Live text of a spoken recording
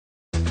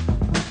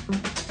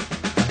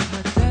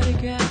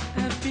got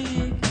a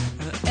big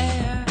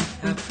air,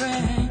 a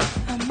friend,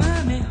 a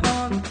money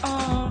hog,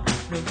 all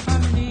the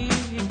family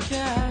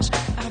cash,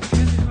 a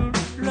beautiful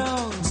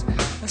clothes,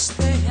 a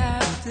stay at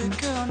the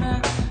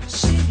corner.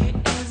 She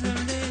is a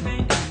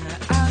living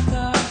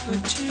out of a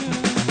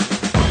tune.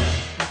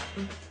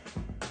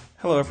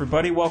 Hello,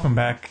 everybody. Welcome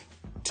back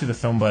to the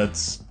Film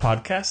Buds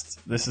podcast.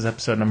 This is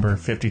episode number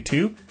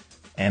 52,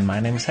 and my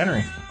name is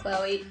Henry.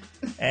 Chloe.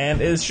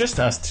 And it's just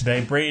us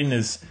today. Brayden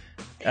is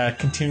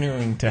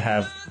continuing to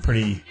have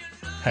pretty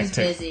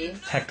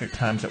hectic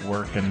times at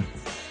work, and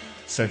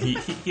so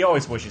he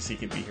always wishes he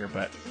could be here,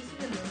 but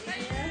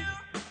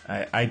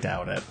I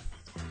doubt it.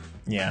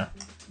 Yeah,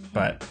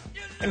 but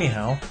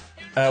anyhow,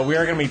 we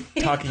are going to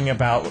be talking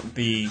about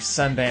the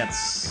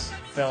Sundance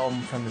film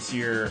from this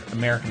year,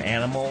 American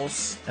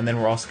Animals, and then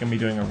we're also going to be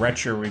doing a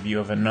retro review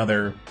of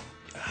another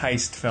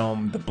heist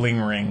film, The Bling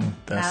Ring.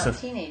 About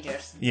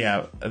teenagers.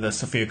 Yeah, the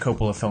Sofia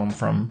Coppola film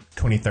from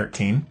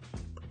 2013.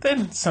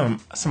 Then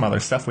some other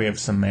stuff. We have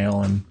some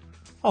mail and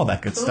all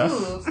that good stuff.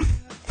 Ooh.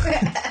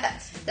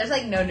 There's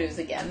like no news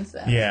again,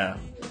 so yeah.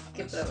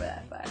 Skip over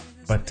that part.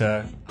 But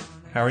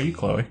how are you,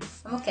 Chloe?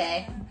 I'm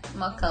okay.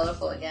 I'm all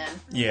colorful again.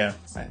 Yeah,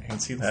 I can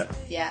see that.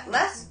 Yeah,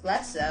 less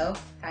so,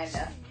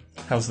 kinda.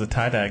 How's the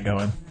tie-dye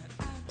going?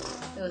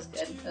 It was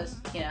good. It was,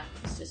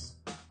 it's just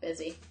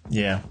busy.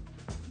 Yeah.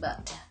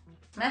 But,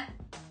 meh.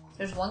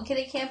 There's one kid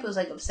at camp who's,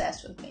 like,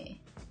 obsessed with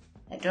me.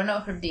 I don't know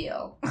her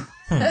deal.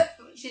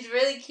 She's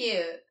really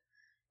cute.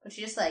 But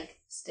she just, like,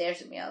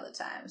 stares at me all the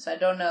time. So I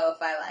don't know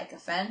if I, like,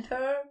 offend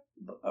her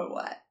or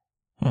what.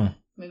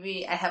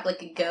 Maybe I have,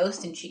 like, a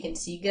ghost and she can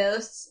see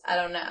ghosts. I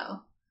don't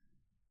know.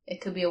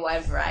 It could be a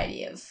wide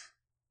variety of...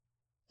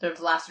 There's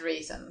lots of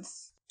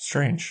reasons.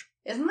 Strange.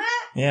 Isn't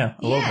that? Yeah,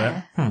 a little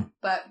bit.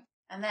 But,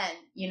 and then,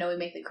 we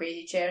make the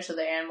crazy chairs, so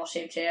they're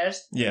animal-shaped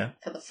chairs. Yeah.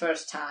 For the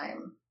first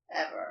time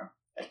ever,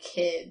 a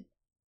kid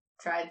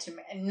tried to,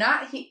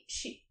 not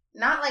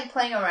like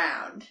playing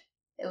around.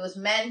 It was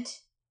meant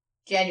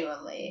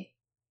genuinely.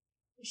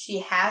 She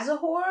has a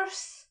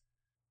horse,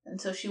 and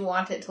so she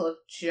wanted it to look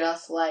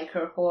just like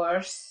her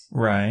horse.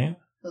 Right. It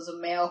was a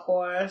male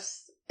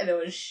horse, and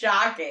it was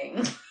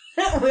shocking.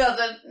 We all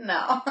said,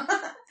 no.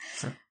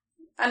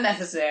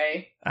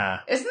 Unnecessary.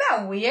 Isn't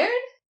that weird?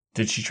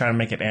 Did she try to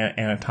make it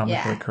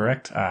anatomically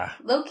correct?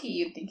 Low-key,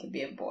 you'd think it'd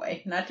be a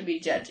boy. Not to be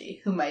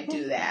judgy. Who might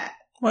do that?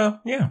 Well,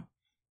 yeah.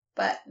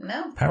 But,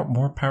 no.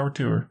 More power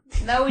to her.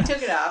 No, we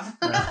took it off.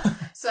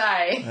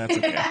 Sorry. That's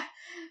okay.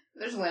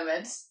 There's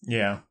limits.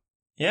 Yeah.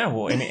 Yeah,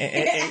 well, and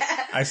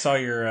I saw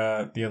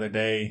your, the other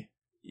day,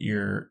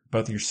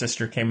 both your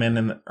sister came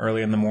in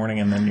early in the morning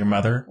and then your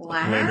mother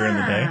later in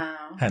the day.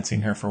 Hadn't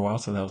seen her for a while,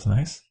 so that was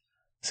nice.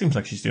 Seems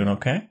like she's doing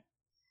okay.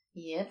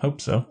 Yep.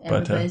 Hope so.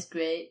 Everybody's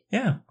great.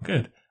 Yeah,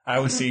 good. I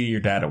always see your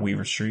dad at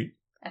Weaver Street.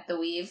 At the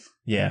Weave?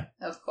 Yeah.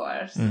 Of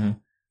course. Mm-hmm.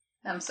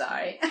 I'm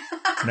sorry.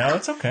 No,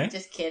 it's okay.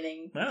 Just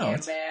kidding. No,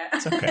 it's okay.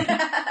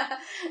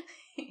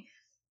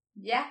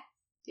 Yeah.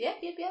 Yep.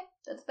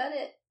 That's about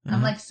it. Mm-hmm.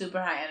 I'm like super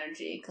high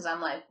energy because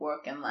I'm like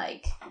working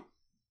like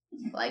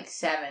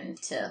 7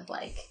 to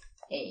like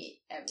 8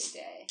 every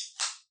day.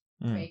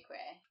 Cray.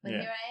 But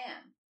here I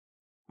am.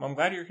 Well, I'm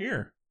glad you're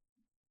here.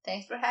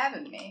 Thanks for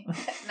having me.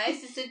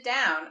 Nice to sit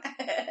down.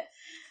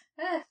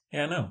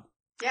 Yeah, I know.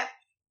 Yep.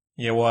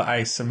 Yeah, well,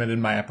 I submitted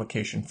my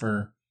application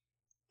for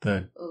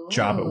the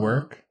job at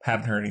work.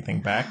 Haven't heard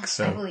anything back,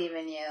 so... I believe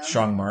in you.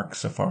 Strong mark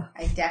so far.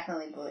 I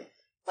definitely believe...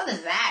 What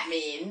does that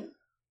mean?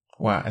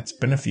 Wow, it's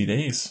been a few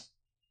days.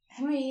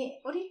 Henry,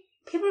 what do you...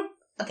 People...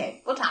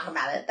 Okay, we'll talk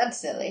about it.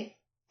 That's silly.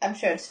 I'm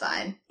sure it's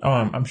fine. Oh,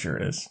 I'm sure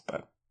it is,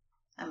 but...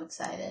 I'm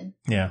excited.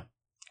 Yeah.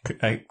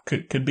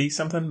 Could be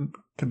something,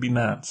 could be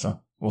not,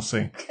 so we'll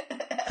see.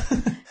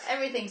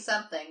 Everything's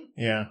something.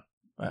 Yeah.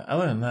 But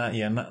other than that,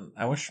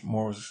 I wish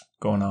more was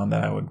going on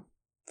that I would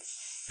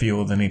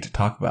feel the need to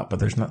talk about, but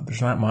there's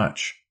not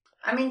much.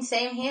 I mean,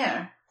 same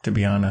here. To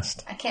be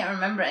honest. I can't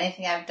remember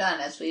anything I've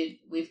done, as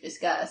we've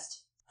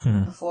discussed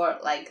before,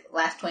 like,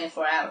 last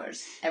 24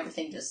 hours.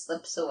 Everything just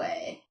slips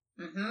away.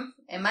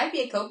 It might be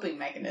a coping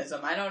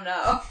mechanism. I don't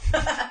know.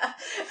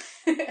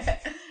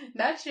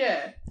 Not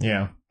sure.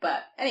 Yeah.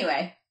 But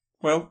anyway.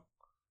 Well,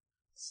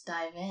 let's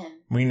dive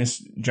in. We can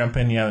just jump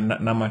in. Yeah,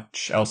 not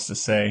much else to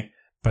say.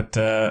 But,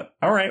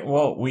 all right.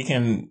 Well, we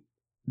can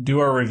do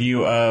our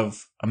review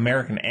of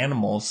American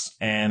Animals,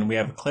 and we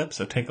have a clip,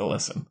 so take a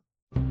listen.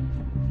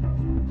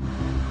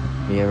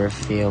 You ever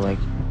feel like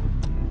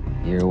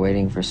you're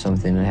waiting for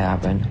something to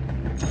happen?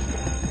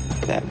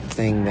 That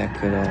thing that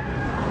could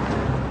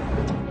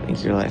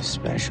make your life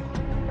special.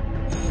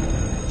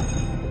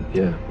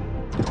 Yeah.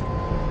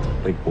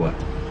 Like what?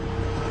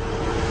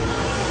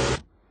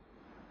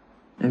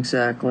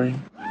 Exactly.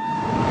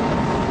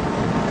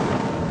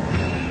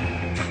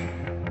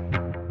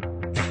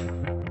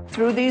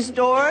 Through these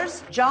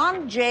doors,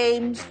 John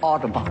James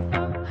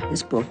Audubon.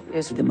 His book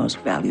is the most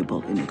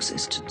valuable in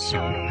existence.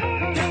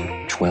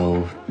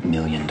 $12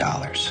 million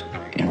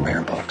in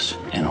rare books,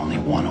 and only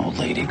one old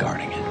lady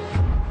guarding it.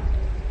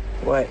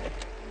 What?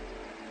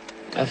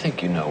 I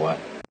think you know what.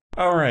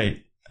 All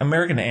right.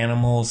 American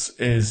Animals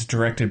is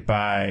written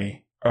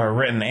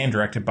and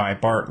directed by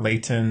Bart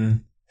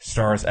Layton,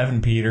 stars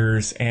Evan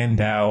Peters, Ann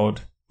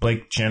Dowd,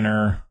 Blake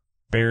Jenner,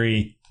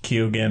 Barry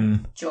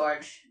Keoghan.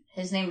 George.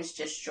 His name is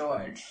just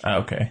George. Oh,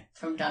 okay.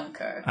 From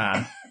Dunkirk.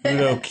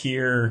 Udo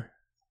Kier,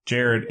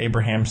 Jared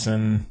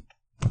Abrahamson.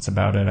 That's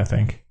about it, I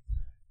think.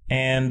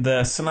 And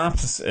the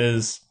synopsis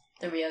is...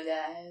 The real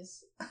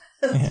guys.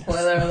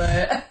 Spoiler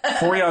alert.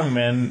 4 young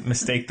men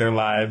mistake their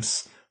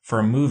lives for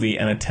a movie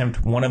and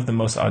attempt one of the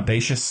most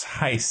audacious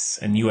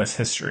heists in U.S.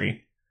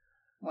 history.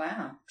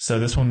 Wow. So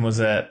this one was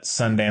at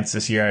Sundance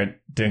this year. I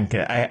didn't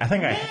get...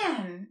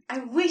 Man, I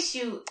wish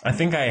you... I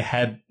think I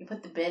had... You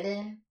put the bid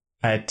in?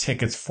 I had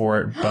tickets for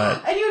it,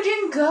 but... And you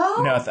didn't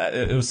go? No,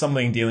 it was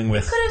something dealing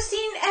with... You could have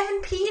seen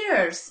Evan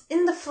Peters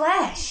in the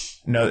flesh.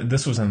 No,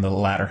 this was in the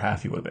latter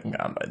half. You would have been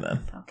gone by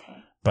then.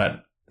 Okay.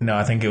 But no,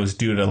 I think it was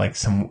due to like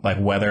some like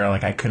weather.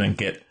 Like I couldn't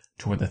get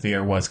to where the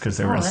theater was because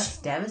there was... that's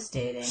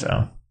devastating.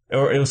 So,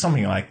 or it was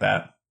something like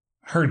that.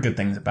 Heard good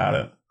things about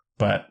it.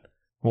 But,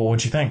 well,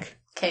 what'd you think?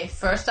 Okay,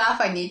 first off,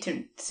 I need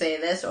to say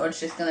this or it's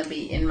just going to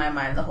be in my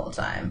mind the whole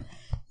time.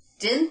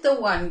 Didn't the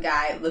one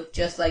guy look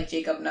just like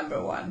Jacob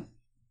number 1?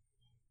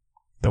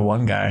 The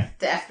one guy.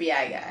 The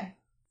FBI guy.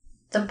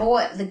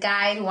 The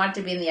guy who wanted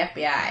to be in the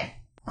FBI.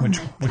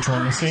 Which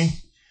one was he?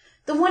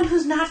 The one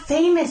who's not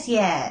famous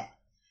yet.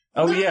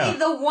 Oh, Literally yeah.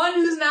 the one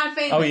who's not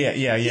famous. Oh,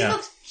 yeah. He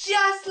looks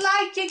just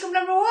like Jacob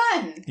number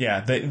 1.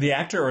 Yeah, the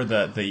actor or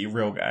the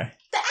real guy?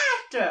 The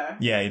actor.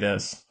 Yeah, he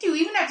does. Do you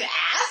even have to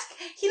ask?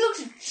 He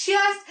looks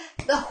just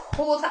the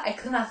whole time. I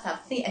could not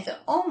stop thinking. I said,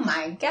 oh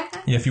my God.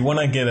 Yeah, if you want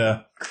to get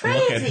a Crazy.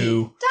 look at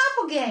who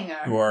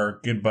Doppelganger. our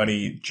good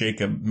buddy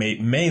Jacob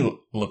may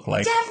look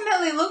like,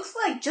 Definitely looks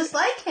just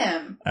like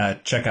him.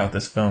 check out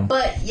this film.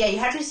 But yeah, you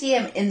have to see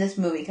him in this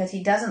movie because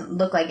he doesn't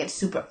look like it's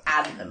super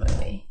out of the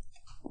movie.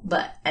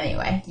 But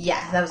anyway,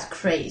 yeah, that was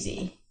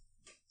crazy.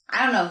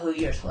 I don't know who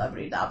your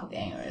celebrity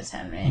doppelganger is,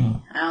 Henry.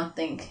 I don't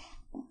think.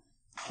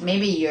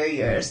 Maybe you're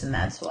yours, and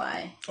that's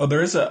why. Oh,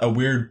 there is a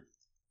weird,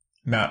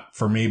 not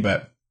for me,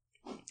 but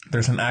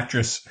there's an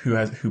actress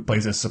who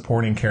plays a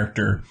supporting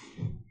character.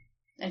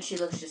 And she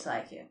looks just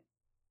like you.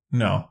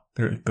 No,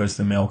 there goes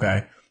the male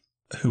guy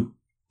who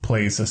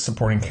plays a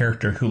supporting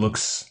character who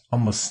looks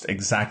almost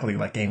exactly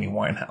like Amy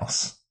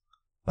Winehouse.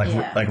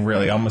 Like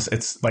really, almost.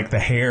 It's like the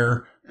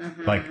hair,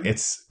 like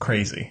it's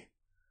crazy.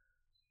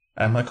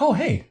 I'm like, oh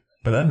hey,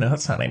 but then no,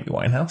 that's not Amy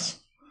Winehouse.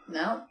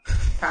 No,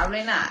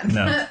 probably not.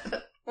 No.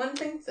 Wouldn't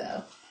think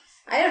so.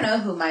 I don't know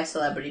who my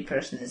celebrity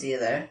person is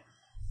either.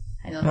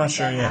 I'm not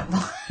sure yet.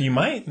 You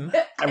might.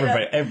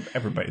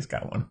 Everybody's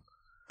got one.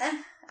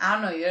 I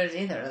don't know yours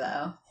either,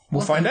 though.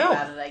 We'll find think out.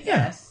 About it, I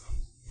guess.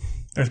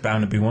 There's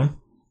bound to be one.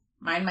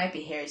 Mine might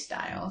be Harry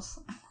Styles.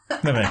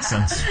 That makes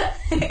sense.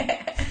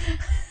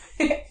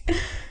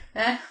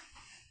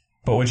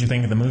 But what'd you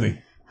think of the movie?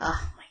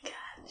 Oh my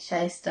God. Should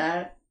I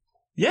start?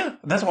 Yeah,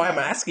 that's why I'm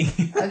asking.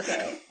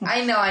 Okay.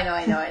 I know. I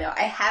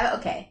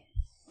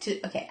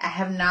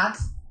have not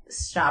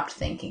stopped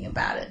thinking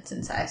about it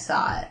since I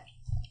saw it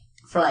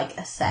for like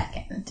a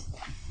second.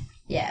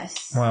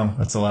 Yes. Wow,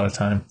 that's a lot of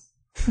time.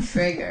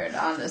 Triggered,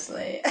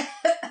 honestly.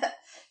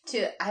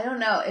 I don't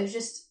know. It was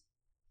just,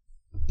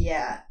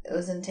 yeah, it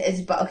was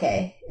intense.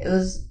 Okay,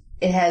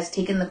 it has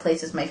taken the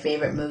place as my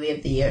favorite movie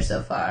of the year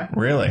so far.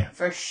 Really?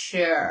 For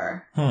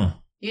sure. You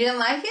didn't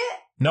like it?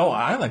 No,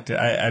 I liked it.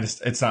 I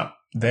just, it's not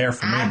there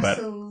for me, but.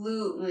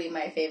 Absolutely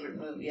my favorite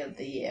movie of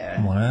the year.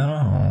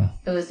 Wow.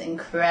 It was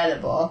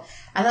incredible.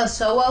 I thought it was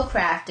so well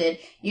crafted.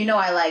 You know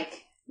I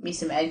like me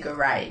some Edgar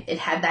Wright. It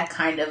had that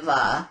kind of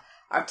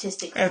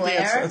artistic flair.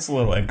 I think it's a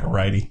little Edgar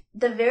Wrighty.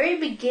 The very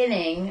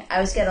beginning, I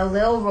was getting a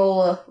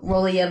little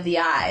rolly of the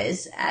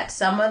eyes at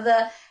some of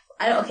the...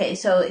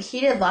 so he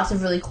did lots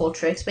of really cool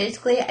tricks,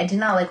 basically. I did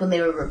not like when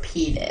they were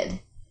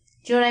repeated.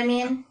 Do you know what I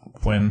mean?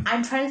 When?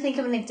 I'm trying to think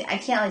of I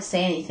can't,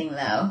 say anything,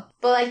 though.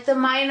 But, the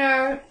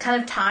minor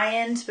kind of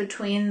tie-ins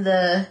between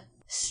the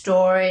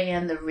story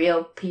and the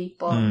real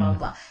people, blah,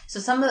 blah. So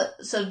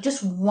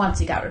just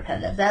once it got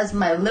repetitive. That was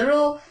my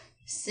literal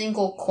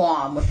single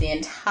qualm with the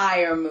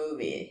entire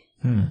movie.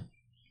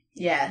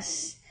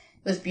 Yes.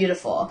 It was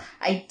beautiful.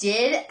 I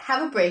did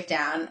have a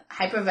breakdown,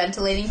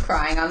 hyperventilating,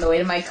 crying on the way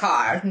to my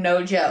car.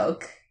 No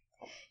joke.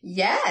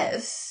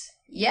 Yes,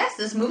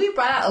 this movie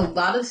brought out a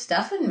lot of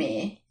stuff in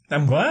me.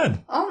 I'm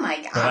glad. Oh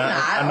my God!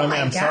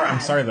 I'm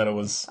sorry that it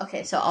was.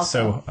 Okay, so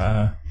also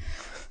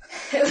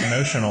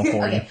emotional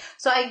for you.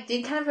 So I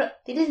did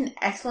they did an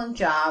excellent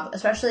job.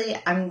 Especially,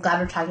 I'm glad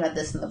we're talking about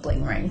this in the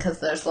Bling ring because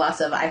there's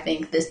lots of. I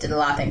think this did a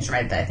lot of things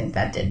right that I think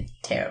that did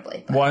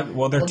terribly. Well,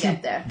 we'll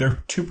get there.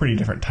 They're two pretty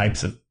different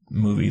types of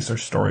movies or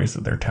stories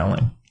that they're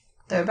telling.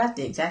 They're about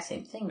the exact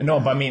same thing. No,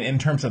 but I mean in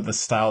terms of the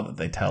style that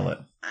they tell it.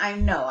 I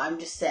know. I'm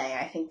just saying.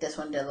 I think this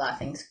one did a lot of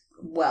things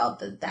well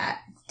that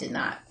did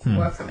not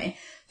work for me.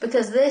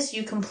 Because this,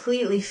 you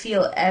completely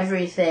feel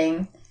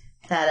everything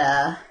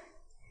that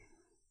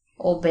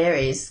old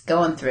Barry's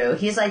going through.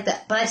 He's like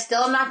that, but I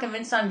still am not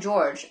convinced on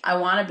George. I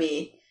want to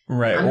be.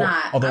 Right. I'm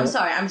not. I'm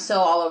sorry. I'm so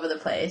all over the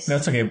place. No,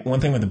 it's okay. One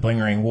thing with the Bling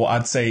ring, well,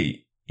 I'd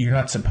say, you're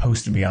not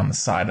supposed to be on the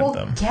side of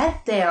them.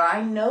 Get there.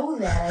 I know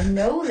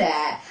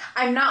that.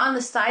 I'm not on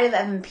the side of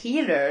Evan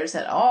Peters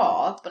at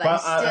all, but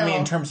I mean,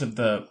 in terms of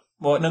the...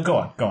 Well, no, go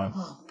on.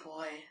 Oh,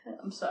 boy.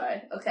 I'm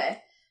sorry. Okay.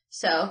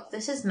 So,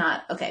 this is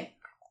not... Okay.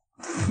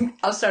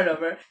 I'll start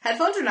over.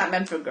 Headphones are not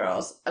meant for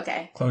girls.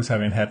 Okay. Chloe's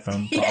having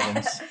headphone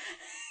problems.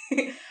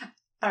 Yeah.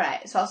 All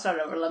right. So, I'll start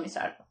over. Let me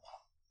start.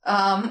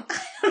 I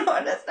don't know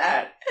where to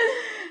start.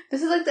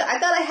 This is like I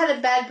thought I had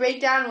a bad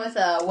breakdown with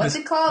what's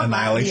it called?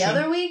 Annihilation? The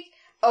other week?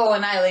 Oh,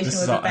 Annihilation This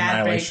was is a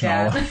bad Annihilation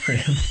all breakdown. over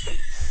again.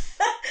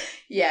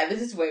 Yeah,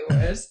 this is way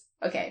worse.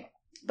 Okay.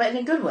 But in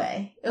a good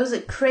way. It was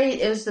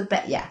the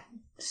best, yeah.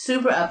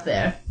 Super up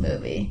there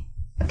movie.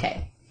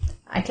 Okay.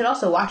 I could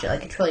also watch it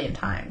like a trillion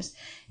times.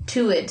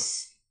 To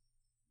its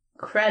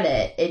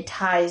credit, it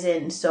ties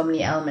in so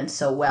many elements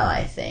so well,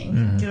 I think.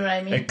 Mm-hmm. Do you know what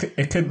I mean?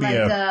 It could be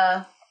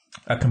like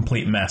a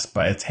complete mess,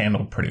 but it's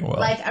handled pretty well.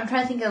 Like, I'm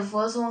trying to think of,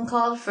 what was the one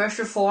called? First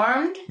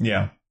Reformed?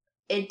 Yeah.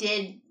 It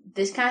did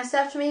this kind of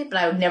stuff to me, but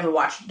I would never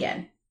watch it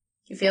again.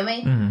 You feel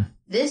me? Mm-hmm.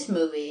 This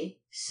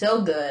movie,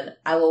 so good,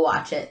 I will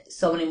watch it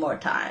so many more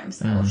times.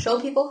 Mm. I will show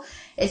people.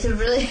 It's a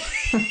really...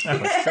 I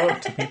will show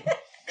it to people.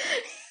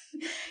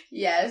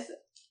 Yes.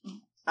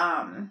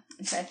 I'm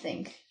trying to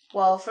think.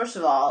 Well, first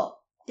of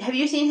all, have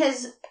you seen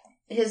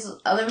his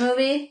other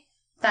movie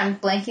that I'm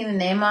blanking the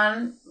name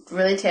on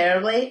really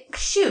terribly?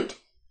 Shoot!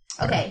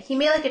 Okay, he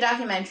made like a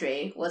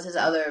documentary, was his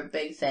other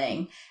big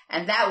thing,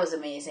 and that was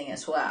amazing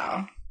as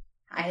well.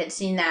 I had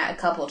seen that a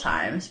couple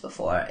times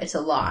before. It's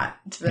a lot.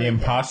 It's really The good.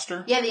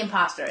 Imposter? Yeah, The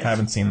Imposter. I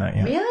haven't seen that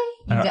yet. Really?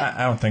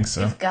 I don't think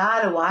so. You've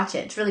got to watch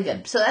it. It's really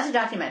good. So that's a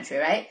documentary,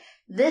 right?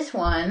 This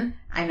one,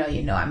 I know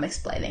you know I'm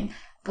explaining,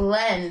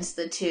 blends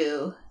the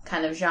two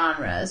kind of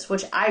genres,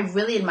 which I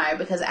really admire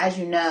because, as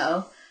you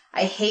know,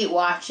 I hate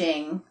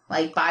watching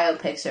like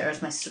biopics, or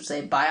as my sister would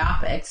say,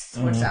 biopics,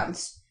 which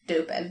sounds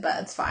stupid,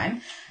 but it's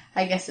fine.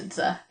 I guess it's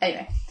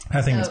anyway.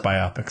 I think it's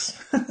biopics.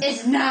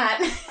 It's not.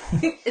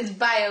 It's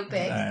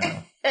biopic. I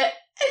know.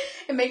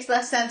 It makes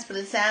less sense, but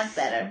it sounds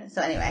better.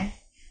 So anyway,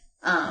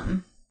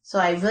 so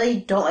I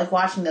really don't like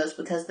watching those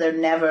because they're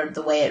never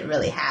the way it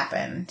really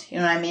happened. You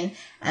know what I mean?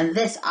 And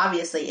this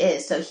obviously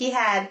is. So he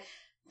had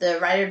the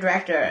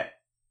writer-director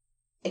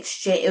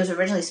exchange. It was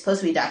originally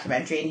supposed to be a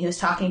documentary, and he was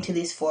talking to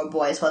these 4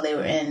 boys while they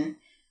were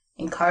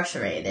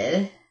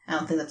incarcerated. I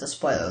don't think that's a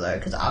spoiler alert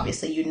because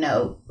obviously you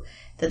know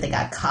that they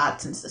got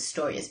caught since the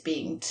story is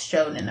being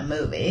shown in a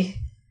movie.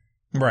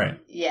 Right.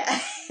 Yeah.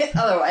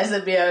 Otherwise,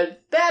 it'd be a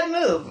bad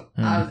move.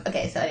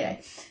 Okay, so anyway.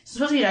 So it's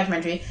supposed to be a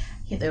documentary.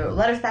 There were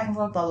letters back and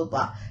forth, blah, blah,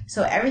 blah.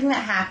 So everything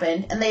that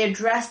happened, and they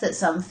addressed that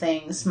some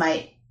things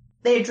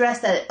they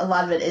addressed that a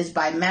lot of it is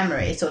by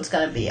memory, so it's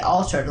going to be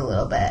altered a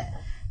little bit.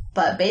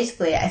 But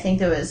basically, I think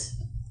there was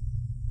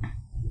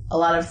a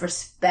lot of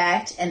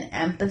respect and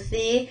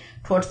empathy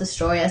towards the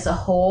story as a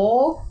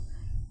whole,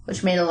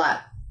 which made it a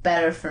lot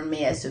better for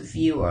me as a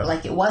viewer.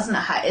 Like, it wasn't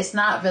it's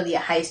not really a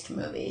heist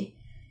movie.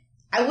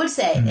 I would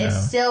say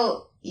it's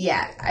still,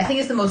 I think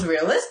it's the most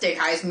realistic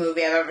heist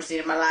movie I've ever seen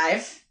in my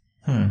life.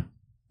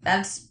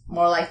 That's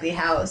more likely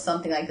how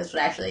something like this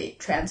would actually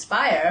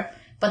transpire.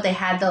 But they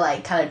had the,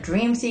 like, kind of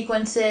dream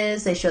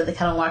sequences. They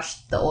kind of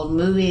watched the old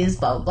movies,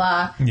 blah, blah,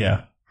 blah.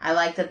 Yeah. I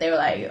like that they were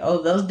like,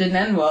 oh, those didn't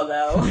end well,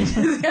 though.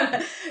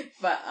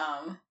 But,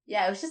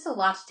 yeah, it was just a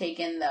lot to take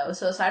in, though.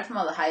 So aside from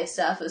all the heist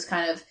stuff, it was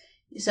kind of...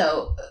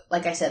 So,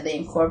 like I said, they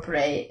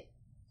incorporate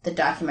the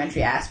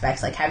documentary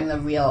aspects, like having the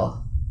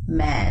real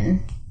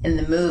men in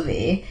the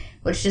movie,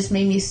 which just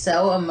made me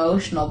so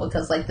emotional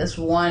because, like, this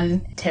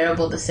one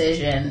terrible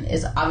decision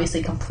is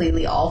obviously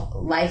completely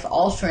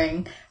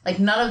life-altering. Like,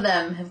 none of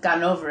them have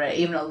gotten over it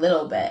even a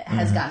little bit,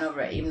 has gotten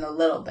over it even a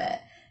little bit.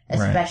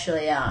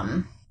 Especially,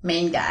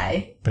 main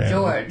guy, Ben.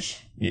 George.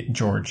 Yeah,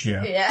 George,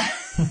 yeah. Yeah.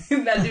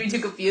 Not to be too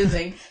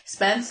confusing.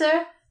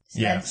 Spencer?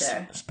 Yeah,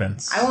 Spencer.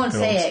 Spence. I won't Good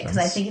say old it because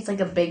I Spence. think it's like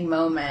a big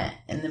moment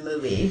in the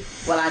movie,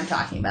 what I'm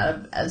talking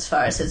about as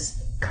far as his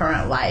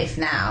current life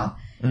now,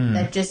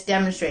 that just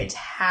demonstrates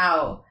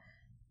how,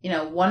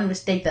 one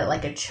mistake that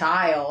like a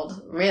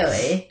child,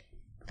 really,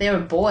 they were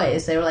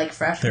boys, they were like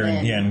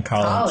freshmen in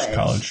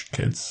college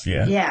kids,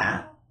 yeah.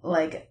 Yeah,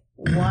 like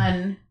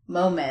one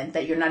moment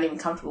that you're not even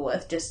comfortable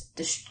with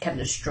just can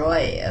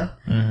destroy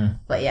you. Mm-hmm.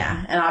 But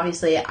yeah, and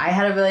obviously I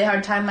had a really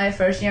hard time my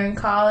first year in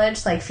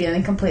college, like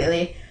feeling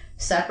completely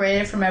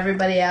separated from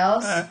everybody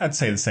else. I'd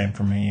say the same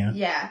for me, yeah.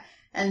 Yeah.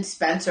 And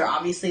Spencer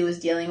obviously was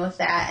dealing with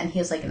that, and he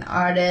was like an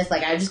artist.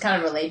 Like, I just kind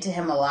of relate to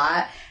him a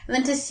lot. And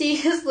then to see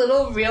his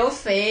little real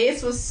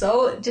face was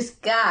so, it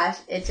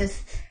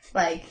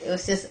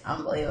was just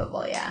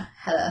unbelievable, yeah.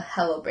 Had a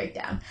hell of a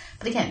breakdown.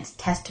 But again, it's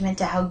testament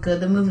to how good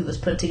the movie was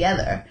put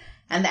together.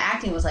 And the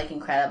acting was, like,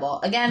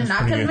 incredible. Again,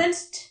 not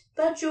convinced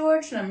about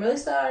George, and I'm really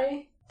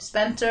sorry.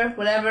 Spencer,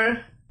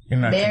 whatever. You're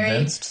not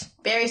convinced?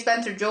 Barry,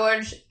 Spencer,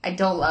 George, I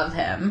don't love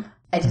him.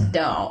 I just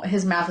don't.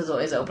 His mouth is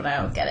always open. I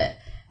don't get it.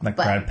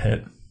 Brad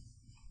Pitt.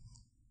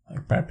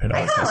 Like Brad Pitt.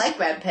 I kind of like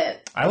Brad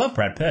Pitt. I love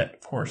Brad Pitt,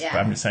 of course. Yeah. But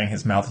I'm just saying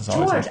his mouth is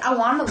always George, open. I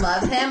want to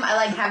love him.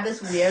 I, have this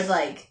weird,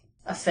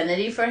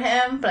 affinity for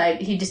him,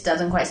 but he just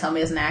doesn't quite sell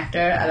me as an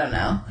actor. I don't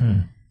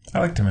know. I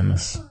liked him in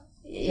this.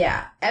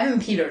 Yeah, Evan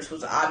Peters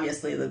was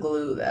obviously the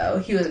glue, though.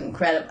 He was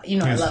incredible.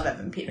 I love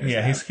Evan Peters.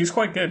 Yeah, he's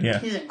quite good. Yeah,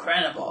 he's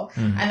incredible.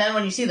 And then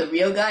when you see the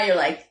real guy, you're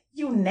like,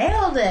 you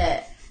nailed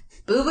it,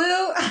 boo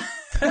boo.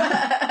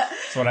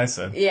 That's what I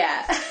said.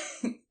 Yeah.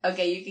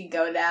 Okay, you can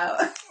go now.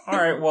 All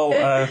right.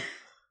 Well,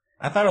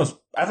 I thought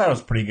it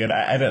was pretty good.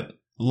 I didn't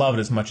love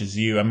it as much as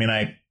you. I mean,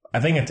 I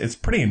think it's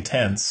pretty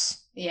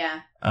intense.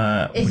 Yeah.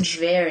 It's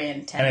very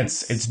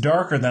intense, and it's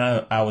darker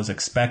than I was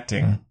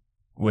expecting.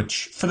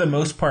 Which, for the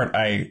most part,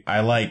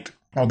 I liked.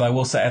 Although I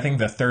will say, I think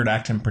the third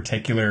act in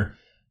particular,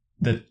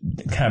 the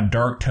kind of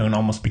dark tone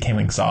almost became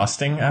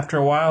exhausting after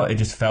a while. It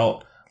just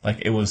felt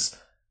like it was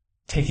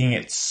taking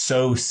it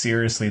so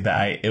seriously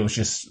that it was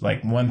just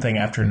like one thing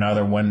after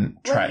another. What do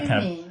you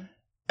mean?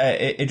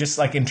 It just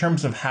like in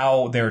terms of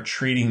how they're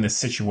treating the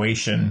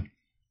situation,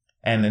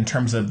 and in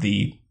terms of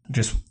the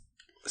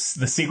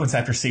sequence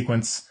after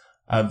sequence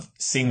of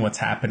seeing what's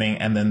happening,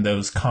 and then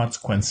those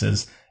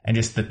consequences. And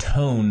just the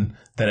tone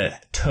that it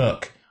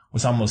took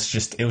was almost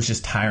it was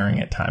just tiring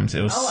at times.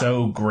 It was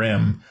so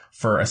grim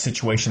for a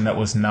situation that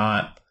was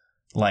not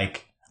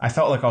like, I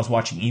felt like I was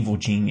watching Evil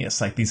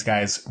Genius. Like these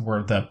guys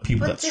were the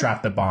people that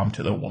strapped the bomb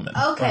to the woman.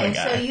 Okay,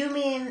 so you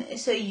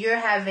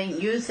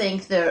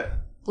think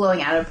they're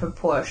blowing out of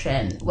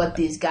proportion what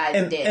these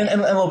guys did. And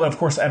a little bit, of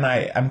course,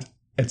 and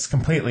it's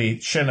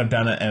completely shouldn't have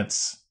done it, and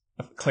it's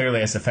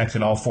clearly has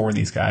affected all four of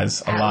these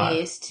guys a lot. At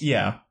least.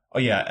 Yeah. Oh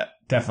yeah,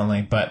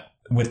 definitely. But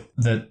with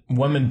the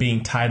woman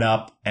being tied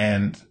up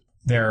and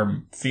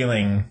they're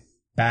feeling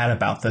bad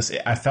about this,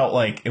 I felt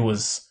like it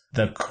was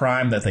the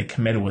crime that they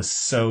committed was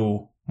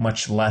so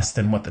much less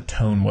than what the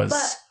tone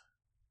was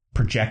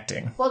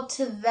projecting. Well,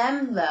 to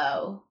them,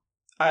 though.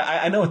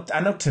 I know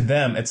to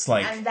them, it's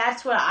like... And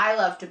that's what I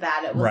loved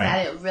about it, was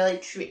that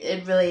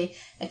it really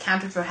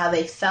accounted for how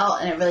they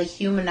felt, and it really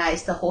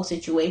humanized the whole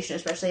situation,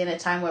 especially in a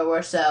time where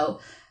we're so...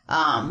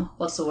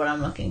 what's the word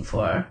I'm looking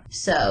for?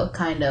 So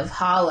kind of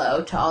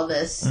hollow to all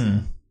this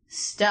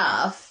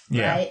stuff,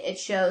 right? It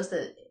shows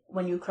that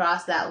when you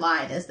cross that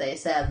line, as they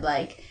said,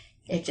 like,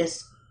 it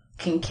just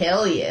can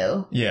kill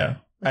you. Yeah.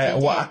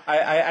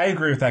 I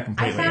agree with that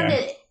completely. I found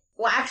it,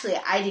 well, actually,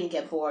 I didn't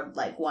get bored,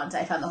 like, once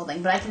I found the whole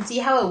thing, but I can see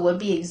how it would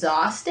be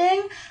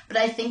exhausting, but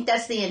I think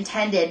that's the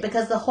intended,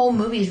 because the whole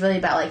movie is really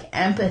about, like,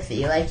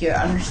 empathy, like, you're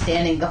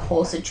understanding the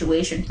whole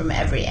situation from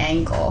every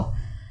angle.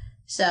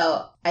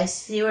 So I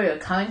see where you're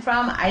coming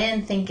from. I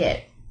didn't think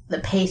the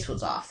pace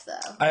was off,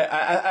 though.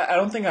 I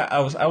don't think I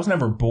was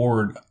never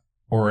bored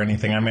or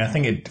anything. I mean, I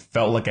think it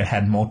felt like it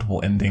had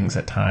multiple endings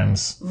at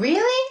times.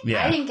 Really?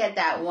 Yeah. I didn't get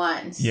that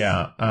once.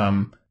 Yeah.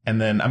 And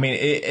then, I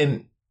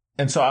mean,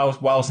 and so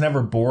while I was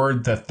never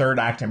bored, the third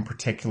act in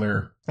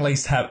particular, at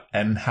least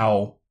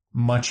how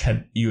much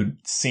had you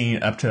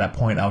seen up to that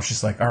point, I was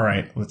just like, all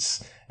right,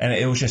 and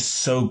it was just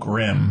so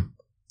grim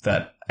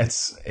that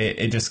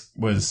it just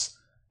was,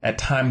 at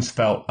times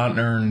felt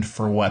unearned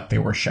for what they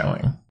were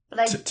showing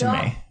to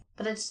me.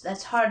 But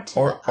that's hard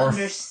to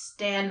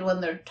understand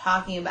when they're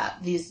talking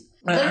about these.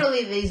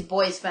 Literally, these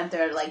boys spent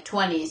their, like,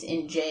 20s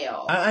in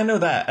jail. I know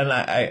that, and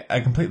I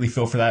completely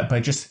feel for that,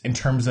 but just in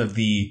terms of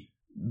the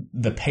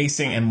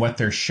pacing and what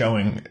they're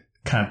showing,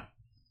 kind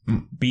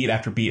of beat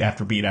after beat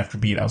after beat after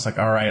beat, I was like,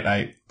 all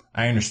right,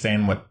 I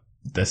understand what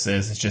this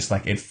is. It's just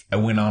like it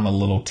went on a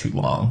little too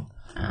long.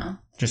 Oh.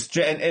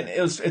 And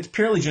it's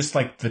purely just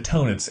like the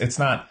tone. It's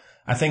not.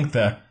 I think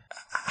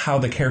how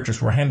the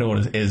characters were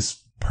handled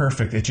is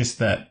perfect. It's just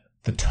that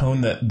the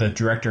tone that the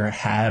director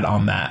had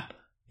on that,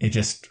 it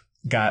just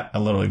got a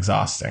little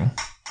exhausting.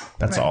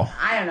 That's all.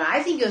 I don't know.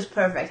 I think it was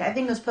perfect. I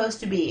think it was supposed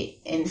to be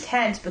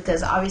intense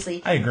because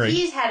obviously I agree.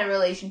 He's had a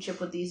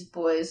relationship with these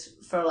boys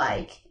for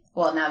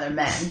now they're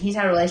men. He's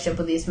had a relationship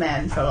with these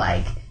men for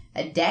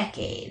a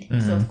decade.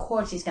 Mm-hmm. So of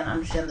course he's going to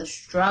understand the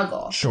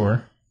struggle.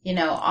 Sure.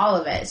 All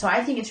of it. So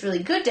I think it's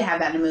really good to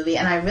have that in a movie,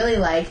 and I really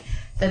like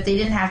that they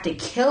didn't have to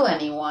kill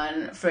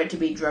anyone for it to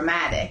be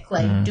dramatic.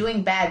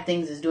 Doing bad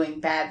things is doing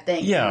bad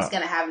things. Yeah. And it's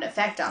going to have an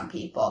effect on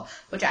people,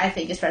 which I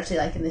think, especially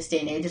in this day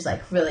and age, is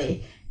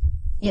really,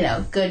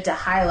 good to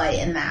highlight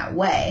in that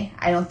way.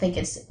 I don't think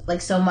it's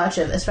so much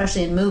of,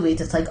 especially in movies,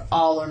 it's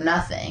all or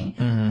nothing.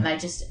 Mm-hmm.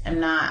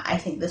 And I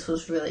think this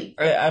was really...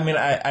 I mean,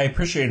 I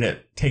appreciate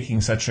it taking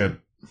such a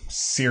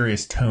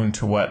serious tone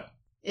to what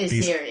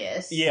is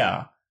serious.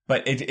 Yeah.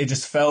 But it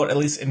just felt, at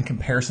least in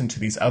comparison to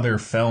these other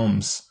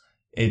films,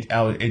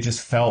 it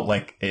just felt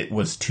like it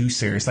was too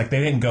serious. Like they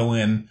didn't go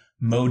in,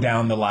 mow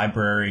down the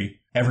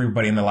library,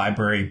 everybody in the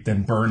library,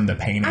 then burn the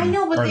painting. I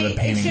know, but it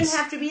shouldn't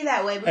have to be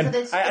that way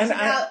because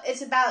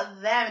it's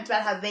about them. It's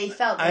about how they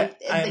felt.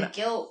 The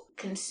guilt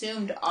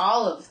consumed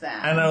all of them.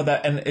 I know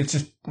that, and it's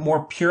just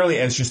more purely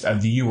as just a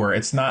viewer.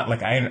 It's not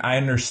like I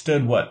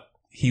understood what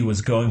he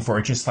was going for.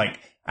 It's just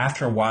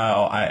after a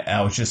while,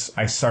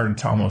 I started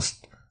to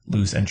almost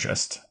lose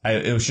interest.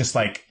 It was just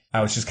I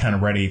was just kind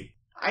of ready.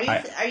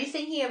 Are you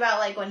thinking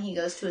about when he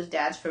goes to his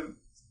dad's for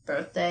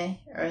birthday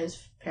or his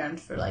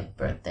parents for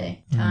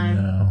birthday time?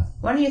 No.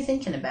 What are you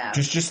thinking about?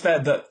 Just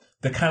that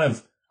the kind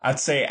of, I'd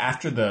say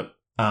after the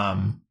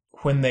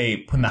when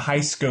the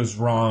heist goes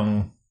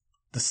wrong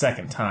the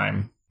second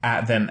time,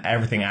 then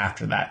everything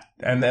after that,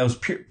 and that was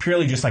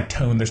purely just like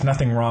tone. There's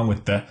nothing wrong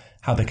with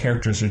how the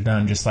characters are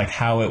done, just like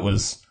how it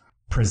was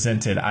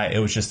presented. It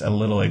was just a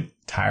little like,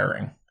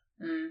 tiring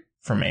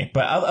for me,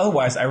 but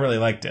otherwise I really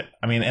liked it.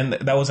 I mean, and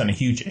that wasn't a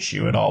huge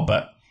issue at all,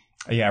 but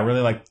yeah, I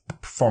really liked the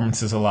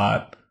performances a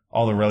lot.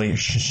 All the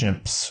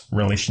relationships.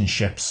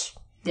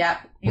 Yeah,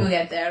 you'll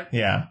get there.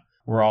 Yeah,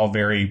 we're all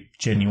very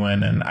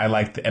genuine, and I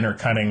liked the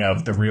intercutting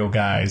of the real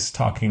guys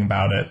talking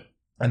about it,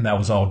 and that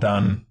was all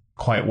done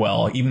quite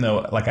well. Even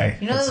though, like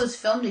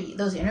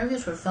those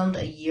interviews were filmed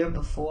a year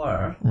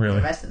before really?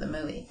 The rest of the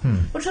movie,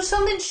 which was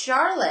filmed in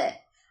Charlotte.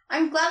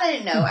 I'm glad I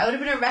didn't know. I would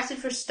have been arrested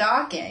for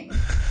stalking,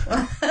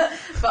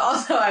 but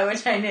also I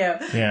wish I knew.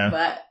 Yeah,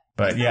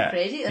 but yeah,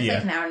 crazy. It's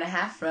like an hour and a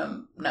half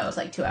from. No, it's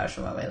like 2 hours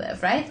from where we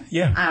live, right?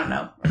 Yeah, I don't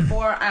know.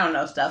 4. I don't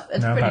know stuff.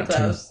 It's pretty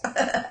close.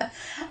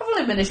 I've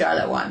only been to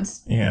Charlotte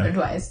once, or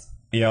twice.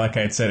 Yeah, like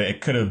I had said,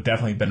 it could have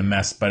definitely been a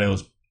mess, but it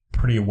was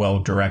pretty well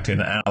directed,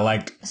 and I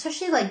liked,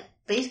 especially like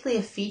basically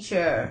a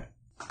feature,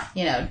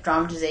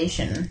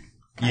 dramatization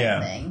kind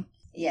of thing.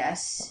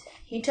 Yes,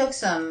 he took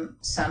some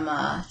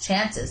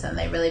chances, and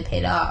they really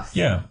paid off.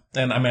 Yeah,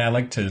 and I mean, I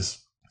liked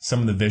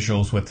some of the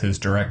visuals with his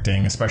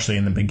directing, especially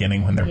in the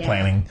beginning when they're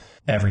planning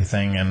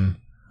everything. And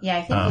yeah,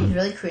 I think he's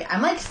really creative.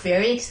 I'm like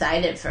very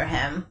excited for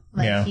him.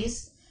 Like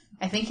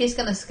I think he's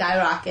gonna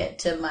skyrocket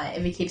to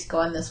if he keeps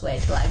going this way,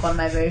 to like one of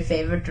my very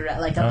favorite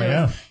up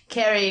there with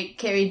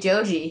Cary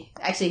Joji.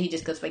 Actually, he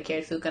just goes by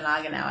Cary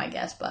Fukunaga now, I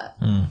guess. But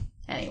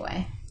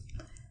anyway,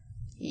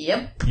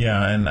 yep.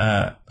 Yeah, and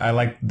I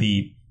like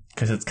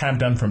because it's kind of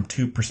done from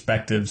two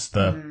perspectives.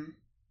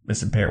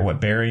 Is it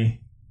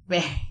Barry?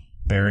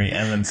 Barry,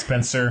 and then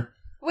Spencer.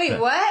 Wait,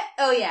 what?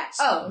 Oh, yeah.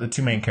 Oh. The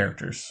two main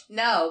characters.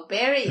 No,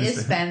 Barry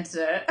is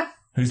Spencer.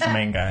 Who's the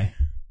main guy?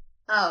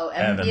 Oh,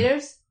 Evan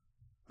Peters?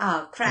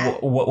 Oh,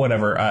 crap.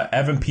 Whatever.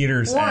 Evan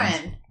Peters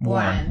and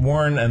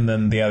Warren, and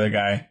then the other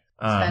guy.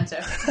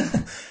 Spencer.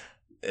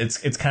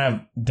 It's kind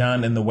of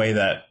done in the way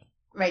that...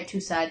 Right,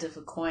 two sides of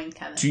a coin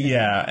kind of thing.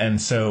 Yeah, and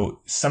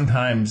so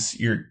sometimes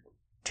you're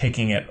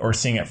taking it or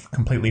seeing it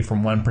completely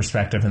from one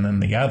perspective and then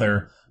the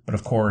other, but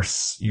of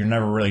course, you're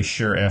never really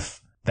sure if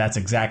that's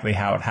exactly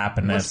how it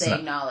happened. Which they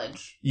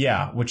acknowledge.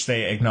 Yeah, which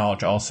they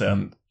acknowledge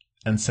also.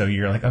 And so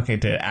you're like, okay,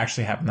 did it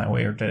actually happen that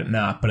way or did it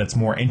not? But it's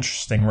more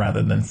interesting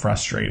rather than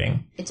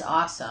frustrating. It's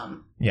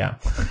awesome. Yeah.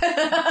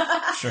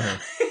 Sure.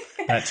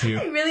 That too.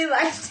 I really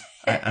liked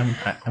it.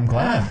 I'm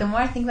glad. The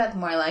more I think about it, the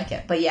more I like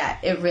it. But yeah,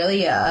 it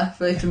really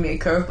threw me a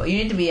curveball. You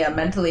need to be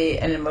mentally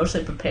and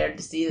emotionally prepared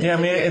to see this. Yeah,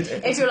 I mean,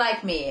 if you're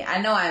like me. I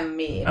know I'm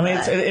me. I mean,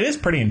 it is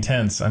pretty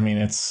intense. I mean,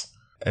 it's,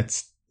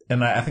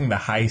 and I think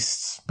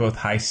both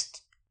heist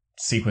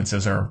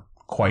sequences are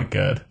quite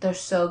good. They're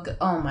so good.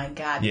 Oh my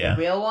god. Yeah.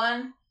 The real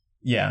one?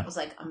 Yeah. It was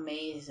like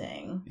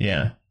amazing.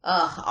 Yeah.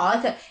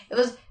 Ugh.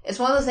 It's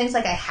one of those things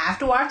like I have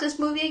to watch this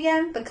movie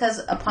again because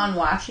upon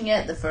watching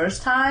it the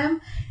first time,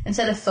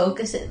 instead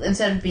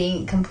of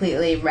being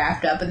completely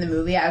wrapped up in the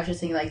movie, I was just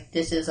thinking like,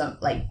 this is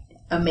like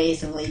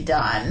amazingly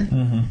done.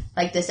 Mm-hmm.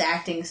 Like this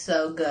acting's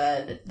so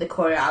good. The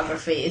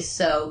choreography is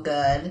so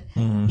good.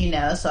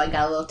 Mm-hmm. So I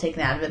got a little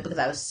taken out of it because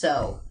I was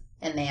so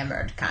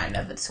enamored, kind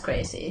of. It's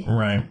crazy.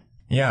 Right.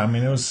 Yeah, I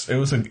mean, it was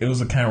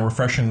a kind of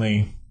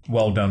refreshingly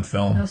well done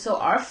film. It was so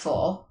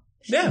artful.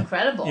 It's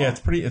incredible. Yeah,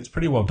 it's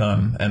pretty well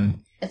done,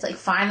 and it's like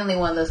finally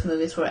one of those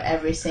movies where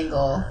every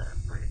single,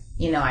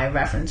 I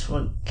referenced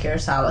what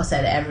Kurosawa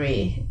said.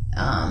 Every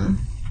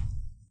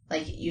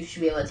like you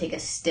should be able to take a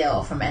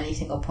still from any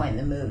single point in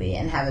the movie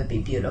and have it be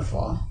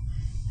beautiful.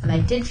 And I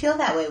did feel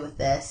that way with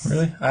this.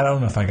 Really, I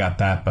don't know if I got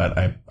that, but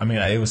I mean,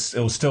 it was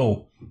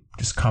still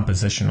just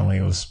compositionally,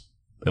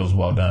 it was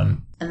well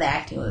done, and the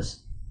acting was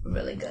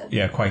really good.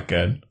 Yeah, quite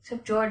good.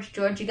 Except George,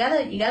 you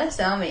gotta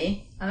sell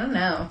me. I don't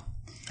know.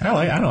 I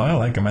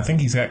like him. I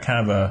think he's got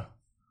kind of a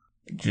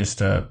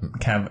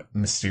kind of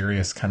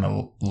mysterious kind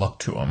of look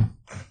to him.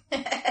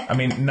 I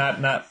mean,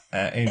 not.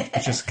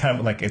 It's just kind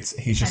of like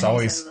he's just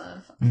always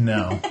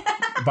no,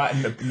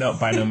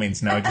 by no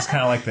means no. Just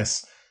kind of like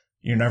this.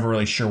 You're never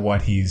really sure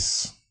what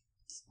he's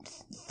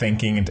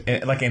thinking,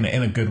 and like in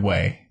a good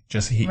way.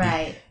 Just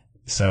right.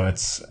 So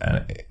it's.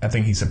 I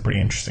think he's a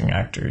pretty interesting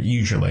actor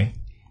usually.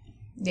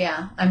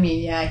 Yeah, I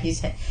mean, yeah,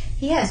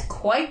 he has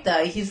quite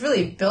he's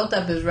really built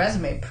up his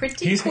resume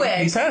pretty quick.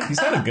 He's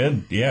had a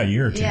good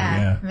year or two.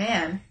 Yeah,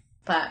 man.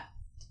 But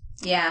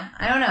yeah,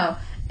 I don't know,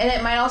 and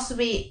it might also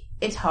be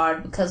it's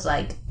hard because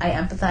like I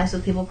empathize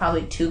with people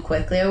probably too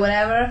quickly or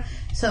whatever.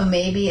 So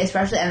maybe,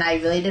 especially, and I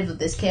really did with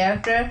this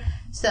character.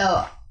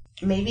 So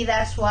maybe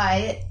that's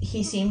why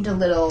he seemed a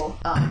little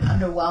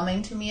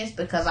underwhelming to me. Is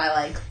because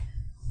I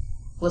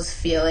was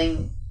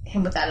feeling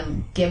him without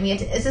him giving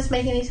it. Is this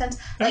making any sense?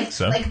 I think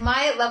so. Like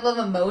my level of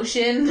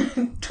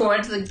emotion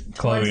towards the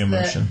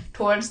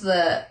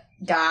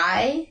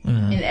guy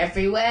in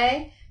every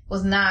way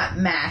was not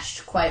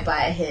matched quite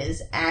by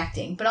his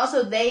acting. But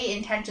also they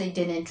intentionally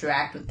didn't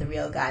interact with the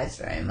real guys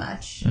very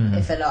much,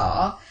 if at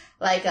all.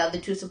 Like the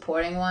two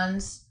supporting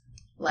ones,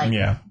 Like,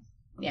 Yeah.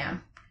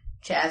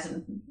 Chaz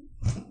and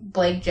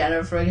Blake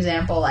Jenner, for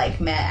example,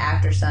 like, met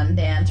after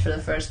Sundance for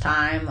the first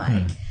time,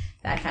 like,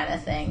 that kind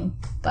of thing.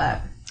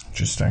 But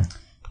Interesting.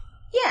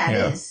 yeah,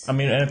 it is. I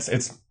mean, and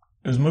it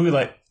was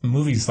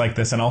movies like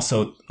this, and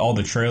also all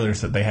the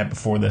trailers that they had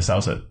before this. I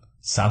was at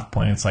South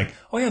Point. It's like,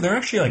 oh yeah, they're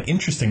actually like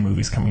interesting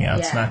movies coming out.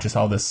 Yeah. It's not just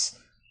all this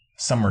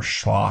summer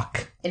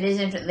schlock. It is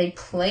interesting. They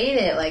played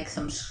it like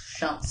some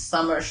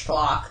summer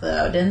schlock,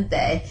 though, didn't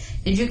they?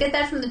 Did you get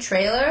that from the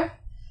trailer?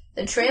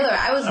 The trailer,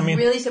 I was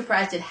really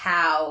surprised at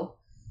how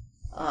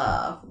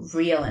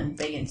real and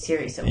big and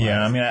serious it was.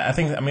 Yeah,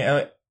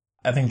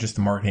 I think just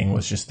the marketing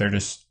was just it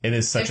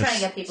is such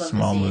a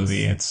small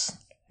movie.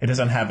 It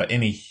doesn't have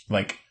any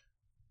like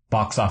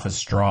box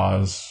office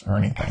draws or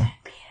anything.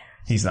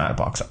 He's not a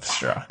box office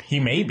draw. He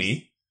may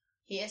be.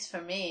 He is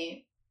for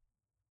me.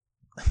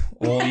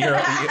 Well,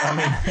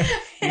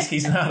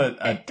 he's not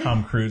a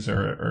Tom Cruise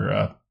or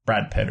a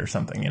Brad Pitt or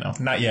something,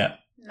 Not yet.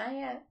 Not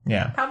yet.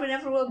 Yeah. Probably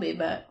never will be,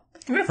 but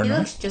he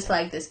looks just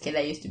like this kid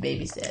I used to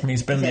babysit. I mean,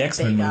 he's been in the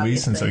X-Men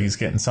movies, and so he's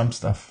getting some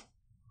stuff.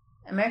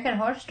 American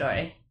Horror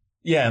Story.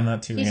 Yeah, and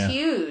that too. He's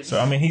huge. So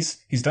I mean,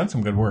 he's done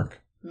some good work.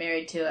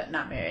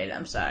 Not married.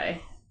 I'm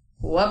sorry.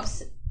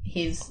 Whoops.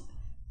 He's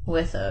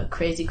with a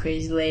crazy,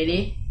 crazy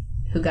lady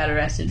who got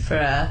arrested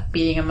for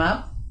beating him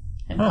up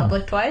in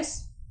public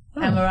twice.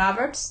 Emma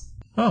Roberts.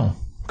 Oh,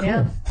 cool.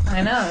 Yeah,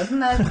 I know. Isn't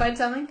that quite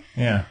something?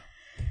 Yeah.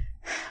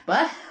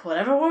 But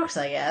whatever works,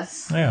 I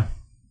guess. Yeah.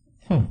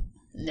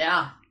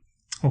 Yeah.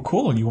 Well,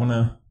 cool. You want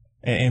to...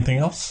 Anything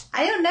else?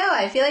 I don't know.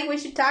 I feel like we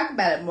should talk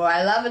about it more.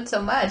 I love it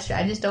so much.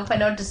 I just don't quite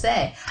know what to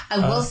say. I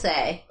will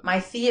say, my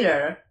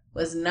theater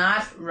was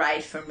not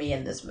right for me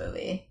in this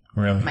movie.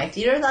 Really? My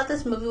theater thought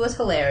this movie was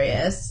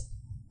hilarious.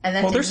 And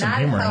that did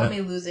not help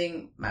me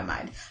losing my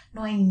mind.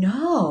 No, I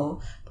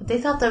know. But they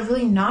thought the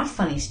really not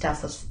funny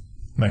stuff was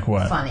like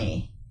what?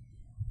 Funny.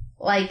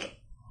 Like,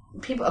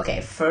 people... Okay,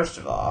 first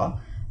of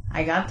all,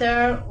 I got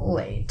there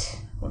late,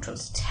 which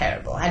was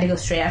terrible. I had to go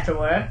straight after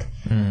work,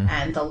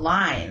 and the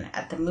line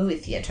at the movie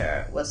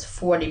theater was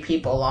 40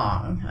 people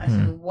long. I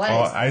said, what is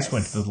this? I just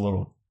went to the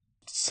little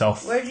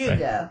Where'd you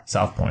go?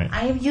 South Point.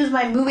 I used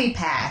my movie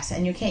pass,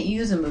 and you can't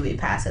use a movie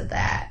pass at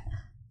that.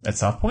 At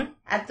South Point?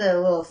 At the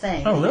little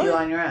thing that you do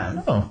on your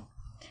own. Oh.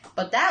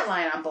 But that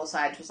line on both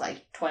sides was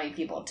like 20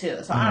 people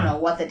too, so I don't know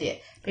what the deal.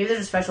 Maybe there's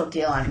a special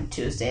deal on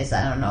Tuesdays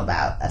that I don't know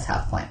about at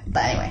South Point.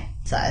 But anyway,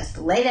 so I was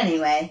late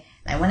anyway,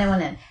 and I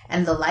went in,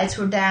 and the lights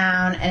were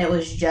down, and it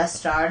was just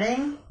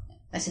starting.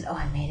 I said, oh,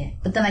 I made it.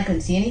 But then I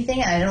couldn't see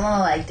anything, and I didn't want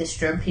to like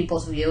disturb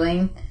people's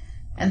viewing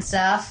and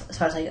stuff.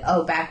 So I was like,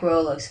 oh, back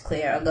row looks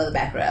clear. I'll go to the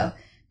back row.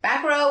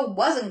 Back row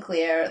wasn't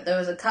clear. There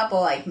was a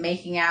couple like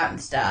making out and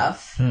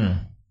stuff.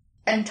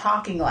 And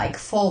talking like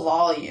full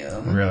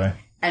volume. Really?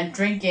 And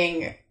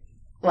drinking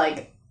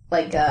like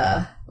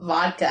vodka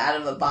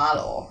out of a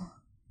bottle.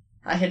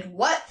 I said,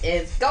 what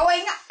is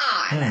going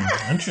on?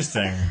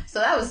 Interesting. So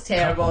that was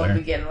terrible to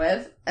begin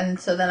with. And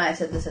so then I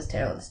said, this is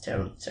terrible, this is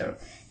terrible, this is terrible.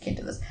 Can't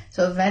do this.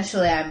 So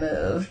eventually I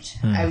moved.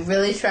 I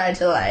really tried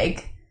to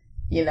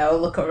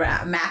look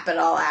around, map it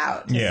all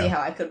out to see how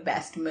I could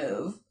best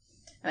move.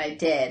 And I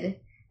did.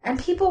 And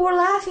people were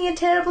laughing at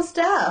terrible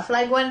stuff.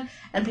 And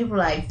people were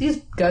like, these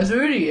guys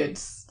are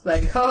idiots.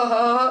 Like, ho, ho,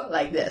 ho,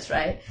 like this,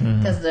 right?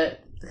 Because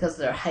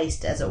their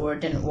heist, as it were,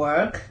 didn't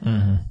work.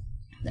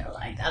 They were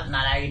like, that's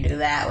not how you do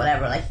that,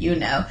 whatever,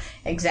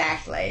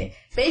 exactly.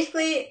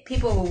 Basically,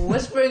 people were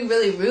whispering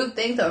really rude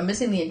things that were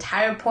missing the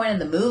entire point of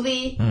the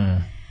movie.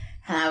 And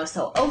I was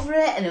so over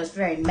it, and it was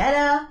very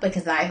meta,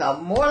 because I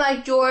felt more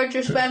like George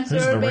or Spencer.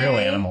 Who's the real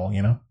animal,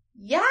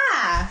 Yeah.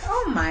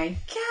 Oh my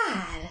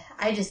god.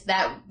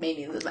 That made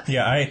me lose my...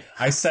 Yeah,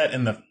 I sat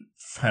in the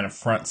kind of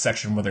front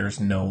section where there's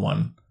no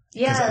one.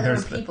 Yeah, there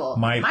were people.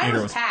 Mine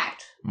was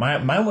packed.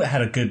 Mine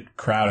had a good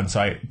crowd, and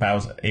so I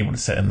was able to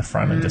sit in the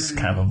front and just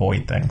kind of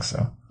avoid things,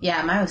 so...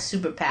 Yeah, mine was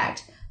super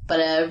packed. But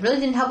it really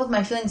didn't help with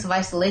my feelings of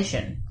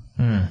isolation.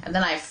 And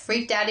then I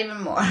freaked out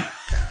even more.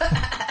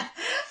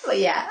 But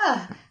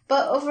yeah.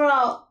 But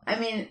overall,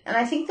 and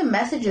I think the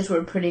messages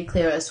were pretty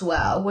clear as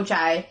well,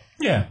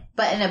 Yeah.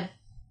 But in a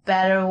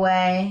better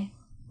way,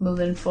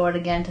 moving forward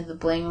again to the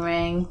Bling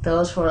ring,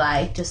 those were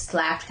just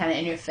slapped kind of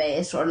in your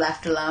face or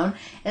left alone.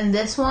 And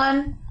this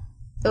one,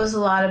 it was a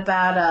lot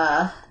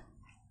about,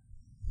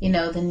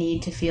 the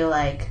need to feel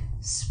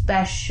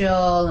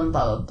special and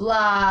blah, blah,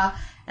 blah,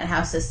 and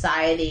how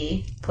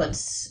society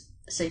puts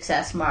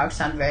success marks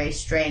on very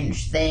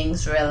strange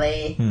things,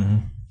 really.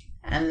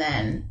 And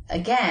then,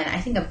 again, I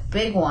think a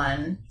big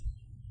one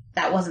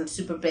that wasn't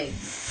super big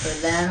for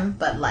them,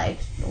 but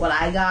what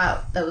I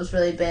got that was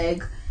really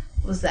big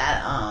was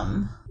that,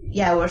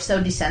 we're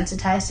so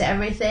desensitized to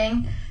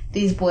everything.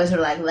 These boys are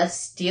like, let's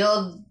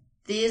steal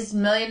these $1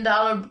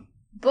 million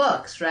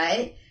books,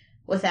 right?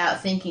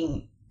 Without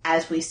thinking,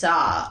 as we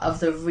saw, of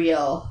the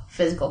real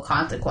physical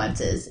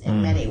consequences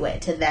in many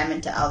ways to them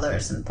and to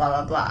others and blah,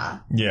 blah, blah.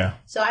 Yeah.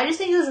 So I just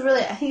think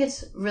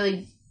it's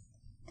really,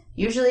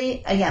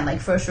 usually, again,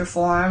 First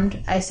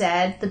Reformed, I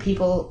said, the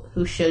people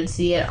who should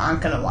see it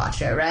aren't going to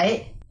watch it,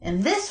 right?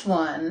 And this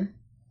one,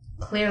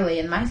 clearly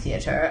in my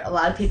theater, a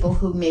lot of people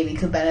who maybe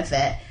could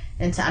benefit.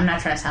 And so I'm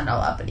not trying to sound all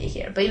uppity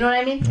here, but you know what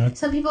I mean? Right.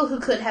 Some people who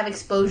could have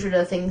exposure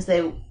to things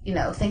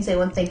things they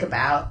wouldn't think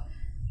about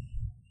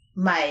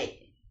might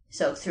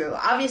soak through.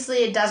 Obviously,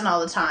 it doesn't all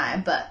the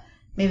time, but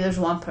maybe there's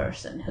one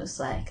person who's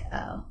like,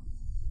 oh,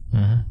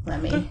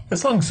 let me...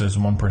 As long as there's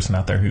one person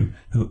out there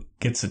who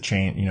gets a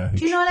change, Do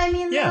you know what I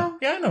mean, Yeah, though?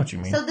 yeah, I know what you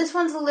mean. So this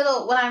one's a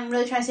little... What I'm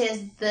really trying to say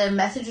is the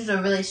messages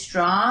are really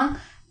strong,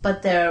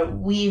 but they're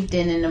weaved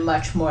in a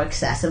much more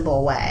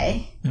accessible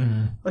way,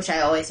 which I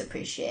always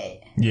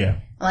appreciate. Yeah.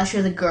 Unless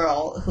you're the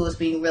girl who was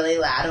being really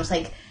loud. It was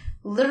like,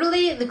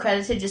 literally, the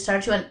credits had just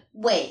started. She went,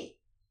 wait,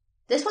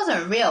 this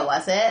wasn't real,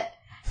 was it?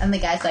 And the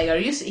guy's like,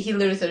 he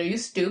literally said, are you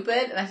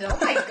stupid? And I said, oh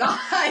my God.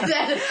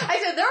 I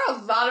said, there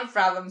are a lot of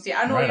problems here.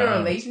 I don't know what your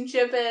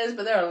relationship is,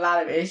 but there are a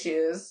lot of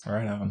issues.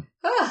 Right on.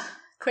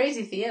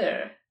 Crazy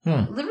theater.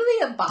 Literally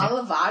a bottle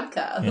of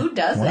vodka. Yeah. Who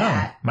does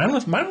that? Mine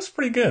was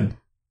pretty good.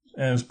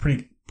 And it was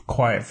pretty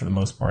quiet for the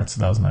most part, so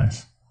that was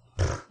nice.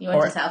 You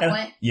went to South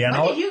Point? Yeah.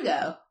 When did you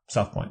go?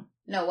 South Point.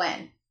 No,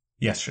 when?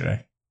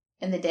 Yesterday.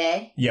 In the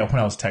day? Yeah, when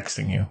I was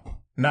texting you.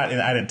 I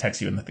didn't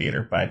text you in the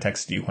theater, but I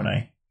texted you when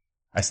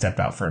I stepped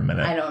out for a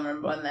minute. I don't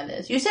remember when that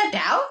is. You stepped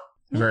out?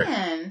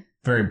 Man.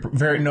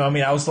 Very, no, I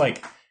mean, I was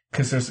like,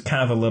 because there's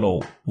kind of a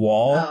little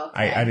wall. Oh,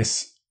 okay. I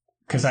just,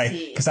 because I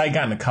had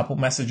gotten a couple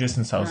messages,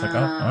 and so I was like,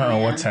 I don't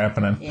know what's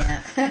happening.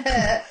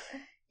 Yeah.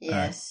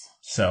 Yes.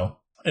 So,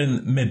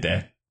 in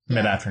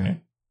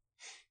mid-afternoon.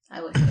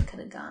 I wish I could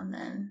have gone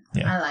then.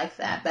 Yeah. I like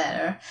that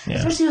better. Yeah.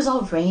 Especially it was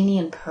all rainy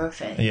and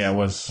perfect. Yeah, it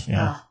was,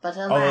 yeah. But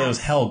alas. Although it was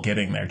hell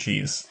getting there,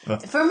 jeez.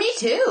 For me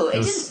too.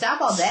 It didn't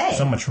stop all day.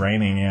 So much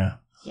raining, yeah.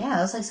 Yeah,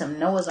 it was like some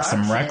Noah's Ark.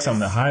 Some wrecks on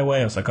the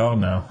highway. I was like, oh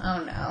no.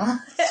 Oh no.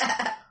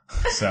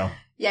 So.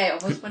 Yeah, I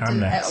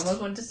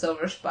almost went to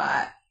Silver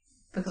Spot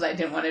because I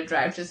didn't want to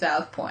drive to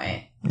South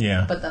Point.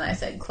 Yeah. But then I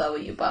said,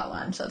 Chloe, you bought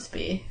lunch.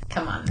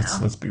 Come on now.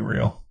 Let's be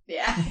real.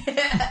 Yeah.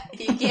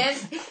 You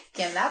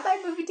cannot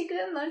buy movie ticket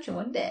and lunch in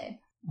one day.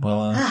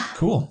 Well,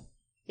 cool.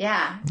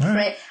 Yeah. All right.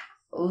 Right.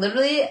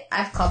 Literally,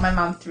 I've called my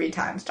mom 3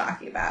 times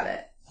talking about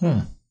it.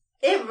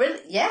 It really,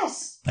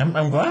 yes. I'm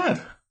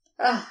glad.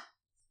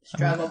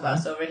 Struggle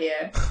bus over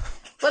here.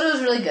 But it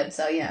was really good,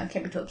 so,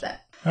 can't be too upset.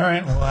 All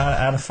right. Well,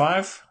 out of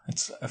 5,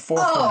 it's a 4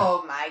 for me.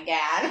 Oh, my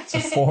God. It's a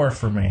 4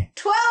 for me.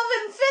 12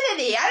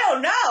 infinity. I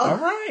don't know. All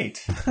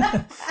right.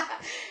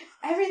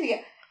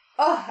 Everything.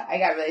 Oh, I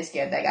got really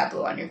scared that got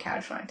blue on your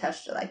couch when I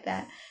touched it like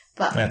that.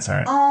 But that's all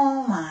right.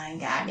 Oh, my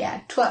God.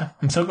 Yeah. 12.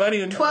 I'm so glad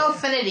you enjoyed 12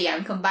 infinity.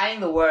 I'm combining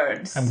the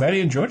words. I'm glad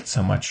you enjoyed it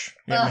so much.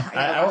 Yeah,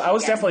 I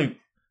was definitely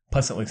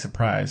pleasantly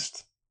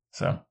surprised.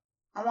 So.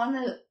 I want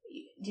to...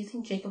 Do you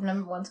think Jacob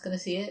number 1's going to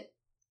see it?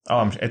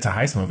 Oh, it's a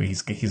heist movie.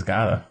 He's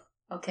gotta.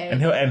 Okay.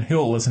 And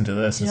he'll listen to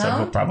this, and so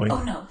he'll probably.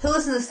 Oh no, he'll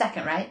listen to the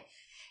second, right?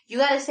 You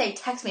gotta say,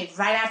 text me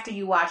right after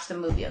you watch the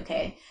movie,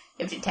 okay?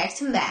 You have to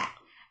text him that,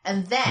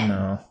 and then.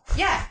 No.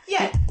 Yeah.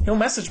 He'll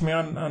message me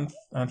on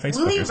Facebook.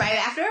 Will he right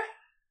after?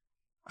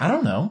 I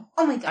don't know.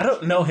 Oh my god. I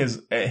don't know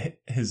his.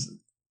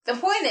 The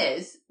point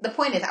is,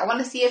 I want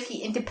to see if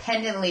he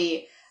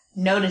independently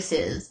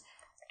notices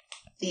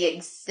the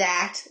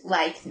exact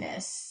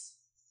likeness.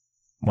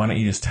 Why don't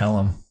you just tell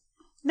him?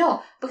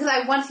 No, because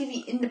I want to see if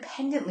he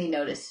independently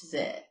notices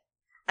it.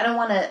 I don't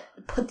want to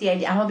put the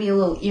idea. I want to be a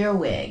little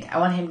earwig. I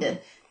want him to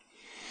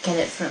get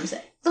it for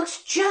himself.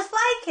 Looks just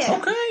like him.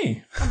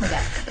 Okay. Oh my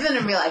god. But then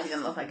in real life, he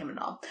doesn't look like him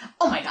at all.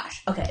 Oh my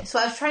gosh. Okay, so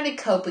I was trying to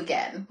cope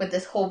again with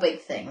this whole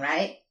big thing,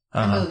 right?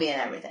 The movie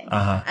and everything.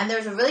 And there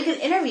was a really good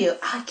interview.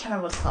 I can't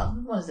remember what it's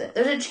called. What is it?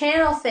 There's a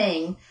channel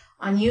thing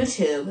on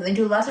YouTube. And they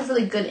do lots of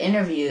really good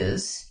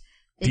interviews.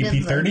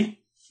 DP30?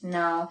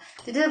 No.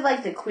 They did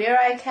like the Queer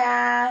Eye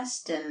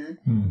cast and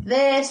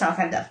this and all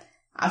kinds of stuff.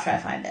 I'll try to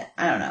find it.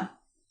 I don't know.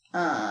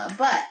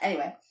 But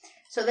anyway.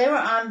 So they were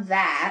on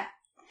that.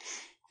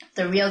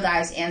 The real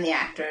guys and the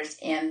actors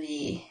and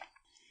the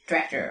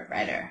director,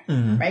 writer.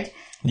 Right?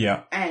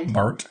 Yeah. And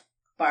Bart.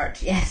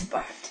 Yes,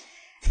 Bart.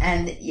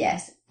 And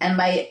yes. And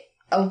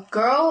a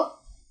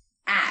girl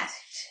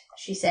asked,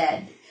 she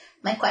said,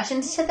 my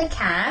question's to the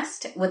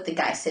cast with the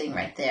guy sitting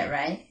right there,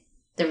 right?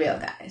 The real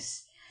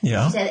guys.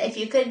 Yeah. She said, if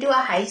you could do a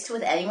heist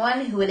with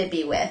anyone, who would it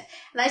be with?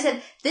 And I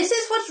said, this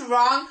is what's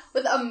wrong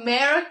with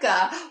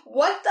America.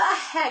 What the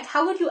heck?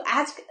 How would you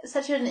ask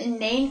such an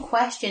inane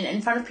question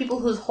in front of people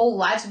whose whole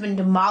lives have been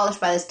demolished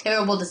by this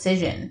terrible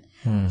decision?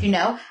 You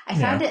know? I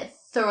found it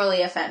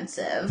thoroughly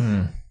offensive.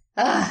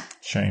 Ugh.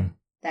 Shame.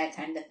 That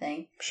kind of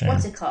thing. Shame.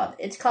 What's it called?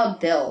 It's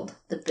called Build.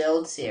 The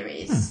Build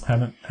series.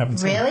 Haven't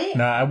seen Really? it.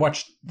 No, I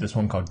watched this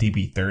one called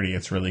DB30.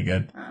 It's really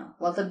good. Oh,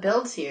 well, the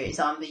Build series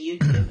on the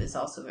YouTube is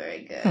also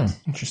very good.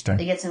 Interesting.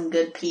 They get some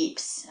good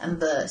peeps, and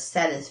the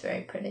set is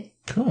very pretty.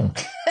 Cool.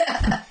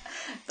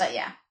 But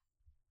yeah.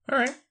 All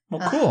right.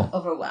 Well, cool.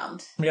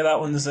 Overwhelmed. Yeah, that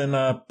one's in.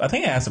 I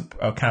think it has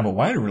a kind of a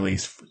wider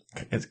release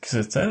because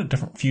it's at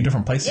a few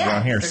different places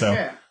around here. So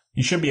sure.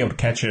 You should be able to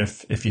catch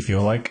it if you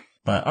feel like.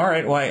 But all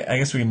right. Well, I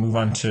guess we can move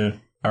on to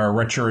our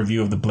retro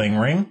review of the Bling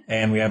ring,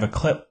 and we have a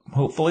clip,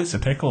 hopefully, so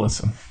take a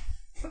listen.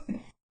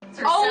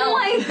 Oh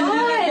my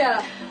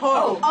god!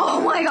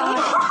 Oh my god!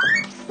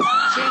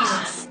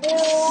 Jesus.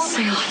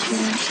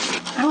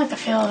 I like the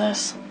feel of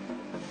this.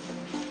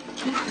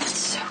 It's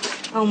so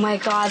good. Oh my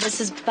god,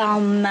 this is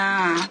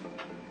Balmain.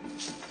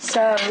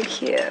 So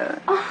cute.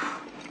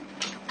 Oh.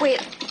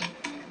 Wait.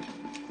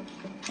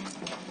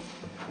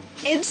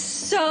 It's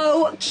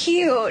so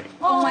cute.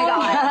 Oh my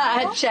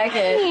god. Check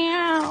it.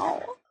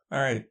 Meow. All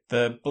right.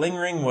 The Bling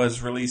Ring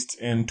was released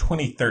in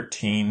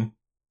 2013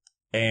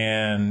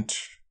 and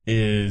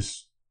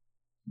is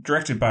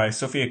directed by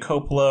Sofia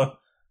Coppola,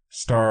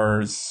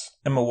 stars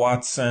Emma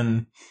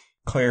Watson,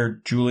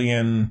 Claire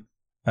Julian,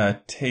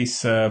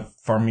 Tessa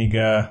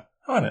Farmiga.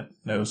 Oh, I didn't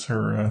know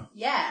her.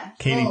 Yeah.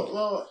 Katie.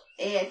 Little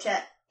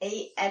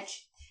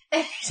A-H.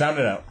 Sound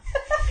it out.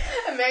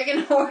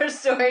 American Horror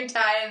Story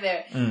tie in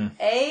there. Mm.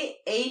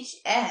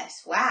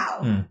 AHS.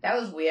 Wow. That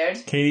was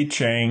weird. Katie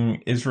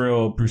Chang,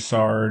 Israel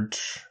Broussard,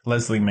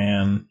 Leslie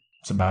Mann.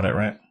 That's about it,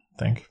 right? I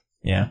think.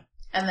 Yeah.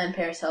 And then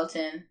Paris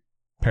Hilton.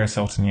 Paris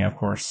Hilton, yeah, of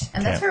course.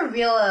 And that's her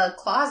real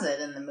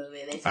closet in the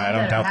movie. They filmed I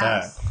don't at her doubt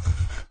house.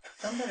 that.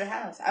 Filmed at her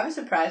house. I was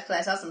surprised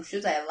because I saw some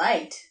shoes I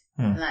liked.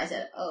 And I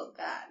said, oh,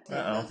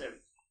 God.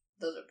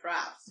 Those are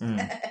props.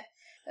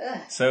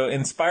 So,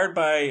 inspired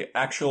by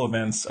actual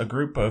events, a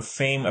group of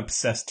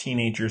fame-obsessed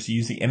teenagers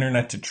use the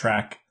internet to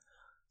track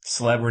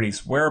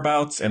celebrities'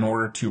 whereabouts in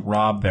order to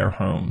rob their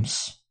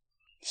homes.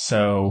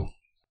 So...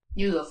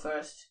 You go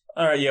first.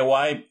 Alright, yeah,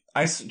 well,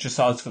 I just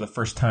saw this for the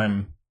first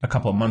time a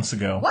couple of months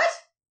ago. What?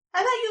 I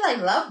thought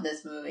you, loved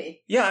this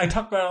movie. Yeah, I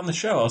talked about it on the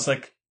show. I was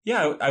like,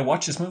 yeah, I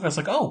watched this movie. I was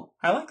like, oh,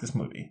 I like this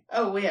movie.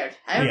 Oh, weird.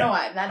 I don't know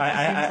why. That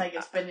seems like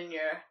it's been in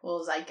your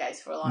little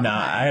zeitgeist for a long time.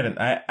 Nah, I hadn't.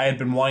 I had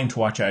been wanting to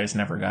watch it. I just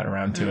never got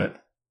around to it.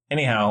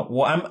 Anyhow,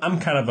 well, I'm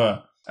kind of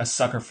a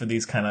sucker for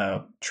these kind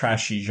of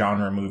trashy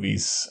genre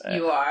movies.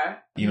 You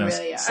are. You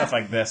really are. Stuff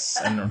like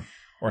this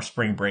or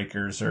Spring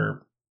Breakers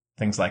or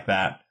things like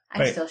that.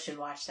 I still should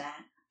watch that.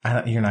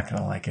 You're not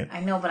going to like it. I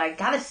know, but I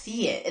gotta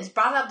see it. It's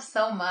brought up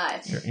so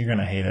much. You're going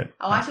to hate it.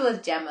 I'll watch it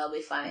with Gemma. It'll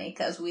be funny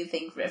because we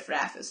think Riff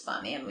Raff is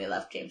funny and we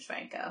love James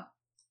Franco.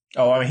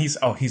 Oh, I mean, he's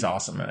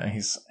awesome. And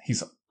he's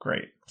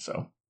great.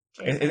 So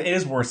it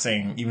is worth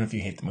saying, even if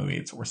you hate the movie,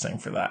 it's worth saying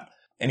for that.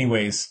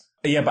 Anyways,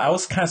 yeah, but I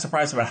was kind of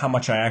surprised about how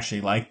much I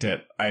actually liked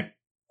it.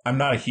 I'm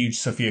not a huge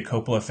Sofia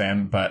Coppola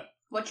fan, but...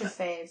 What's your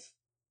fave?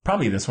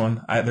 Probably this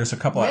one. There's a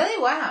couple...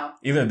 Really? Wow.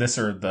 Either this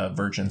or the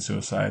Virgin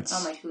Suicides.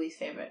 Oh, my two least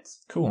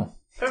favorites. Cool.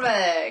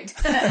 Perfect.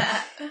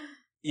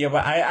 Yeah,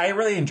 but I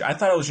really enjoyed. I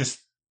thought it was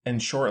just, in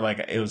short, like,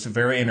 it was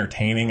very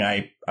entertaining.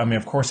 I mean,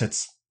 of course,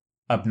 it's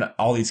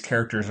all these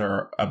characters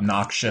are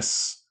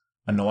obnoxious,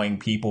 annoying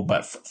people,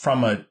 but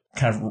from a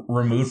kind of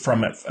removed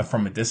from it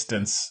from a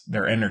distance,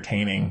 they're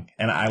entertaining,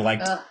 and I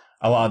liked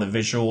a lot of the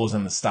visuals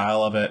and the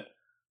style of it,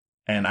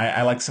 and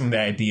I like some of the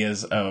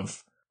ideas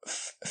of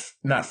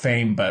not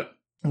fame, but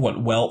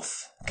what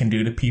wealth can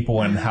do to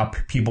people, and how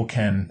people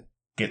can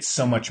get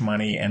so much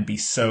money and be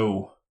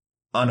so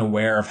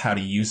unaware of how to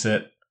use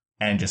it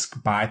and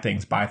just buy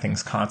things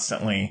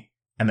constantly,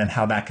 and then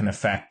how that can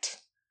affect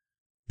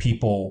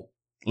people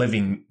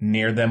living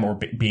near them or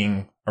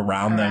being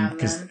around them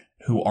because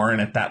who aren't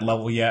at that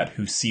level yet,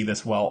 who see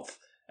this wealth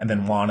and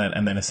then want it,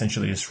 and then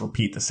essentially just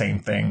repeat the same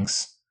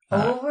things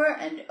over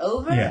and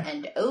over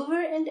and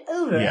over and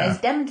over,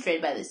 as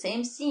demonstrated by the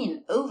same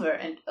scene over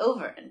and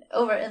over and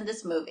over in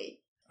this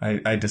movie.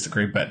 I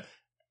disagree, but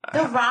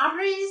the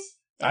robberies,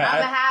 they rob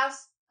a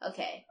house.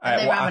 Okay.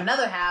 And they rob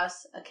another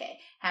house. Okay.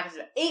 Happens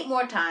 8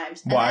 more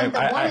times. And then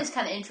the one is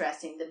kind of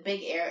interesting. The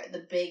big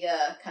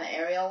kind of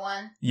aerial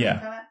one.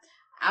 Yeah.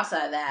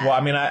 Outside of that. Well, I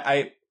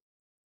mean,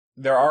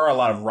 there are a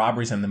lot of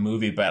robberies in the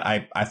movie, but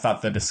I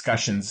thought the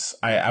discussions,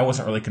 I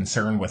wasn't really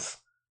concerned with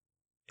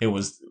it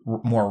was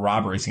more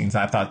robbery scenes.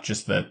 I thought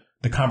just that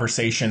the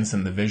conversations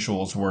and the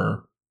visuals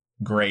were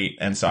great.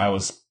 And so I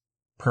was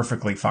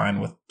perfectly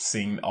fine with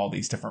seeing all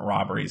these different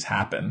robberies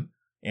happen.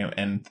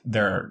 And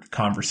their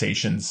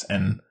conversations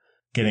and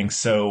getting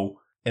so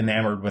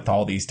enamored with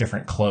all these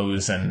different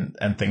clothes and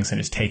things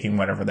and just taking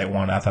whatever they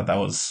want. I thought that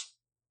was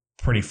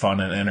pretty fun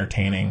and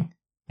entertaining.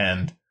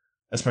 And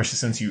especially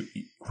since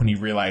when you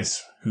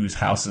realize whose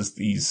houses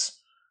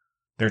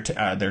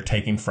they're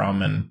taking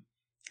from. And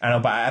I don't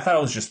know, but I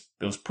thought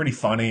it was pretty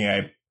funny.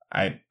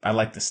 I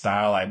liked the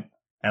style.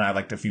 And I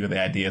liked a few of the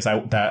ideas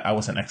that I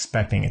wasn't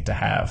expecting it to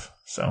have.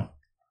 So,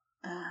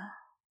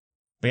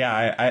 but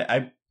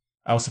yeah,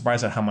 I was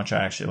surprised at how much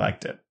I actually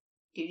liked it.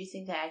 Did you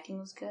think the acting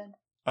was good?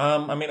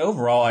 I mean,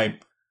 overall,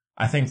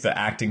 I think the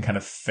acting kind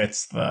of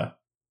fits the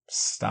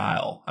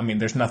style. I mean,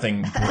 there's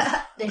nothing...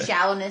 the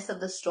shallowness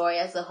of the story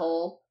as a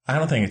whole? I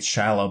don't think it's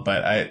shallow,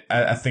 but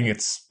I think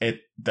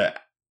the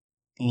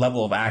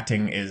level of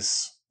acting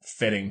is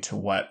fitting to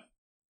what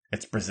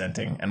it's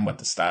presenting and what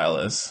the style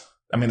is.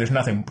 I mean, there's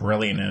nothing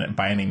brilliant in it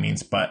by any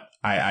means, but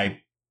I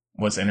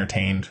was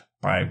entertained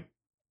by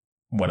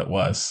what it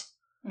was.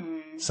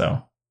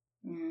 So...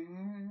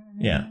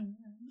 Yeah.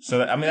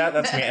 So, I mean,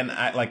 that's me. And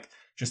I like,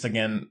 just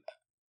again,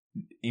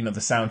 the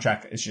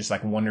soundtrack is just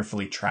like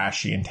wonderfully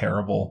trashy and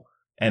terrible.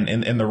 And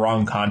in the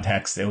wrong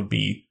context, it would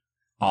be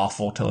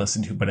awful to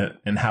listen to, but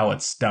and how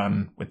it's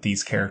done with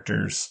these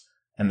characters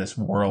and this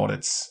world,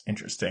 it's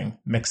interesting.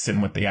 Mixed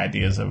in with the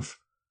ideas of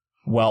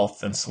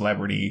wealth and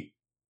celebrity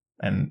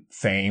and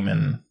fame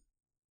and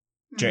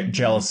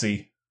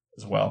jealousy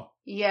as well.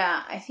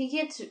 Yeah, I think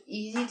it's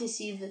easy to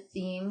see the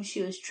theme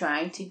she was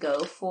trying to go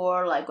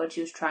for, like what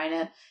she was trying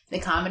to, the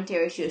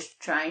commentary she was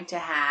trying to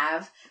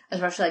have,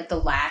 especially like the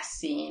last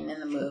scene in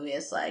the movie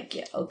is like,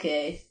 yeah,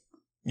 okay.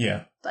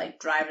 Yeah. Like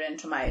drive it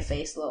into my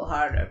face a little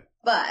harder.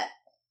 But,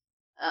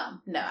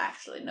 no,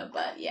 actually, no,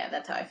 but yeah,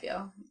 that's how I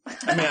feel.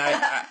 I mean,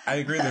 I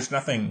agree there's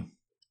nothing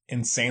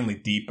insanely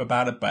deep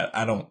about it, but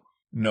I don't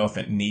know if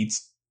it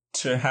needs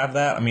to have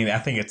that. I mean, I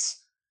think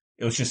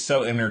it was just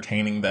so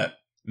entertaining that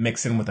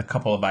mixed in with a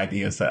couple of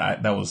ideas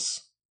that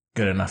was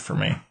good enough for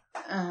me.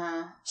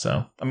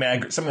 So, I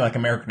mean, something like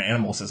American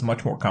Animals is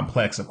much more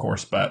complex, of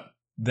course, but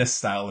this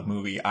style of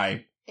movie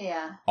I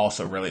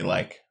also really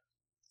like.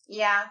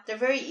 Yeah, they're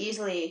very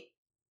easily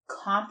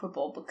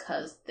comparable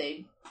because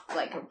they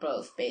like are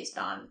both based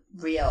on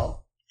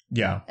real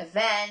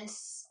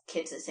events,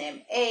 kids the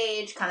same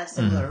age, kind of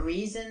similar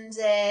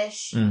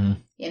reasons-ish,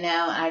 you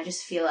know, and I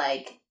just feel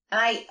like,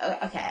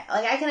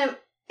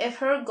 if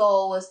her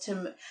goal was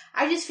to,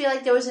 I just feel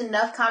like there was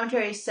enough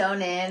commentary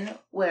sewn in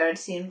where it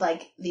seemed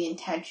like the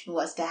intention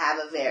was to have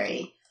a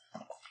very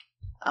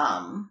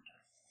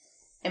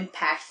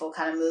impactful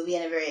kind of movie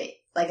in a very,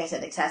 like I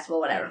said,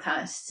 accessible, whatever,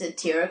 kind of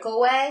satirical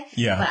way.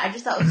 Yeah. But I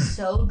just thought it was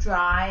so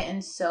dry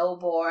and so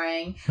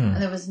boring, and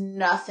there was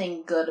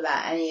nothing good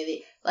about any of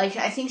the, like,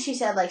 I think she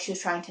said, like, she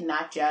was trying to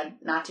not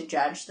to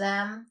judge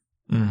them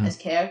as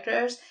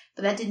characters,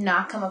 but that did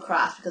not come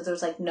across because there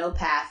was, like, no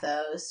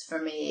pathos for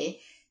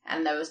me.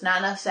 And there was not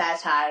enough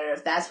satire,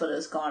 if that's what it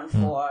was going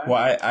for.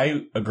 Well,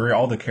 I agree.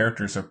 All the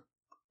characters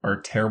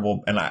are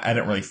terrible, and I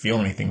didn't really feel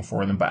anything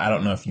for them, but I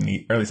don't know if you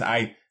need, or at least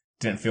I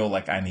didn't feel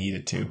like I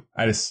needed to.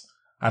 I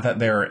thought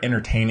they were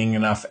entertaining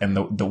enough, and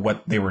the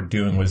what they were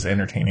doing was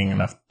entertaining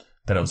enough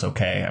that it was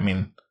okay. I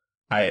mean,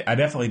 I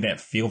definitely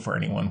didn't feel for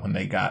anyone when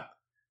they got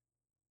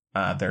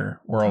their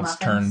worlds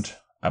turned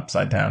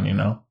upside down, you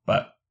know?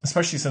 But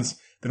especially since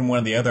then one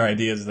of the other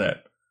ideas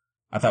that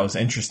I thought was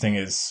interesting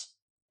is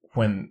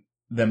when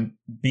them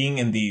being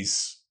in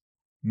these,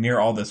 near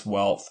all this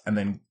wealth and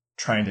then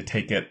trying to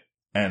take it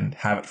and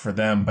have it for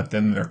them, but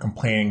then they're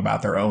complaining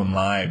about their own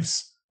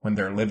lives when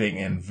they're living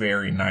in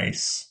very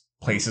nice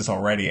places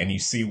already. And you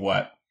see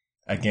what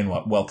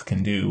wealth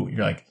can do.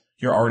 You're like,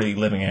 you're already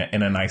living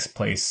in a nice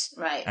place.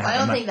 Right. Well, I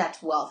don't think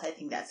that's wealth. I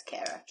think that's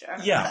character.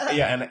 Yeah.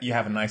 Yeah. And you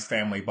have a nice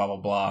family, blah, blah,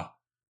 blah.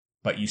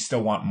 But you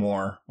still want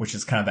more, which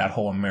is kind of that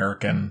whole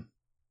American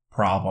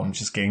problem,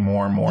 just getting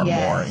more and more and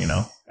more, you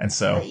know? And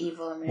so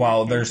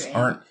while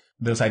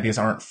those ideas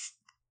aren't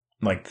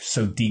like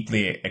so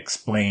deeply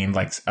explained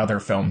like other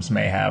films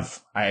may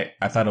have, I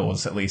thought it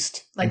was at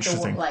least like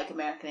interesting. Like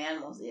American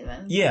Animals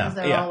even. Yeah. Because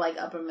they're all like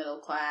upper middle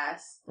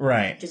class.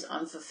 Right. Just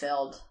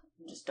unfulfilled.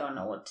 Just don't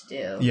know what to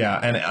do. Yeah.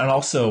 And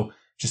also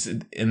just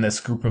in this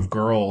group of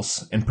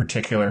girls in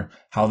particular,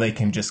 how they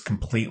can just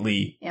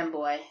completely. And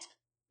boy.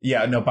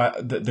 Yeah. No,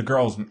 but the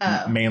girls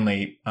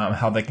mainly,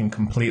 how they can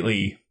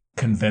completely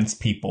convince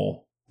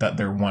people that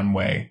they're one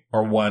way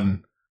or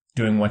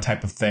doing one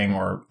type of thing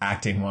or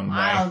acting one way.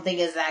 I don't think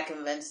it's that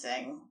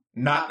convincing.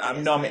 I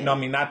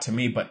mean, not to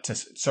me, but to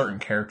certain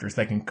characters,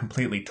 they can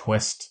completely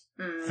twist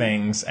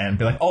things and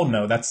be like, oh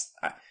no, that's,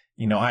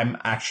 I'm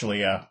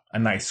actually a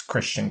nice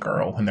Christian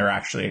girl when they're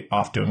actually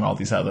off doing all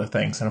these other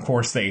things. And of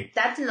course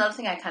that's another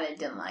thing I kind of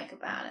didn't like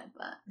about it,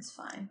 but it's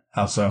fine.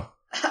 How so?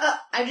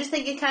 I just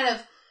think it kind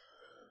of,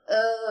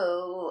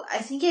 I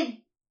think it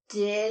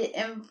did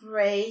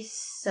embrace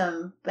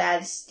some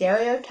bad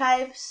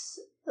stereotypes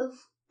of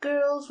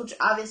girls, which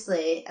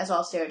obviously, as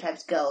all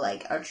stereotypes go,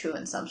 like, are true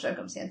in some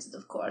circumstances,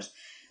 of course.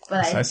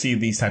 But I see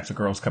these types of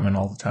girls come in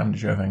all the time to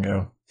Joe and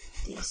go.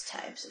 These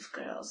types of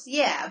girls.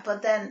 Yeah,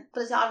 but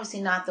it's obviously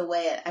not the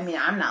way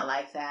I'm not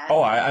like that.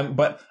 Oh, I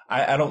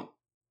don't,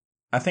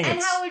 I think and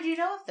how would you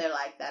know if they're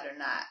like that or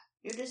not?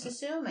 You're just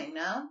assuming,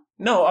 no?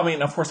 No, I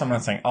mean, of course I'm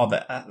not saying, oh,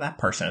 that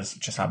person is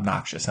just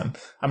obnoxious. And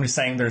I'm just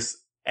saying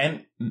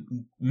and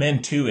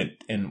men too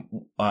in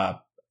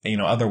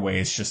other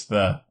ways, just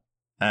I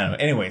don't know.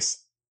 Anyways,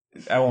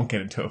 I won't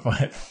get into it,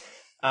 but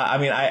I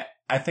mean,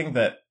 I think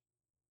that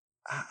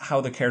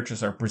how the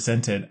characters are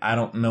presented, I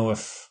don't know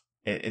if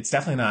it's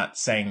definitely not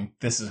saying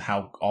this is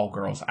how all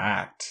girls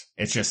act.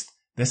 It's just,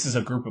 this is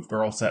a group of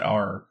girls that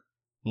are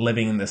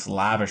living in this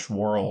lavish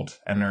world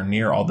and they're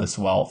near all this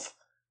wealth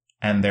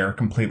and they're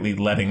completely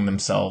letting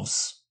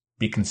themselves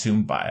be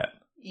consumed by it.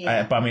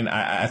 Yeah. But I mean,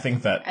 I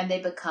think that... And they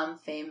become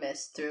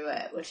famous through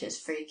it, which is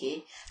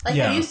freaky. Like,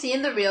 Have you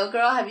seen The Real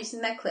Girl? Have you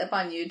seen that clip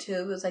on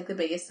YouTube? It was, like, the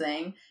biggest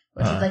thing.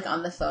 Where she's, like,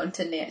 on the phone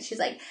to Nancy. She's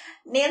like,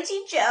 Nancy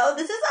Joe,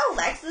 this is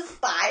Alexis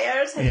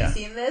Byers. Have you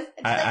seen this?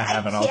 And she's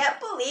I can't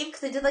believe...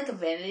 Because they did, like, a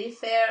Vanity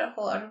Fair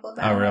whole article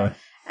about it. Oh, really?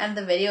 And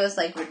the video is,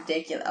 like,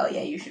 ridiculous. Oh,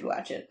 yeah, you should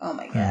watch it. Oh,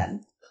 my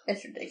God.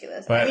 It's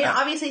ridiculous. But, I mean,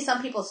 obviously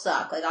some people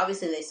suck. Like,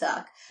 obviously they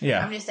suck.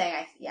 Yeah. I'm just saying,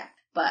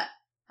 but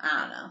I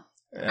don't know.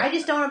 I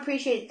just don't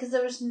appreciate it because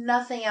there was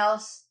nothing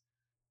else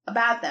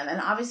about them.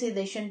 And obviously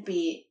they shouldn't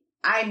be,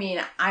 I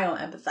mean, I don't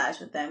empathize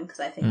with them because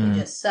I think they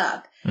just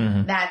suck.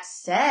 Mm-hmm. That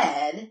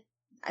said,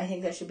 I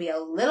think there should be a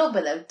little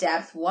bit of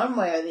depth one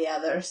way or the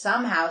other,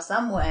 somehow,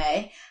 some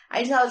way. I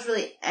just thought it was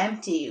really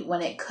empty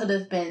when it could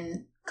have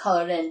been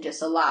colored in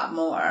just a lot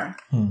more.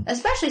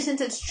 Especially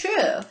since it's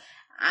true.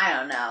 I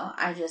don't know.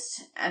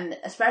 And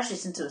especially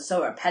since it was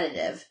so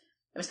repetitive.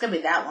 If it's going to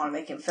be that long,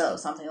 they can fill it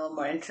with something a little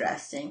more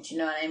interesting. Do you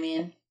know what I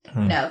mean?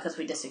 No, because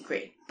we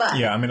disagree. But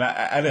yeah, I mean,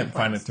 I didn't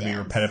find it to be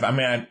repetitive. I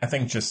mean, I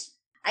think just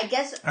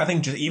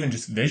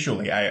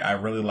visually, I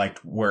really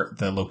liked where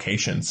the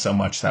location so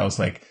much that I was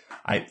like,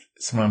 I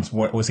sometimes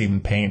was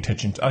even paying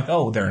attention to, like,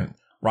 oh, they're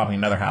robbing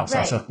another house. Right.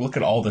 I was like, look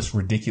at all this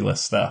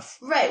ridiculous stuff.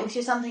 Right, which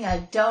is something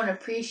I don't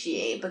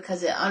appreciate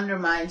because it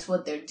undermines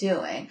what they're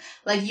doing.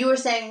 Like, you were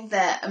saying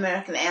that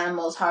American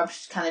Animals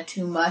harps kind of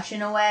too much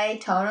in a way,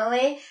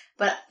 tonally,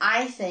 but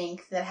I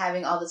think that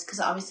having all this,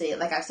 because obviously,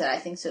 like I said, I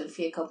think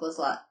Sofia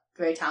Coppola's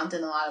very talented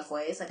in a lot of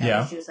ways. Like,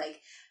 I wish she was,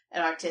 like,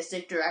 an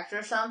artistic director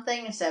or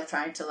something instead of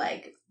trying to,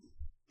 like,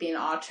 be an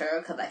auteur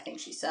because I think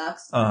she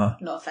sucks.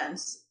 No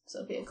offense,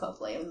 Sofia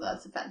Coppola, even though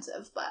that's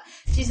offensive, but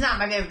she's not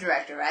my favorite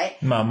director,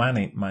 right? No,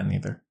 mine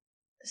neither.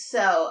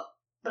 So,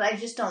 but I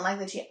just don't like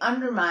that she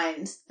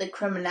undermines the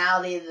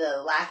criminality,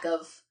 the lack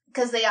of,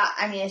 because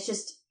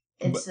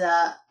it's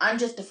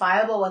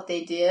unjustifiable what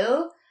they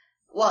do.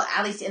 Well,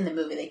 at least in the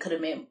movie, they could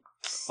have made it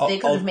a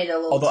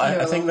little. Although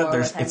I think that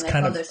it's like,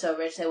 kind of, they're so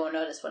rich they won't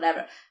notice,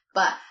 whatever.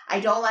 But I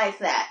don't like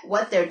that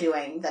what they're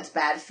doing that's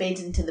bad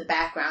fades into the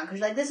background because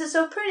you're like, this is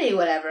so pretty,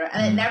 whatever,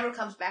 and it never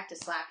comes back to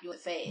slap you in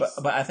the face.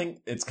 But I think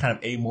it's kind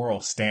of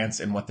amoral stance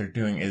in what they're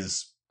doing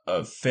is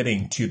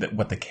fitting to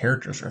what the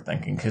characters are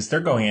thinking because they're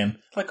going in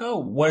like, oh,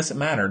 what does it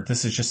matter?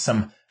 This is just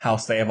some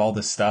house. They have all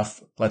this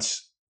stuff.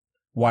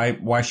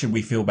 Why should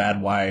we feel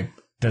bad? Why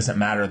does it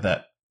matter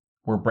that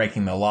we're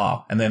breaking the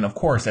law? And then of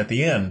course at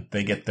the end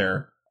they get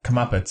their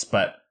comeuppance.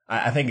 But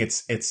I think it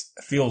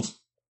feels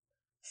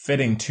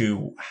fitting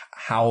to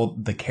how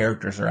the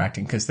characters are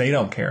acting because they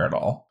don't care at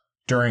all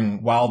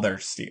while they're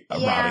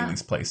robbing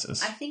these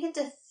places. I think it's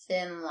a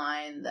thin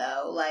line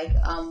though. Like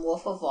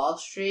Wolf of Wall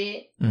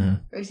Street, for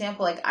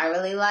example, like I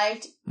really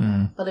liked,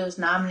 but it was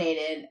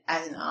nominated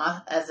as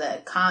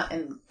a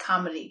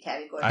comedy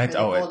category for the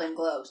Golden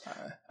Globes.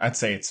 I'd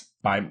say it's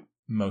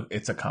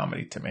it's a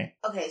comedy to me.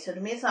 Okay, so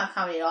to me it's not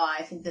comedy at all.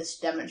 I think this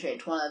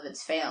demonstrates one of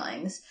its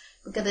failings.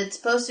 Because it's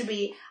supposed to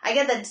be, I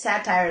get that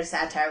satire is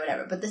satire,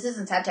 whatever, but this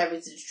isn't satire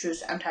because it's true.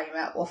 I'm talking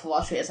about Wolf of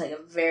Wall Street. It's like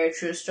a very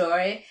true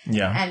story.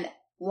 Yeah. And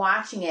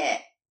watching it,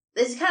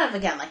 this is kind of,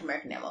 again, like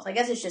American Animals. I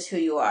guess it's just who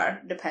you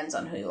are. Depends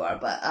on who you are.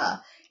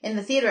 But in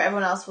the theater,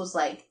 everyone else was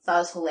like, thought it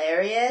was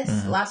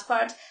hilarious, last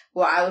part,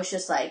 where I was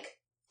just like,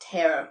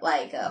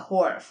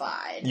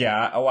 horrified.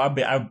 Yeah,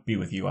 I'd be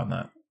with you on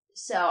that.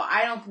 So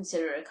I don't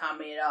consider it a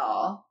comedy at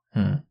all.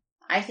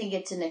 I think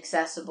it's an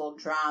accessible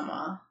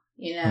drama.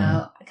 You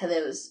know,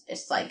 because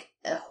it's like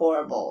a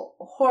horrible,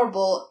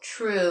 horrible,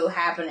 true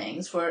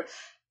happenings where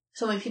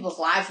so many people's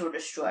lives were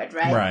destroyed,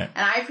 right? Right.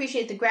 And I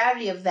appreciate the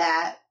gravity of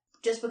that.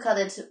 Just because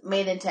it's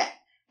made into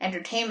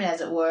entertainment, as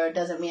it were,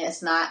 doesn't mean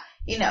it's not,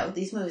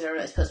 these movies are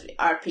really supposed to be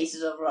art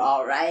pieces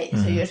overall, right?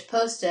 So you're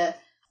supposed to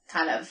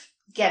kind of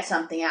get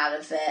something out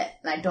of it,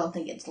 and I don't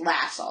think it's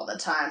laughs all the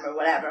time or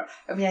whatever.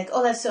 Or be like,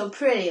 oh, that's so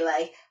pretty.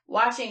 Like,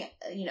 watching,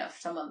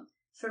 someone...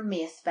 For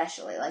me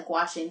especially, like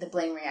watching the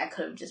Bling Ring, I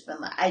could have just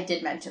been like, I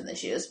did mention the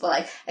shoes, but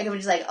like, I could be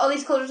just like, oh,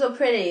 these clothes are so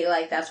pretty.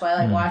 Like, that's why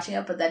I like watching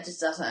it, but that just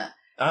doesn't,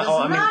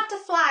 not to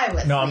fly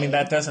with me. No, I mean,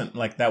 that doesn't,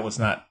 like, that was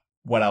not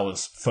what I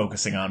was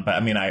focusing on, but I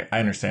mean, I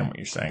understand what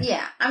you're saying.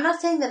 Yeah, I'm not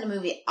saying that a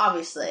movie,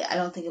 obviously, I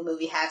don't think a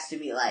movie has to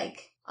be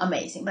like,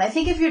 amazing, but I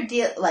think if you're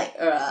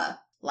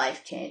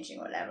life-changing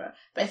or whatever,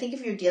 but I think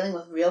if you're dealing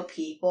with real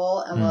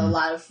people and with a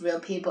lot of real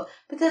people,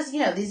 because,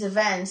 these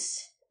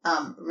events,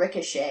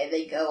 ricochet,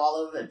 they go all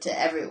over to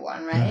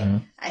everyone,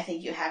 right? I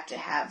think you have to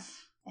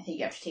take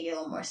it a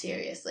little more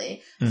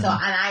seriously. So, and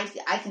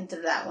I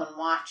consider that when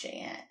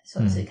watching it.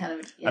 So it's a kind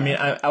of, I mean,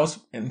 I was,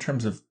 in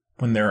terms of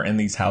when they're in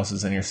these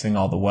houses and you're seeing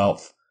all the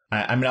wealth,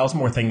 I mean, I was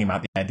more thinking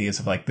about the ideas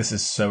of like, this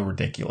is so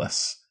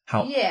ridiculous.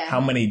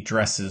 How many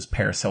dresses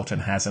Paris Hilton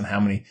has and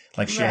how many,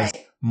 like, she has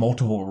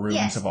multiple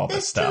rooms of all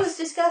this stuff. This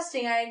too is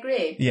disgusting, I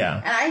agree. Yeah.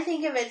 And I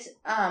think if it's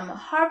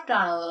harped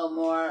on a little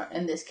more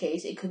in this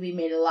case, it could be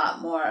made a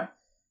lot more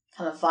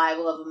kind of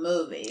viable of a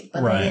movie.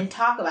 But they didn't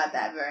talk about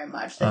that very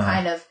much. The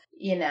kind of,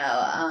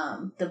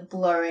 the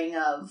blurring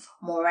of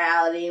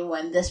morality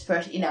when this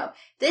person,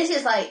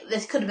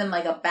 this could have been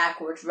like a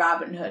backwards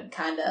Robin Hood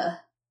kind of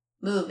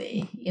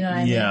movie, you know what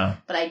I mean? Yeah.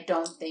 But I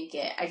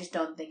just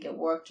don't think it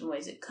worked in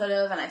ways it could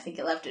have, and I think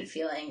it left it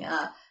feeling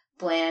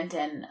bland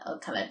and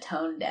kind of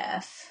tone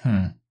deaf.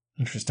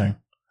 Interesting.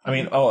 I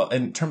mean,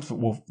 in terms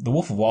of the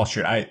Wolf of Wall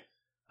Street,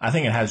 I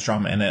think it has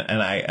drama in it,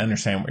 and I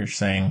understand what you're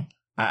saying.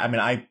 I mean,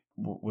 I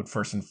would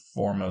first and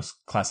foremost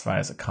classify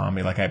it as a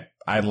comedy. Like,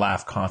 I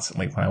laugh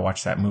constantly when I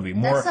watch that movie.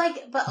 More, that's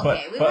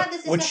like, we've had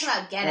this discussion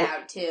about Get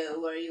Out too,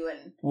 where you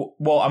and...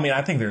 Well, I mean,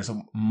 I think there's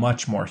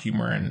much more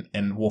humor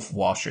in Wolf of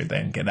Wall Street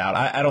than Get Out.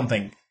 I don't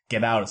think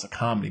Get Out as a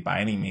comedy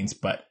by any means,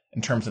 but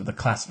in terms of the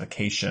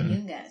classification,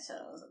 You guys said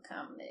it was a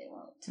comedy.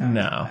 Well, tell me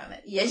no. about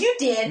it. Yes, you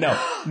did.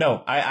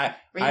 No, I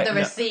Read the no,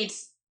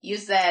 receipts. You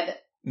said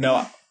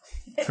no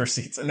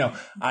receipts. No,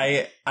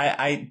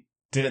 I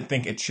didn't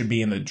think it should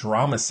be in the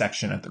drama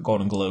section at the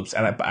Golden Globes,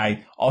 and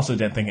I also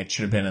didn't think it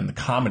should have been in the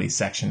comedy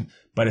section.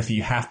 But if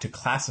you have to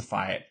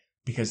classify it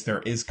because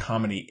there is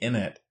comedy in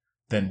it,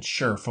 then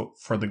sure,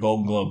 for the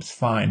Golden Globes,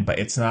 fine. But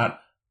it's not.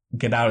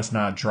 Get Out is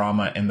not a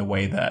drama in the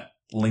way that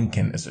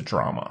Lincoln is a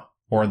drama,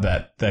 or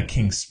that The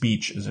King's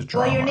Speech is a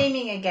drama. Well, you're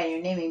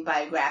naming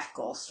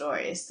biographical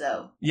stories,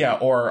 so. Yeah,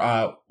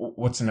 or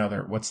what's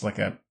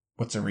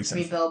a recent?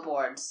 Three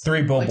Billboards.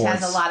 Three Billboards. Which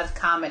has a lot of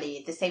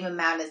comedy, the same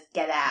amount as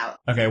Get Out.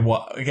 Okay,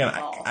 well, again,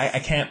 I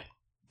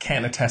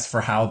can't attest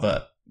for how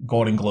the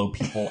Golden Globe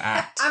people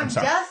act. I'm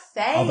just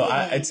saying.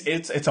 Although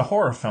it's a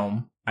horror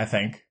film, I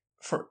think,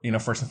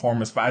 first and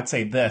foremost, but I'd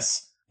say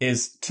this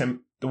is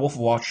The Wolf of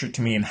Wall Street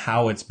to me, and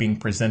how it's being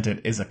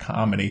presented, is a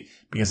comedy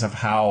because of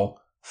how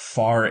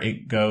far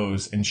it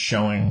goes in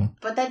showing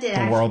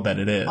the world that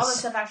it is. All this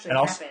stuff actually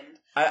also, happened.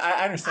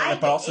 I understand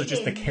that, but also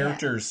just the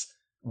characters,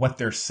 what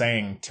they're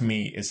saying to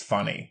me is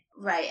funny.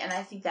 Right, and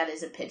I think that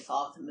is a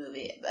pitfall of the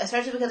movie.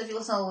 Especially because if you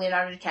listen to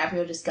Leonardo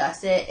DiCaprio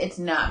discuss it, it's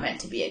not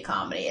meant to be a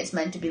comedy. It's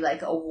meant to be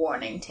like a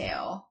warning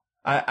tale.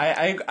 But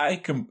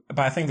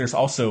I think there's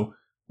also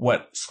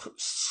what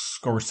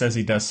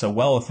Scorsese does so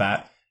well with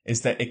that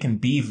is that it can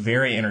be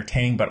very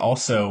entertaining, but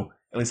also,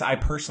 at least I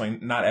personally,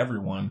 not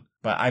everyone,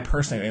 but I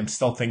personally am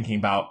still thinking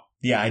about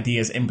the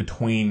ideas in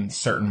between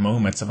certain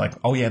moments of like,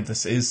 oh yeah,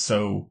 this is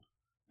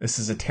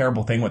a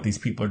terrible thing what these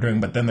people are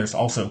doing, but then there's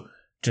also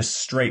just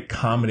straight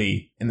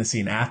comedy in the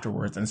scene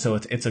afterwards. And so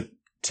it's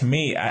to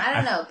me, I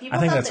don't know. I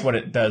think that's what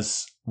it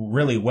does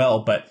really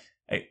well, but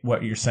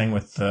what you're saying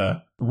with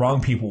the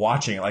wrong people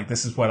watching it, like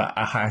this is what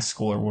a high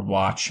schooler would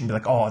watch and be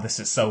like, oh,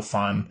 this is so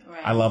fun. Right.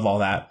 I love all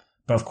that.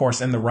 But of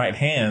course, in the right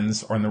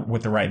hands or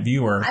with the right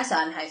viewer. I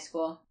saw it in high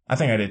school. I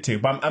think I did too.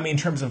 But I mean, in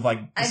terms of like,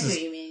 I see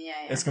what you mean.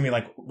 Yeah. It's going to be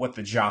like what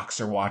the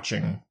jocks are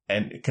watching.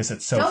 And because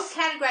it's so. Don't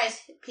categorize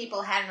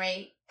people,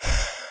 Henry.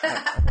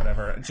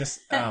 Whatever.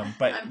 Just, but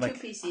I'm like.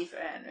 too PC for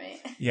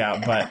Henry.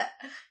 Yeah, but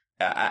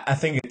I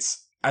think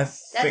it's.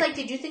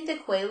 Did you think the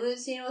Quaalude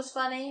scene was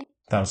funny?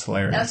 That was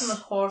hilarious. That was the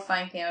most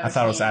horrifying thing I've ever I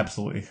thought seen. it was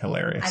absolutely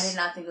hilarious. I did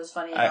not think it was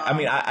funny at all. I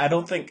mean, I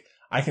don't think.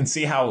 I can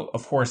see how,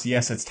 of course,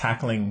 yes, it's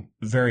tackling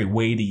very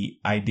weighty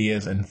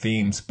ideas and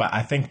themes, but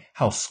I think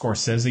how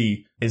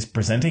Scorsese is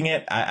presenting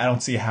it, I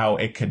don't see how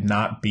it could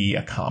not be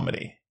a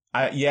comedy.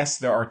 Yes,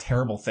 there are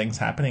terrible things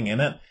happening in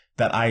it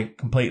that I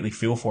completely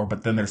feel for,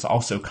 but then there's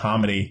also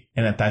comedy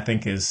in it that I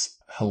think is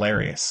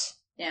hilarious.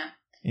 Yeah.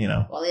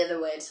 Well, the other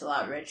way, it's a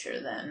lot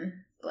richer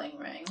than Bling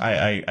Ring.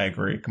 I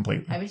agree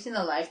completely. Have you seen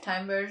the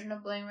Lifetime version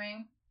of Bling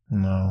Ring?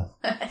 No.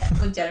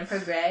 With Jennifer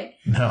Grey?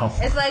 No.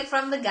 It's like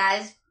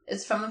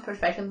it's from the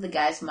perspective of the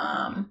guy's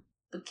mom.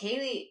 But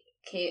Kate,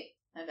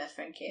 my best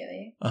friend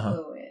Kaylee,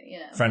 who,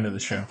 friend of the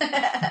show.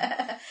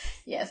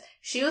 Yes,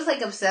 she was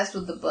like obsessed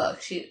with the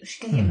book. She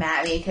can get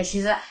mad at me because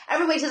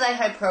everybody says I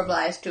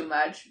hyperbolize too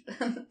much.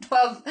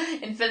 12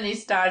 Infinity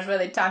Stars, what are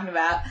they talking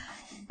about?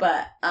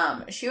 But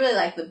she really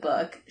liked the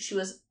book. She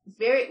was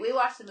we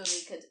watched the movie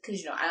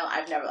because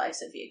I've never liked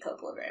Sofia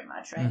Coppola very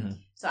much, right? Mm-hmm.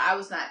 So I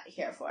was not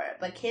here for it.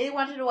 But Katie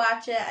wanted to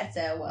watch it. I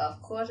said, well,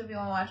 of course, if you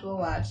want to watch it, we'll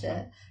watch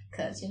it.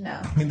 Because,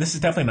 I mean, this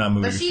is definitely not a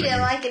movie. But she didn't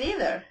like it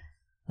either.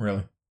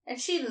 Really? And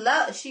she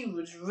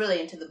was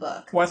really into the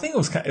book. Well, I think it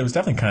was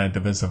definitely kind of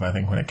divisive, I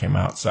think, when it came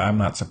out. So I'm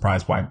not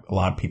surprised why a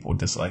lot of people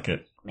dislike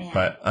it. Man.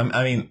 But, I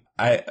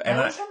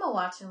wish Emma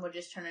Watson would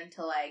just turn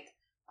into, like,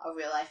 a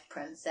real life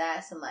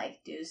princess and like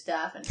do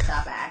stuff and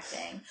stop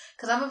acting,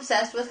 because I'm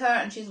obsessed with her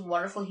and she's a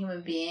wonderful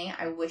human being.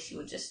 I wish she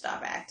would just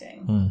stop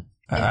acting.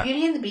 If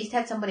Beauty and the Beast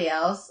had somebody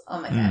else, oh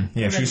my god,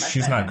 yeah,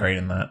 she's not great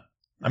in that.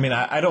 I mean,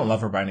 I don't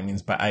love her by any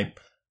means, but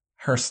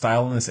her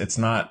style in this, it's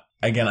not.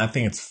 Again, I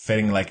think it's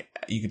fitting. Like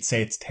you could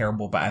say it's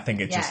terrible, but I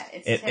think it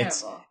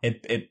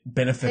it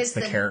benefits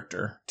the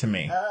character to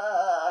me.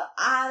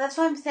 That's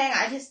what I'm saying.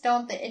 I just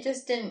don't think it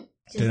just didn't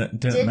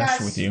mesh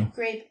with you.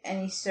 Scrape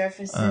any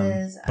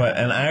surfaces.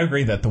 And I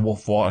agree that The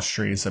Wolf of Wall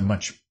Street is a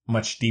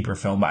much deeper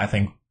film, but I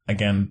think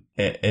again,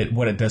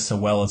 what it does so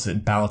well is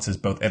it balances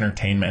both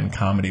entertainment and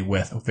comedy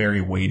with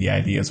very weighty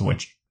ideas,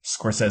 which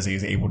Scorsese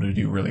is able to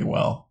do really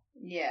well.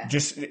 Yeah.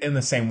 Just in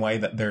the same way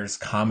that there's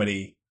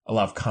a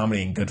lot of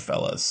comedy in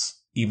Goodfellas,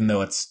 even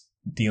though it's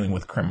dealing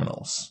with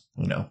criminals,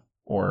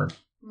 or.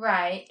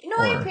 Right.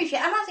 I appreciate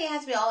it. I'm not saying it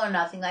has to be all or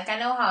nothing. Like, I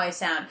know how I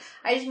sound.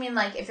 I just mean,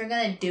 like, if you're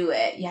gonna do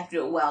it, you have to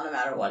do it well no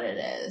matter what it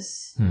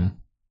is.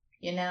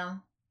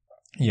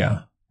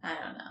 Yeah. I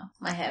don't know.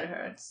 My head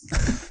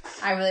hurts.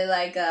 I really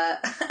like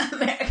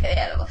American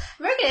Animals.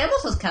 American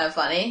Animals was kind of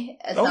funny.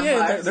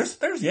 There's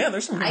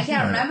some good I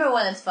can't remember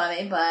when it's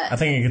funny, but I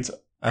think it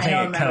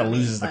kind of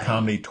loses the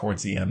comedy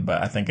towards the end,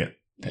 but I think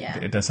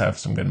it does have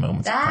some good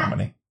moments of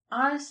comedy.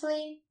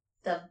 Honestly,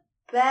 the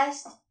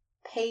best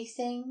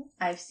pacing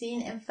I've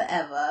seen in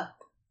forever.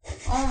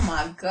 Oh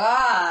my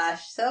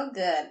gosh, so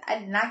good. I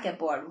did not get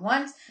bored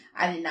once.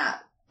 I did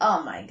not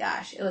Oh my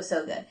gosh, it was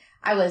so good.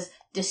 I was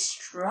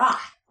distraught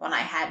when I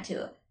had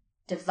to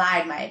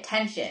divide my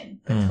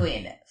attention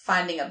between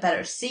finding a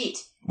better seat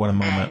What a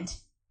moment. and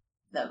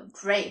the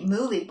great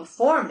movie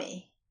before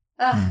me.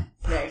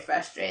 Very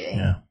frustrating.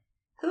 Yeah.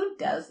 Who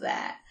does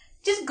that?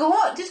 Just go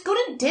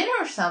to dinner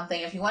or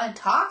something if you want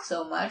to talk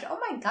so much. Oh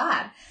my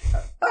god.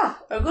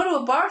 Or go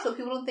to a bar so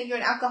people don't think you're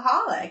an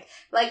alcoholic.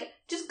 Like,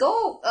 just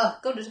go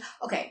to...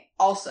 Okay,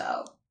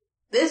 also,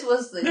 this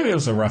was the... Maybe it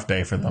was a rough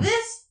day for them.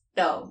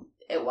 No,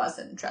 it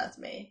wasn't, trust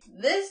me.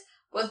 This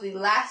was the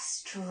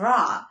last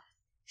straw.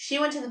 She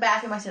went to the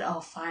bathroom. I said,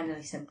 oh,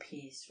 finally some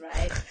peace,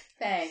 right?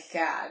 Thank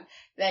God.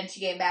 Then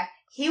she came back.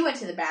 He went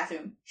to the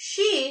bathroom.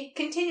 She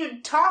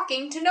continued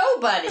talking to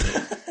nobody.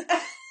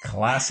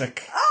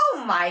 Classic.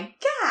 Oh my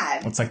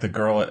God. It's like the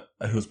girl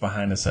who was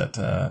behind us at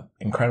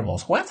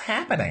Incredibles. What's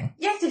happening?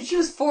 Yes, if she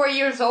was 4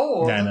 years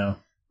old. Yeah, I know.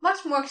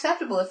 Much more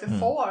acceptable if you're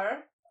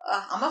 4.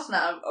 I'm also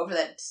not over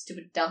that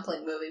stupid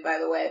dumpling movie, by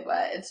the way,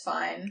 but it's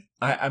fine.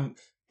 And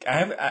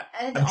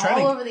it's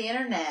I'm all over the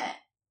internet.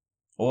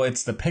 Well,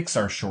 it's the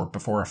Pixar short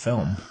before a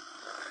film.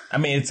 I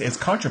mean, it's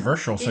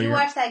controversial. Did you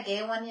watch that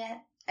gay one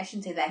yet? I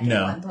shouldn't say that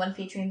gay one. The one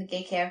featuring the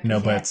gay characters. No,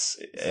 but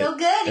yet. It's so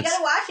good. You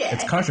gotta watch it.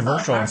 It's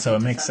controversial, and so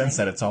it makes sense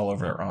that it's all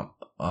over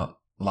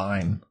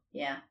online.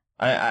 Yeah.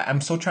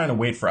 I'm still trying to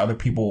wait for other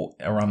people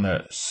around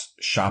the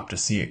shop to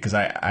see it because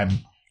I'm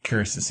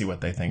curious to see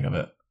what they think of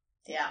it.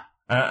 Yeah.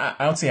 I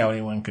don't see how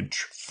anyone could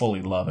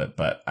fully love it,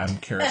 but I'm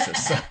curious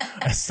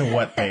as to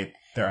what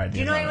their ideas. Do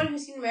you know anyone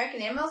who's seen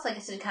American Animals? Like I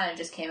said, it kind of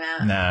just came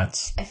out. Nah,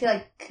 I feel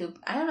like Cooper.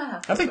 I don't know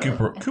how. I think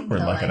Cooper would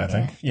like it. I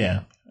think.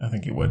 Yeah, I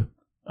think he would.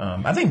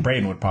 I think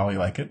Braden would probably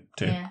like it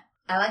too. Yeah,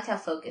 I liked how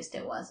focused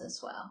it was as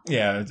well.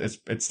 Yeah,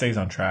 it stays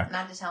on track.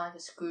 Not to sound like a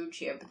Scrooge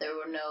here, but there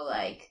were no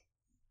like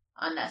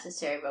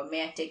unnecessary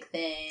romantic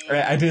things.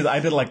 I did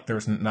like there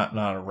was not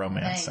a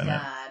romance Thank in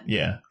God. it.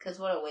 Yeah, because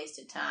what a waste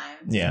of time.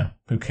 Yeah,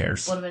 who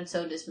cares? Would have been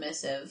so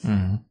dismissive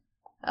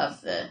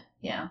of the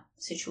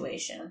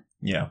situation.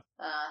 Yeah.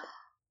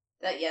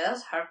 That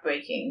was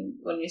heartbreaking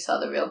when you saw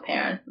the real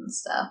parents and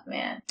stuff,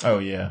 man. Oh,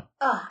 yeah.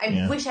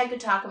 I wish I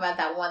could talk about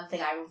that one thing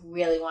I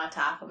really want to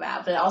talk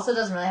about, but it also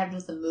doesn't really have to do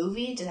with the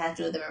movie. It just has to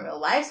do with them in real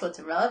life, so it's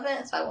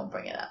irrelevant, so I won't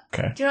bring it up.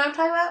 Okay. Do you know what I'm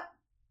talking about?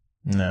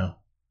 No.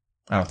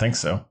 I don't think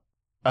so.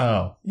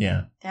 Oh,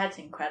 yeah. That's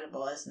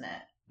incredible, isn't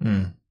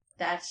it?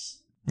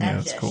 That's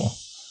just cool.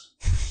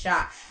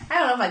 Shock. I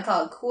don't know if I'd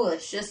call it cool.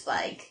 It's just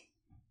like,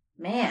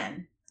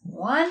 man,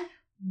 one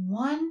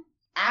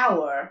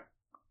hour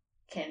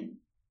can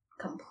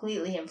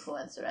completely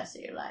influence the rest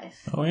of your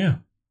life. Oh, yeah.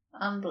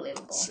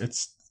 Unbelievable.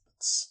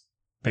 It's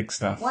big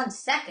stuff. 1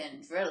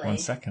 second, really. 1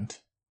 second.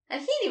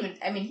 And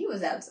he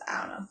was out,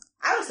 I don't know.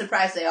 I was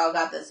surprised they all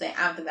got the same,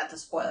 I don't think that's a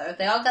spoiler,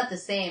 they all got the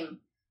same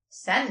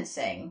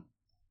sentencing.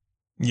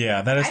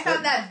 Yeah, that is. I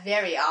found that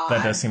very odd.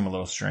 That does seem a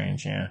little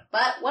strange, yeah.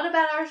 But what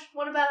about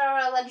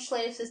our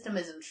legislative system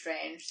isn't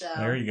strange, so.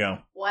 There you go.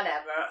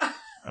 Whatever.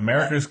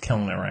 America's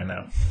killing it right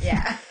now.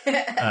 Yeah.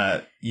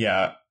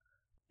 Yeah.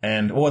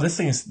 And, well,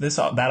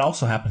 that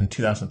also happened in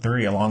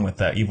 2003 along with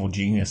that Evil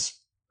Genius.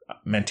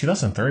 Man,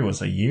 2003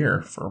 was a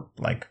year for,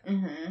 like,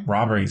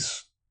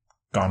 robberies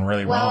gone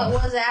really wrong. Well,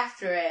 it was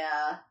after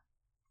a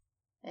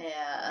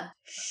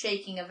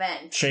shaking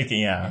event.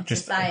 Shaking, yeah.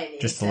 Just society,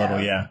 a little,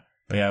 yeah.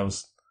 But yeah, it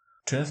was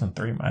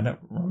 2003. I don't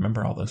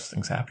remember all those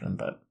things happening,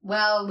 but.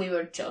 Well, we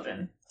were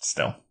children.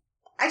 Still.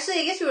 Actually,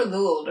 I guess you were a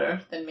little older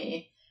than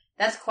me.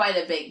 That's quite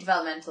a big,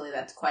 developmentally,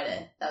 that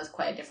was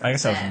quite a difference. I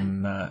guess I was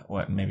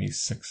not, maybe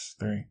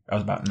 6'3". I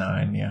was about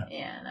 9, yeah.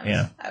 Yeah,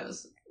 and I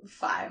was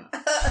 5.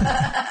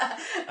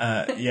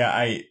 Yeah,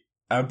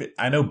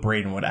 I know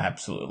Braden would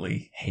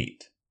absolutely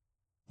hate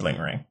Bling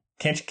Ring.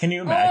 Can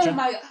you imagine? Oh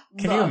my God.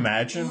 Can you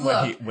imagine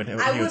what he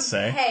would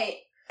say? I would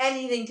pay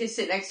anything to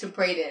sit next to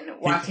Braden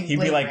watching He'd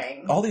Bling be like,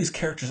 Ring. all these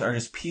characters are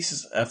just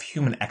pieces of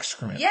human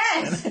excrement.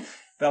 Yes!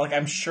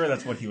 I'm sure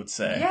that's what he would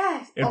say.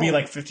 Yes. It'd be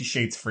like 50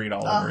 Shades Freed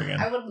all over again.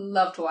 I would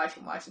love to watch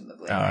him watching the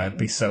Bling Ring. Oh, it'd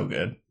be so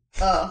good.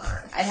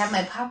 Oh, I'd have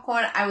my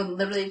popcorn. I would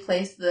literally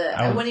place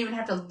I wouldn't even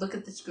have to look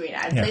at the screen.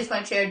 I'd place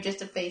my chair just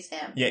to face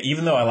him. Yeah,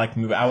 even though I like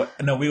movie,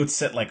 we would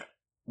sit like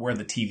where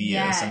the TV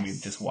is and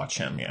we'd just watch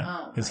him.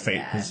 Yeah, his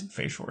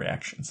facial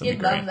reactions.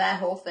 You'd love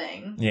that whole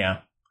thing. Yeah,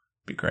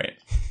 be great.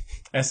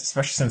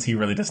 Especially since he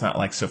really does not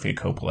like Sofia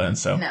Coppola, and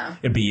so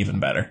it'd be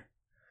even better.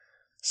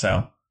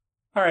 So,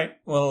 all right,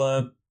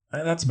 well,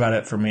 that's about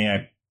it for me.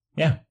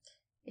 Yeah.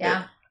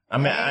 I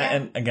mean,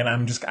 and again,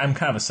 I'm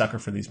kind of a sucker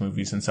for these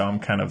movies, and so I'm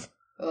kind of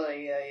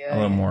a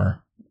little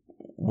more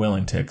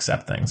willing to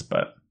accept things,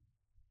 but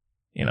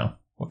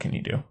what can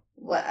you do?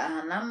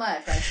 Well, not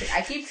much.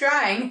 I keep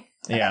trying.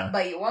 Yeah,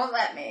 but you won't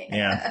let me.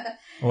 Yeah.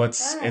 Well,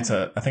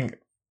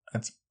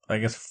 I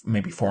guess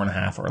maybe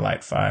 4.5 or a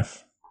light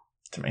 5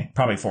 to me.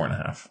 Probably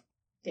 4.5.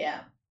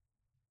 Yeah.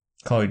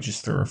 Chloe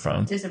just threw her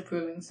phone.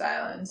 Disapproving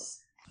silence.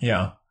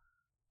 Yeah.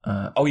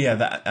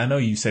 That I know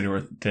you said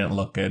it didn't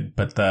look good,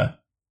 but the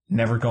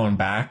Never Going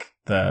Back,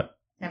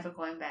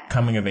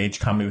 coming of age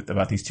comedy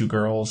about these 2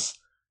 girls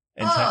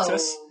in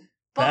Texas.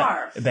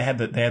 Barf. They had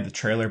the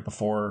trailer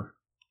before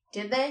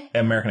Did they?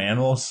 American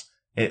Animals.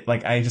 It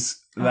like I just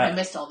I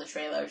missed all the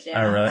trailers. Yeah.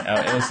 I really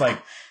it was like,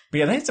 but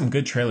yeah, they had some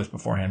good trailers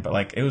beforehand. But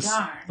like it was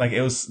Darn.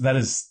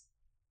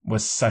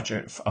 was such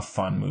a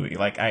fun movie.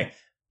 Like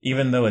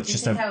even though it's Do you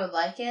just think I would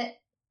like it?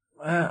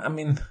 I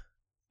mean,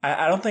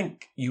 I don't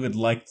think you would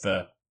like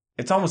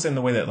it's almost in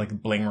the way that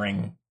like Bling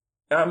Ring.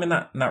 I mean,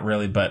 not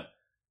really, but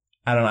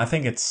I don't know. I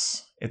think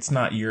it's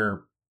not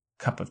your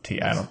cup of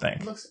tea. I don't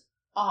think. Looks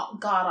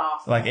god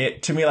awful. Like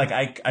it to me, like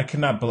I could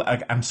not.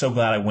 I'm so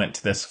glad I went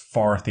to this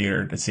far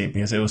theater to see it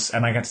because it was,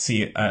 and I got to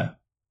see a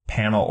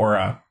panel or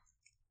a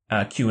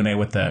Q&A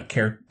with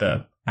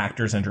the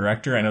actors and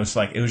director, and it was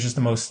just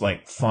the most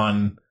like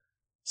fun,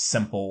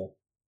 simple,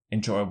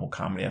 enjoyable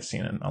comedy I've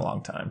seen in a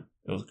long time.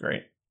 It was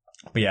great.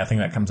 But yeah, I think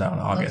that comes out in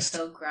August. It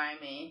looks so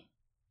grimy.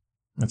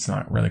 It's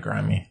not really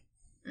grimy,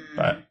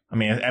 but I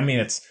mean,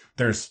 it's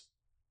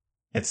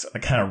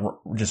kind of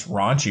just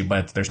raunchy,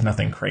 but there's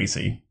nothing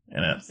crazy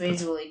in it. It's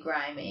visually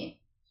grimy.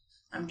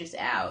 I'm just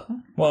out.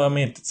 Well, I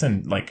mean, it's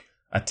in like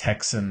a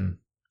Texan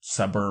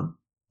suburb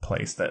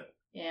place that,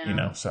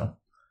 so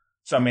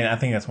I mean, I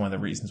think that's one of the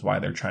reasons why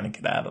they're trying to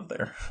get out of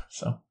there.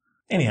 So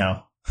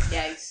anyhow.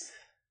 Yikes.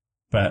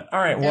 But all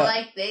right. They're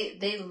like,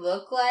 they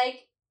look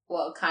like,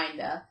 well,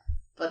 kinda,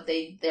 but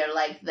they're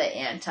like the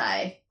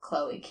anti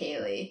Chloe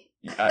Kaylee.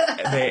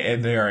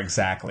 They are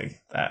exactly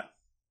that.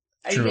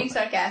 Are you being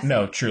sarcastic?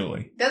 No,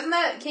 truly.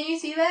 Can you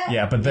see that?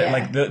 Yeah, but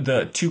like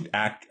the two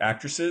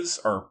actresses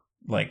are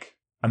like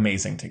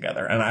amazing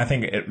together, and I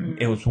think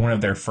it was one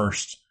of their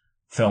first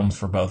films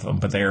for both of them.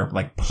 But they're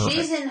like perfect.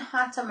 She's in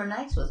Hot Summer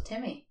Nights with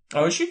Timmy.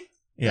 Oh, is she?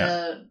 Yeah,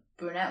 the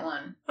brunette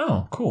one.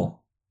 Oh,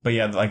 cool. But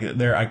yeah, like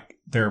they're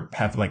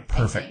have like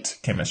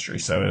perfect chemistry.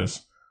 So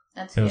it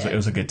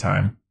was a good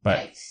time.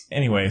 But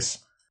anyways,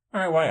 all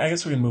right. Well, I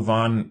guess we can move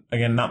on.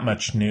 Again, not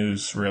much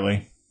news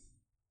really.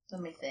 Let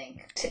me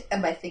think.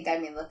 And by think, I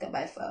mean look at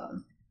my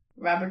phone.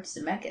 Robert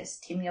Zemeckis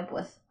teaming up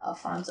with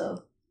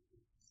Alfonso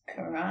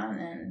Cuarón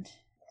and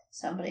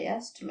somebody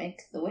else to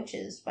make The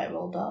Witches by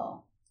Roald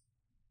Dahl.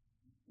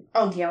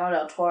 Oh, Guillermo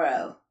del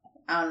Toro.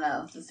 I don't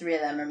know. The three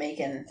of them are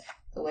making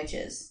The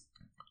Witches.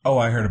 Oh,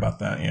 I heard about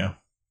that, yeah.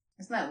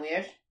 Isn't that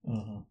weird?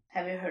 Mm-hmm.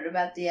 Have you heard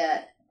about the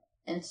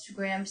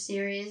Instagram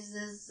series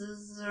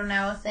are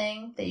now a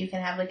thing? That you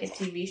can have like a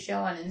TV show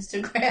on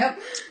Instagram?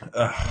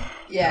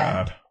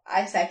 Yeah. God.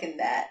 I second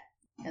that.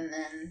 And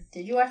then,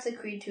 did you watch the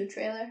Creed 2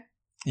 trailer?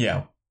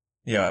 Yeah.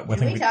 Yeah.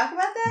 Did we talk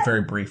about that?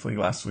 Very briefly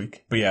last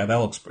week. But yeah, it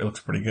looks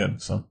pretty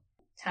good, so.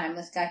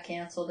 Timeless got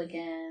canceled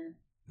again.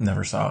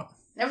 Never saw it.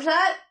 Never saw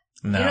it?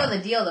 No. You know the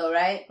deal though,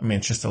 right? I mean,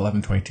 it's just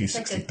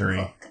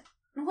 11/22/63.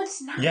 No,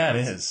 it's not. Yeah, it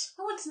is.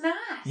 No, it's not.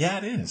 Yeah,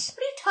 it is.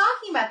 What are you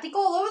talking about? They go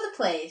all over the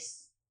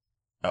place.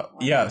 Oh,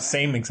 yeah,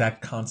 same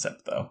exact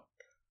concept though.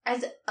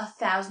 As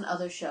 1,000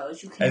 other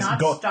shows, you cannot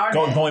start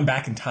it. Going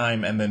back in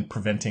time and then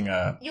preventing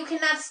a... You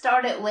cannot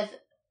start it with...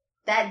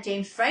 That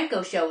James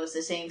Franco show was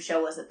the same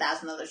show as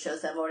 1,000 other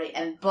shows that have already...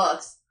 And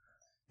books.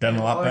 Done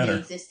a lot better.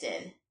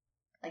 Existed.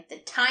 Like The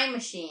Time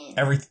Machine.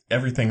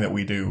 Everything that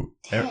we do...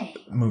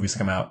 Movies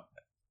come out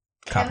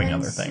copying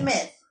other things. Kevin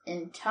Smith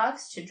in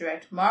talks to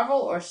direct Marvel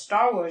or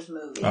Star Wars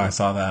movies. Oh, I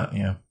saw that,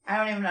 yeah. I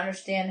don't even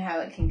understand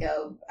how it can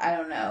go. I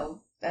don't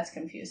know. That's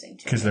confusing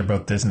too. Because they're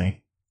both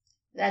Disney.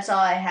 That's all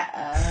I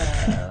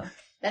have.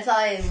 That's all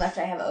I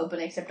have open,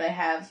 except I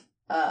have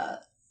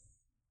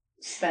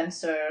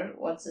Spencer,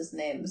 what's his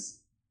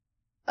name's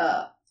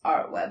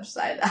art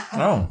website.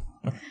 Oh.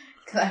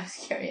 Because I was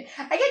curious.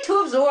 I get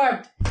too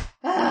absorbed.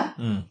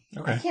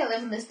 Okay. I can't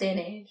live in this day and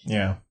age.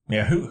 Yeah.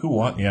 Yeah,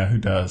 who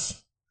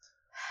does?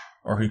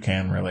 Or who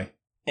can, really.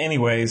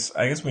 Anyways,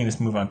 I guess we can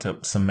just move on to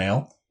some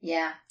mail.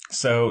 Yeah.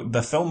 So, the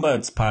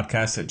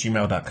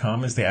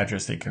filmbudspodcast@gmail.com is the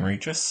address that you can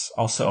reach us.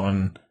 Also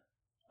on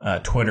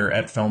Twitter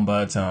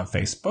 @filmbuds and on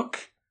Facebook.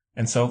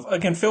 And so,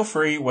 again, feel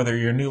free, whether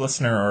you're a new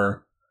listener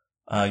or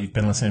you've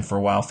been listening for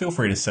a while, feel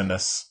free to send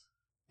us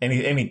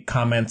any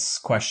comments,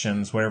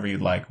 questions, whatever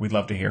you'd like. We'd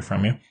love to hear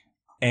from you.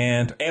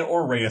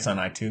 Or rate us on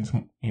iTunes.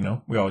 You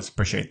know, we always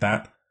appreciate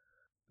that.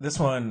 This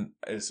one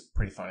is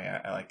pretty funny.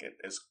 I like it.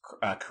 It's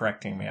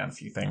correcting me on a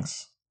few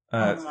things.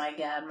 Oh my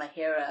god, my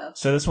hero.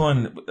 So this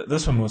one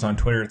was on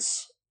Twitter.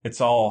 It's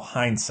all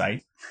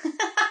hindsight.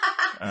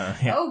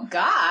 Yeah. Oh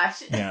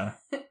gosh. Yeah.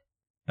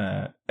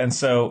 And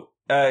so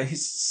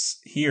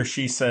he or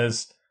she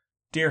says,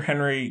 "Dear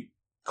Henry,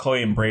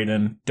 Chloe, and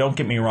Braden, don't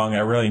get me wrong, I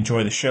really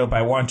enjoy the show, but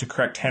I wanted to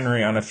correct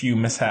Henry on a few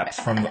mishaps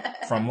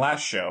from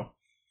last show.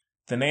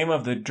 The name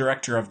of the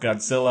director of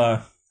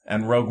Godzilla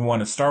and Rogue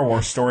One: A Star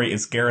Wars Story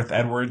is Gareth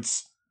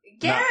Edwards.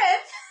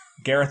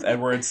 Gareth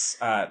Edwards,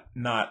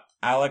 not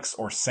Alex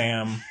or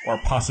Sam or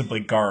possibly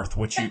Garth,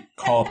 which you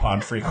call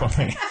upon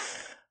frequently.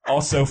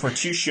 Also, for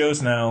 2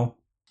 shows now,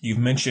 you've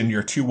mentioned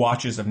your 2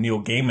 watches of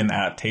Neil Gaiman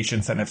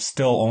adaptations and have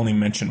still only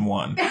mentioned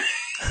one.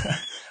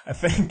 I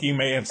think you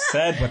may have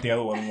said what the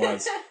other one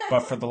was,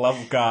 but for the love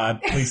of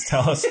God, please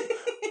tell us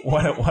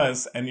what it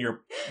was and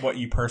what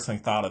you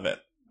personally thought of it.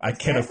 I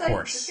kid, of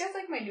course. This guy's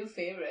like my new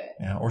favorite.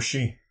 Yeah, or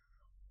she.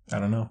 I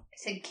don't know. I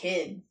said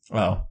kid.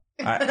 Oh,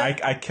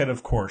 I kid,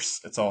 of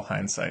course. It's all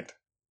hindsight.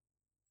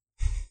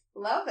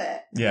 Love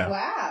it. Yeah.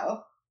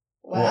 Wow.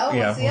 Well,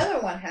 yeah, what's the other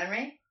one,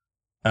 Henry?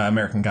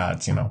 American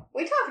Gods, We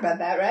talked about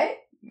that, right?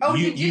 Oh,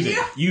 you did.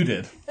 You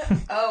did.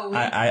 Oh,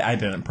 I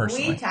didn't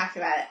personally. we talked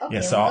about it. Okay,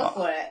 Yeah, so we'll go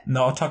for it.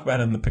 No, I'll talk about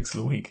it in the picks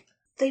of the week.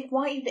 They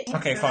want you to answer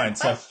Okay, fine. that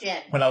So question.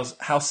 when I was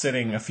house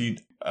sitting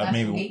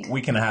maybe week? a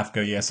week and a half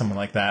ago, something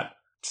like that,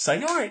 just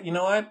like, all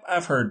right,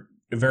 I've heard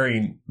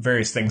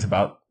various things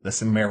about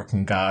this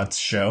American Gods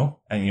show,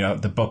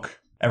 and the book.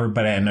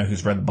 Everybody I know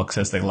who's read the book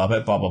says they love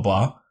it, blah blah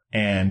blah,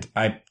 and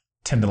I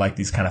tend to like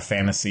these kind of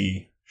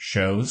fantasy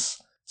shows,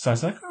 so I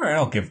was like, all right,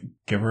 I'll give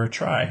her a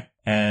try,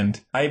 and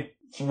I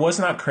was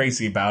not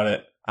crazy about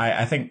it.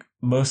 I think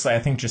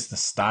just the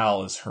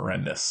style is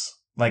horrendous.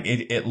 Like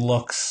it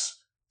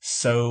looks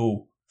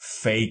so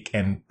fake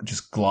and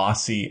just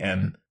glossy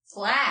and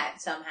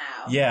flat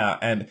somehow. Yeah,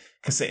 and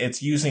because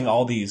it's using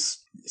all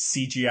these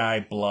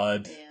CGI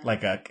blood,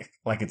 like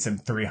it's in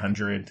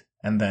 300,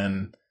 and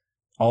then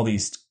all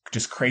these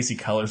just crazy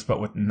colors,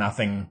 but with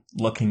nothing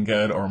looking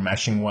good or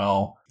meshing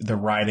well. The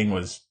writing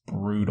was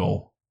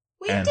brutal.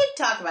 We did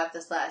talk about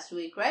this last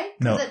week, right?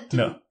 No,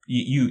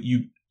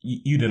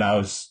 you did.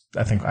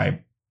 I think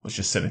I was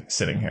just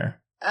sitting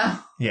here.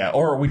 Oh. Yeah,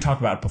 or we talked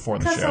about it before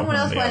the show. Because someone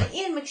else went,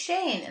 Ian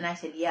McShane. And I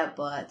said, yeah,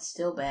 but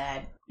still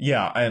bad.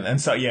 Yeah,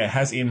 and so, it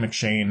has Ian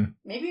McShane.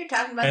 Maybe you're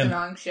talking about the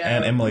wrong show.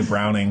 And Emily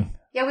Browning.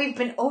 Yeah, we've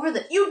been over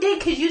You did,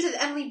 because you said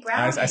Emily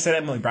Browning. I said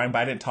Emily Browning,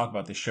 but I didn't talk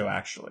about this show,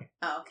 actually.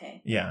 Oh,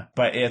 okay. Yeah,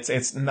 but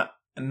it's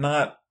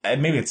not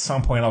maybe at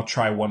some point I'll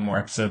try one more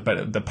episode,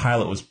 but the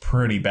pilot was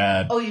pretty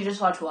bad. Oh, you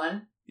just watched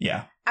one?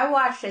 Yeah. I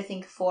watched, I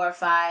think, 4 or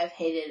 5,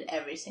 hated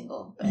every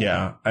single bit.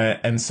 Yeah,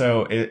 and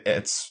so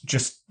it's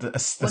just...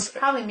 Which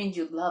probably means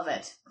you love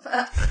it.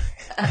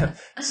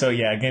 So,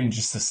 again,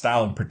 just the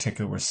style in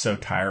particular was so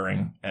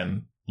tiring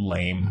and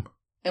lame.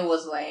 It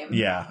was lame.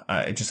 Yeah,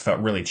 it just felt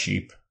really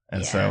cheap.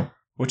 And so,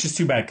 which is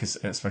too bad, because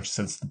especially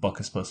since the book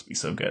is supposed to be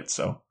so good,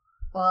 so...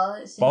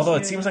 Well, although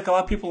it seems like a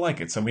lot of people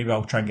like it, so maybe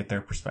I'll try and get their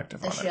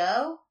perspective on it. The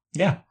show?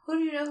 Yeah. Who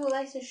do you know who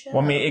likes the show?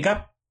 Well, I mean, it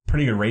got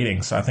pretty good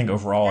ratings, so I think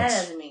overall that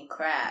doesn't mean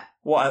crap.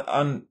 Well,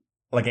 on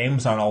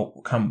Amazon,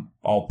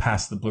 I'll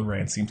pass the Blu-ray,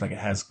 and it seems like it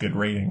has good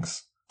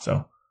ratings.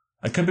 So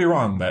I could be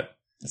wrong, but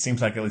it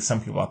seems like at least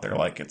some people out there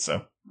like it.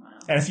 So,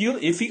 and if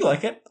you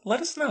like it,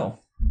 let us know.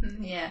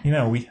 Yeah.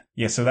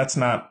 So that's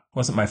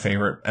wasn't my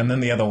favorite. And then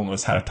the other one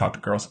was How to Talk to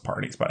Girls at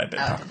Parties, but I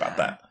didn't talk about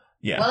that.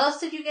 Yeah. What else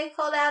did you get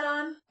called out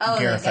on? Oh,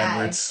 Gareth the guy,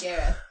 Edwards.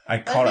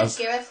 Gareth.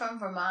 Gareth from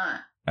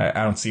Vermont.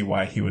 I don't see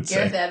why he would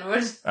Gareth say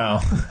Edwards.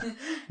 Oh,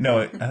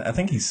 no, I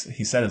think he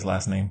said his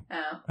last name.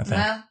 Oh, I think.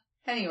 Well,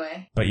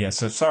 anyway. But yeah,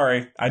 so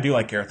sorry. I do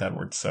like Gareth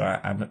Edwards, so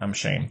I'm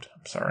ashamed.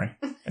 I'm sorry.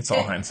 It's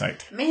all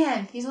hindsight.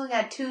 Man, he's only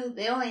got 2.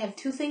 They only have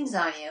 2 things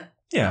on you.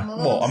 Yeah.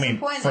 Well, I mean,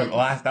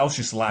 that was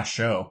just the last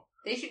show.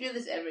 They should do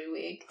this every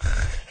week.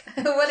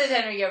 What did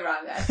Henry get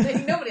wrong, guys?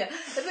 Nobody else.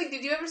 It's like,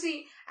 did you ever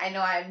see... I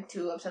know I'm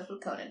too obsessed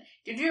with Conan.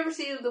 Did you ever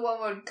see the one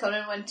where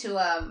Conan went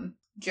to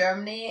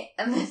Germany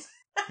and then...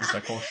 He's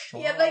like, oh,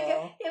 he had like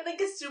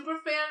a super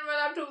fan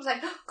run up to him and was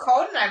like,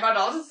 Conan, I got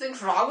all these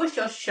things wrong with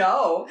your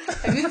show.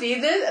 Have you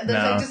seen this? And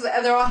there's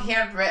and they're all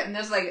handwritten.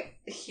 There's like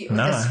a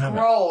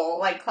scroll,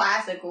 like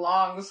classic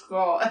long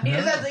scroll. And he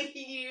just has a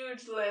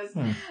huge list.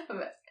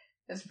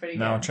 That's pretty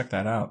good. No, check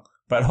that out.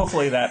 But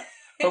hopefully that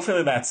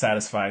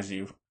satisfies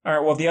you. All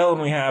right, well, the other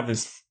one we have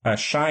is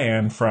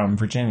Cheyenne from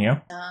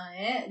Virginia.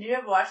 Yeah. Did you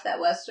ever watch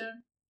that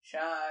Western?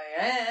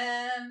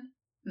 Cheyenne.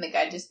 And the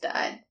guy just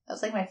died. That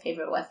was like my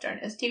favorite Western.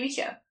 It was a TV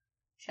show.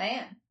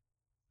 Cheyenne.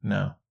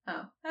 No.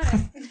 Oh.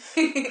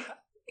 Alright.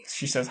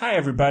 She says, hi,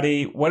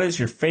 everybody. What is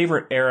your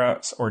favorite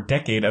era or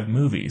decade of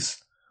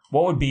movies?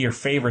 What would be your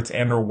favorites,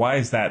 and or why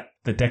is that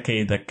the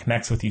decade that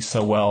connects with you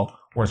so well,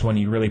 or is one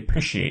you really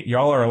appreciate?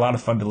 Y'all are a lot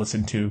of fun to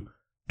listen to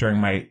during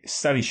my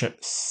study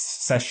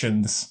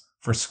sessions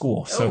for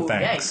school, so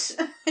thanks.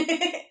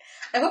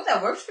 I hope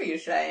that works for you,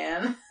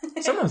 Cheyenne.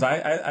 Sometimes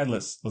I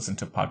listen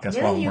to podcasts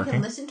Really? while I'm You working.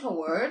 can listen to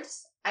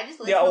words? I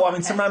just listen Yeah, well, to I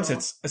mean, sometimes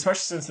it's,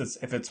 especially since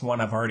if it's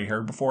one I've already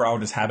heard before, I'll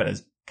just have it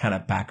as kind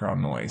of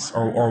background noise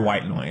or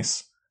white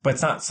noise. But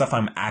it's not stuff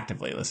I'm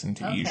actively listening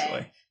to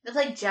usually. That's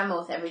like Gemma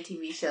with every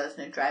TV show, and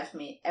it drives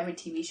me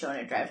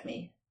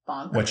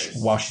bonkers. Which,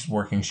 while she's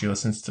working, she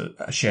listens to,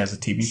 she has a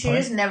TV She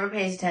just never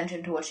pays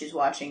attention to what she's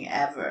watching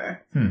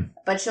ever.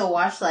 But she'll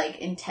watch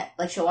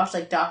she'll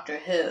watch Doctor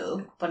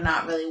Who, but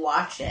not really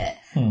watch it.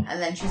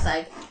 And then she's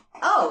like,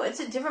 oh,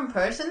 it's a different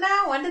person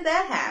now? When did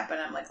that happen?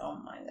 I'm like, oh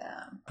my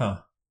god. Huh.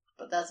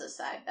 But that was a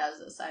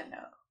side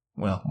note.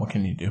 Well, what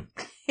can you do?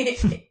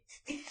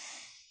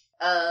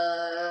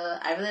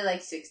 I really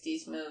like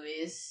 60s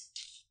movies.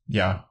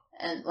 Yeah.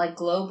 And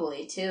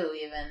globally too,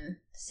 even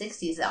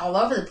 60s all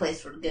over the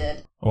place were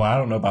good. Well, I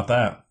don't know about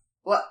that.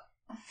 What?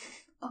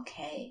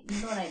 Okay,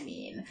 you know what I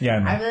mean.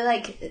 Yeah, I really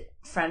like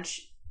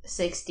French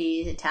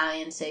 60s,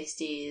 Italian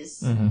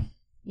 60s. Mm-hmm.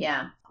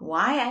 Yeah.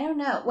 Why? I don't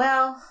know.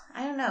 Well,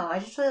 I don't know. I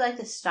just really like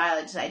the style.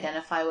 I just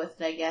identify with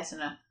it, I guess,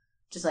 and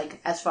just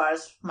as far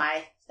as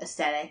my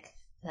aesthetic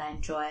that I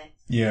enjoy.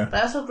 Yeah.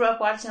 But I also grew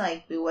up watching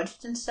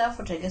Bewitched and stuff,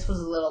 which I guess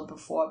was a little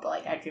before,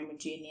 but I Dream of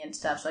Jeannie and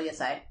stuff. So I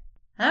guess I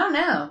I don't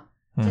know.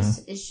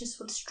 It's just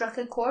what struck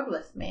a chord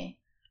with me.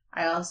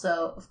 I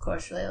also, of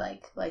course, really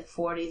like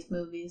 40s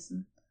movies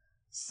and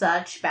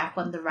such, back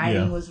when the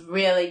writing was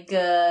really good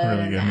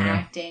and the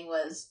acting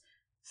was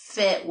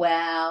fit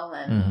well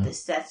and the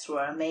sets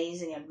were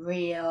amazing and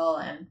real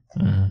and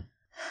blah,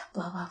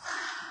 blah, blah.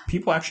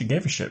 People actually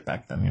gave a shit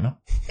back then, you know?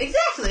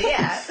 Exactly,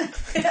 yeah.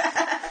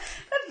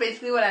 That's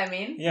basically what I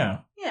mean. Yeah.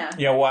 Yeah.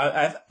 Yeah,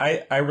 well,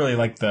 I really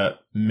like the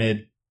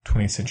mid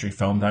 20th century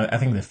films. I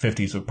think the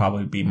 50s would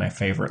probably be my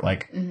favorite,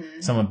 like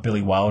some of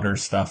Billy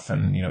Wilder's stuff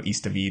and, you know,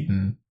 East of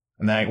Eden.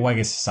 And I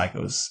guess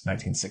Psycho's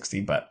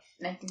 1960, but...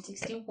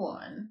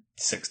 1961.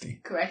 60.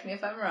 Correct me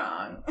if I'm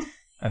wrong.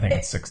 I think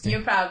it's 60.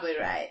 You're probably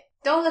right.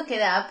 Don't look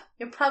it up.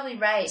 You're probably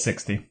right.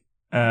 60.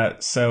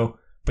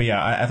 But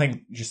yeah, I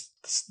think just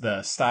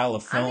the style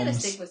of films... I'm going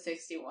to stick with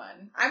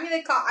 61.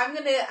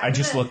 I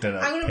just looked at it.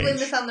 I'm going to blame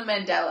this on the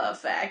Mandela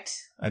effect.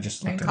 I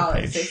just looked at call a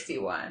page. It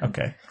 61.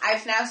 Okay.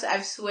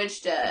 I've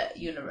switched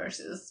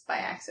universes by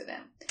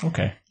accident.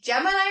 Okay.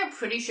 Gemma and I are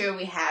pretty sure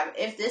we have.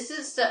 If this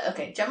is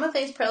okay, Gemma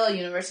thinks parallel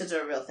universes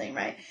are a real thing,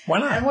 right? Why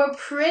not? And we're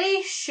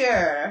pretty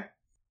sure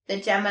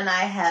that Gemma and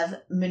I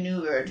have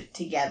maneuvered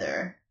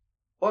together,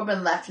 or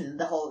been left, and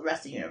the whole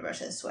rest of the universe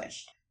has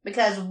switched.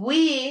 Because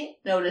we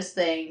notice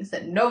things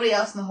that nobody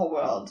else in the whole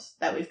world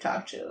that we've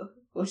talked to,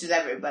 which is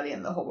everybody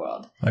in the whole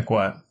world, like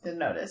what? Has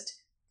noticed.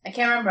 I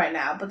can't remember right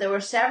now, but there were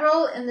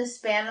several in the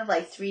span of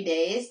like 3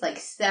 days, like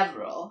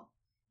several.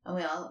 And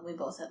we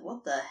both said,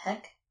 what the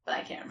heck? But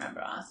I can't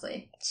remember,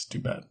 honestly. It's too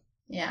bad.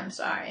 Yeah, I'm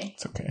sorry.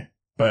 It's okay.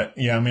 But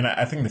yeah, I mean,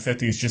 I think the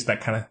 50s, just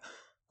that kind of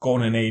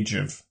golden age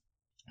of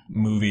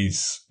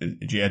movies.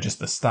 Yeah, just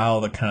the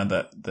style, the kind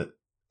of the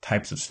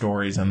types of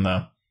stories and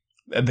a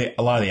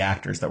lot of the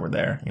actors that were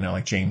there, you know,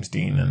 like James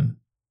Dean and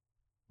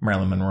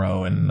Marilyn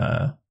Monroe and,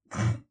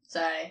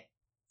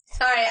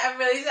 Sorry, I'm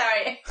really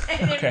sorry.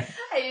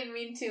 I didn't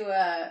mean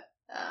to,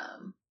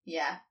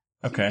 yeah.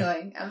 Okay. Keep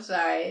going. I'm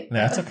sorry. No,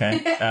 that's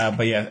okay.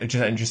 But yeah,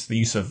 just the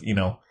use of, you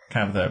know,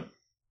 kind of the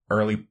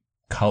early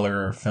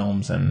color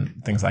films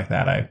and things like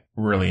that, I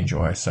really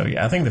enjoy. So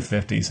yeah, I think the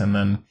 50s, and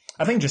then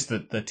I think just the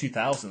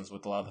 2000s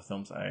with a lot of the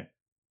films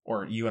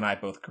or you and I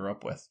both grew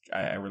up with,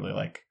 I really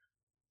like.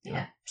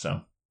 Yeah.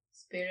 So.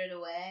 Spirited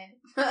Away.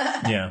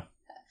 Yeah.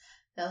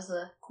 That was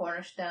the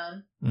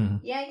cornerstone. Mm-hmm.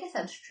 Yeah, I guess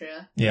that's true.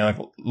 Yeah, like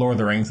Lord of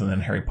the Rings and then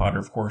Harry Potter,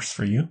 of course,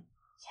 for you.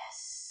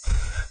 Yes.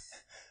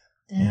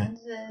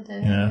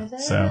 Yeah.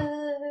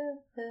 So.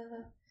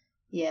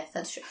 Yes,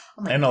 that's true.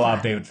 Oh and a lot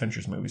of David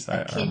Fincher's movies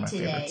that are my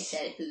today favorites.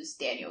 said who's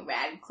Daniel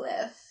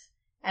Radcliffe,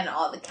 and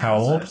all the How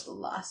old? counselors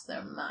lost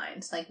their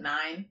minds. Like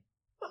 9.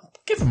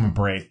 Give him a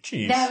break,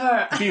 jeez.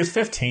 Never. If he was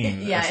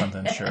 15 Yeah. or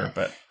something, sure,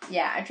 but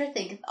yeah, I'm trying to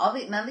think.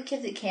 None of the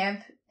kids at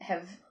camp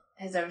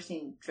has ever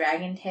seen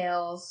Dragon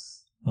Tales.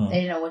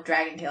 They didn't know what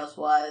Dragon Tales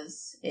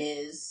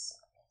is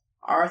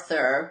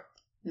Arthur.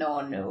 No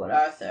one knew what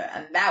Arthur,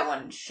 and that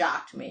one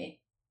shocked me.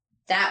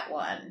 That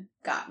one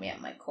got me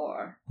at my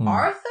core.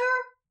 Arthur?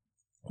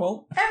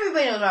 Well,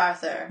 everybody knows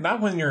Arthur. Not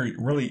when you're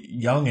really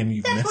young and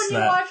you've That's missed when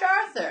that. you watch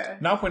Arthur.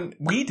 Not when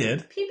we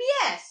did.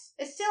 PBS.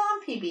 It's still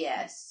on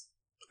PBS.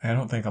 I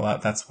don't think a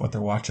lot. That's what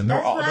they're watching.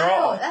 That's what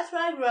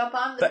I grew up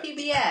on.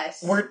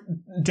 PBS. We're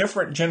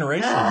different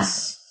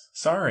generations.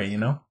 Sorry, you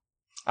know.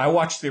 I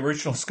watched the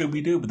original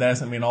Scooby Doo, but that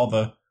doesn't mean all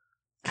the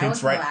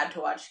kids I wasn't allowed to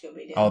watch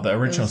Scooby Doo. Oh, the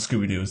original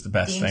Scooby Doo is the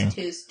best thing.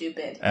 Too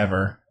stupid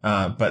ever.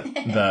 But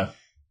the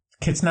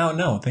kids now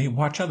know they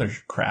watch other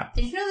crap.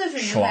 Did you know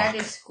there's a new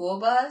Magic School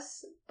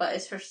Bus, but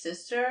it's her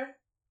sister?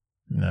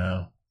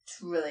 No.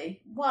 It's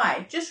really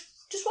why? Just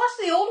watch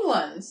the old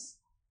ones.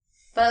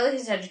 But at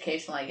least it's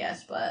educational, I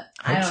guess. But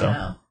I don't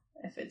know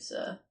if it's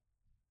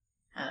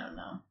I don't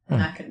know. I'm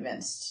not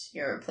convinced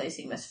you're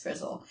replacing Miss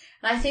Frizzle.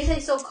 And I think they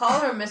still call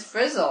her Miss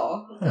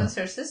Frizzle because it's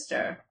her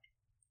sister.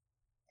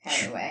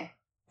 Anyway.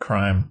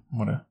 Crime.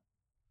 What a...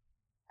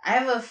 I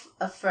have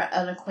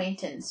an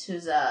acquaintance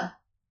who's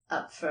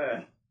up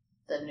for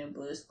the new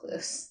Blue's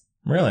Clues.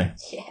 Really?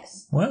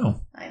 Yes.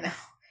 Wow. I know.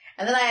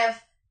 And then I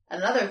have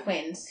another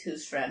acquaintance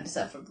whose friend is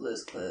up for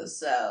Blue's Clues,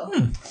 so...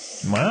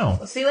 Wow.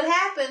 We'll see what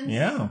happens.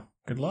 Yeah.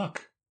 Good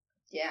luck.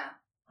 Yeah.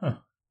 Huh.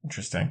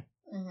 Interesting.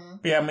 Mm-hmm.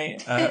 But yeah, I mean,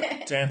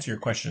 to answer your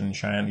question,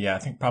 Cheyenne, yeah, I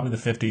think probably the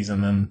 50s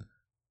and then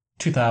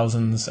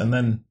 2000s and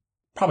then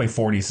probably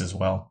 40s as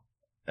well.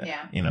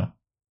 Yeah. You know?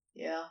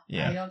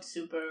 Yeah. I don't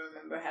super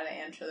remember how to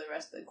answer the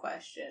rest of the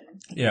question.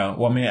 Yeah.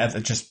 Well, I mean,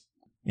 it just...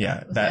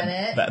 Yeah,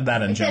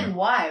 that in general. Said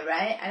why,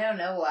 right? I don't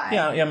know why.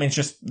 Yeah, I mean, it's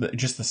just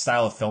the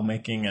style of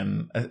filmmaking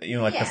and, you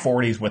know, like the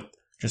 40s with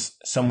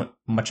just so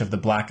much of the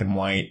black and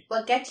white.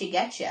 What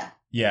getcha.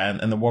 Yeah,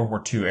 and the World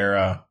War II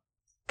era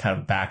kind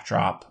of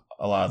backdrop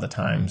a lot of the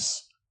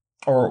times.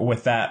 Or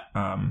with that,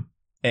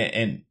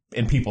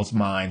 in people's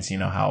minds, you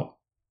know,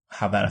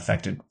 how that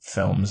affected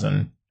films.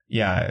 And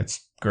yeah,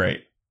 it's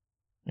great.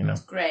 You know.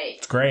 It's great.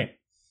 It's great.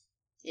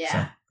 Yeah.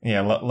 So,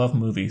 yeah, love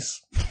movies.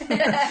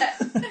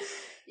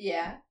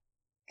 Yeah.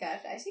 Gosh,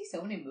 I see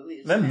so many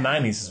movies. Then the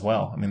 90s as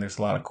well. I mean, there's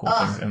a lot of cool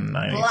things in the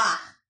 90s. Blah.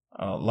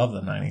 I love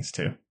the 90s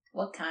too.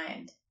 What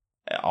kind?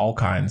 all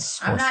kinds.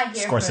 I'm not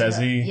here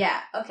Scorsese. Yeah,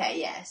 okay,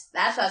 yes.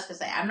 That's what I was going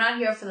to say. I'm not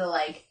here for the,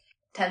 like,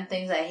 10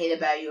 things I hate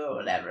about you or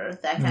whatever.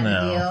 That kind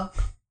of deal.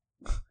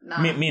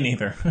 Not, me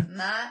neither.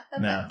 Not?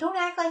 No. Don't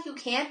act like you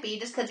can't be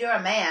just because you're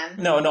a man.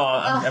 No,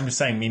 I'm just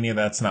saying me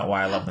neither. That's not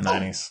why I love the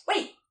 90s.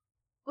 Wait.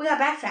 We got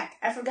backtrack.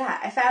 I forgot.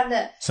 I found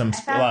a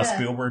lot of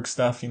Spielberg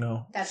stuff, you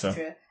know. That's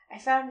true. I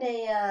found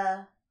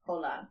a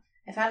hold on.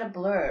 I found a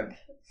blurb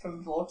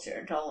from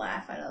Vulture. Don't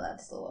laugh. I know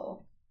that's a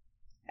little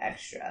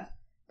extra.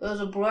 But it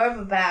was a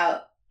blurb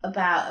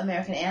about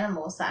American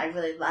Animals that I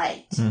really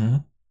liked. Mm-hmm.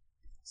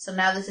 So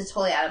now this is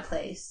totally out of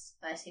place.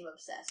 And I seem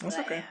obsessed. That's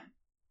okay. I am.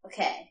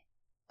 Okay.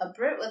 A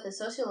Brit with a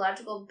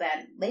sociological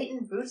bent,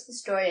 Leighton roots the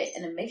story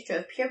in a mixture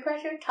of peer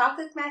pressure,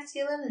 toxic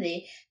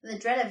masculinity, and the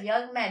dread of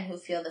young men who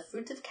feel the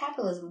fruits of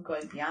capitalism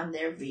going beyond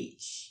their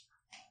reach.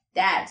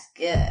 That's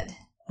good.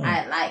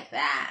 I like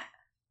that.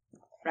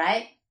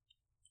 Right?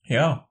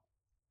 Yeah.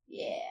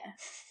 Yeah.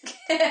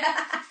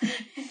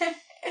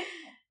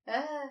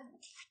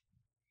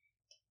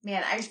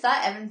 Man, I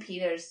thought Evan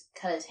Peters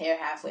cut his hair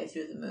halfway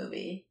through the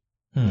movie.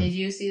 Did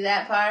you see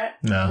that part?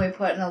 No. We're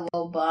putting a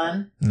little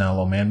bun. No, a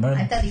little man bun?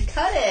 I thought he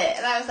cut it.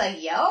 And I was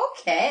like, yeah,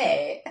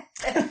 okay.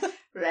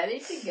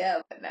 Ready to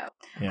go. But no.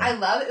 Yeah. I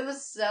love it.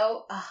 Was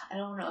so... I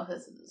don't know if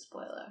this is a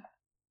spoiler.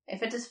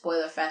 If it's a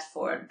spoiler, fast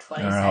forward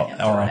 20 seconds.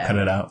 Or I'll cut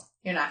it out.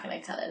 You're not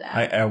going to cut it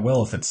out. I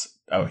will if it's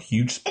a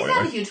huge spoiler. It's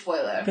not a huge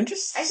spoiler. Then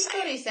just I think I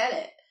already said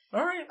it.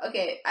 All right.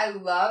 Okay, I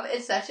love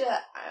it's such a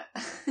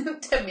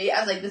to me. I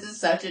was like, this is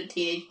such a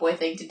teenage boy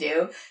thing to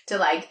do. To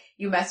like,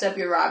 you messed up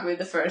your robbery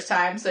the first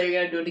time, so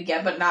you're gonna do it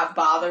again, but not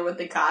bother with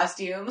the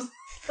costumes.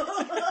 Like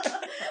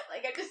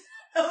I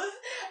thought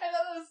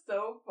it was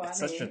so funny. It's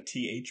such a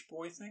TH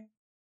boy thing.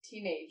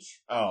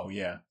 Teenage. Oh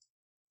yeah.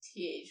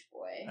 TH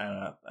boy.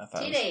 I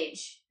thought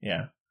teenage.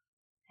 Yeah.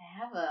 I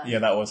have a. Yeah,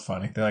 that was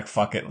funny. They're like,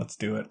 "Fuck it, let's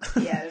do it."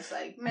 Yeah, it's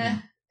like meh.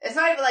 It's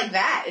not even like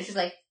that. It's just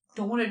like.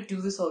 Don't want to do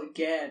this all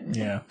again.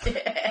 Yeah.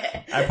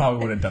 I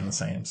probably would have done the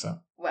same, so.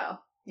 Well,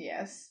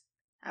 yes.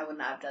 I would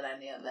not have done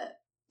any of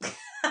it.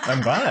 I'm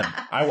glad.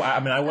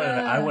 I mean, I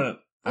wouldn't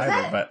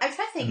either, but I'm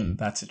trying to think. in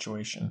that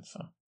situation,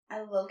 so.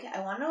 I want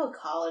to know what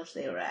college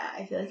they were at.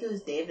 I feel like it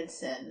was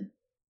Davidson.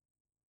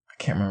 I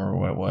can't remember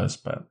what it was,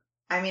 but.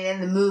 I mean,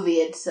 in the movie,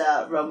 it's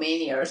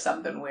Romania or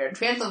something weird.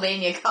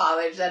 Transylvania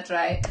College, that's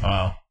right.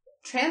 Oh.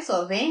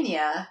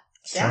 Transylvania?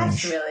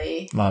 Strange. That's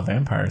really... A lot of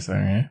vampires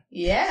there,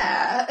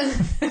 yeah?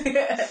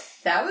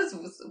 That was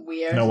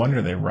weird. No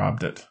wonder they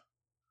robbed it.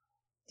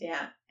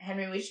 Yeah.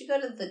 Henry, we should go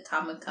to the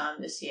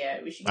Comic-Con this year.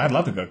 I'd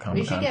love to go to Comic-Con.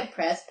 We should get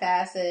press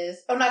passes.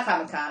 Oh, not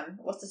Comic-Con.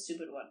 What's the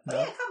stupid one? No. Oh,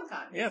 yeah,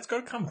 Comic-Con. Yeah, let's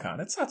go to Comic-Con.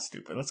 It's not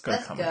stupid. Let's go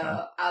to Comic-Con. Let's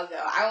go. I'll go.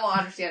 I won't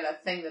understand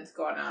a thing that's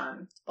going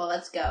on. But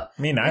let's go.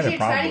 Me neither, we should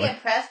probably. try to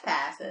get press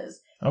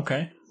passes.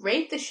 Okay.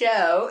 Rate the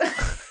show.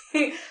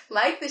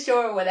 Like the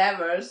show or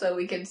whatever, so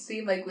we can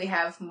seem like we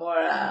have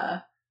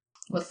more,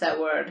 what's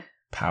that word?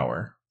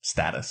 Power.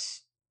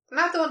 Status.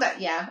 Not the one that,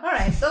 yeah.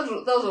 Alright, those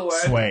will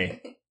work.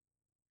 Sway.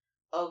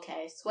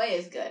 Okay, sway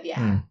is good,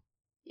 yeah.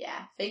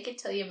 Yeah, fake it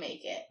till you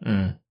make it.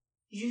 Did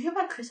you hear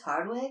about Chris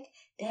Hardwick?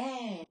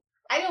 Dang.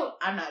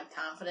 I'm not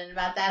confident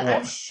about that. Well,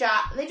 I'm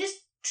shocked. They just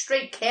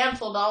straight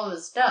canceled all of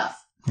his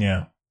stuff.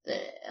 Yeah.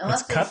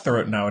 It's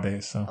cutthroat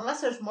nowadays, so.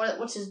 Unless there's more,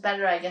 which is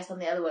better, I guess, than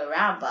the other way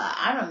around, but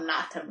I'm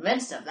not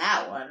convinced of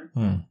that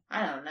one.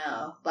 I don't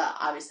know. But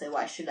obviously,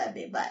 why should I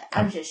be? But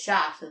I'm just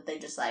shocked that they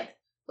just like,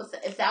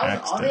 if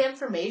that was all the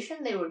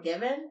information they were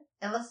given,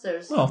 unless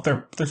there's... Well,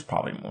 there's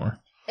probably more.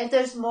 If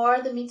there's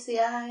more that meets the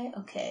eye,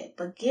 okay.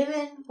 But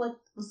given what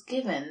was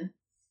given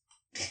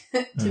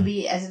to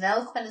be as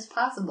eloquent as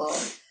possible,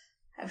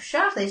 I'm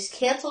shocked they just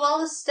canceled all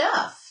this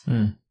stuff.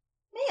 Man.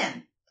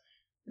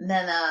 And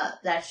then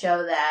that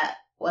show that,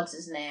 what's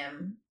his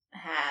name,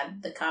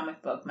 had the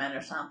comic book men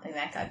or something,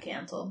 that got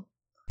canceled.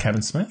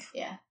 Kevin Smith?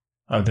 Yeah.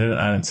 Oh, did it?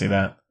 I didn't see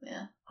that.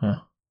 Yeah. Huh.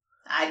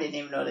 I didn't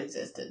even know it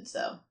existed,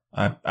 so.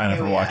 I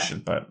never watched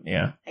it, but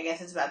yeah. I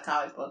guess it's about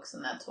comic books,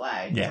 and that's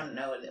why I don't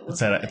know what it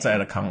was. It's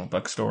at a comic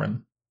book store.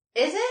 And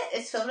is it?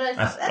 It's filmed at a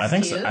comic book I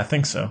think cute. so. I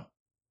think so.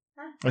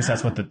 At least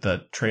that's what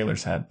the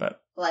trailers had,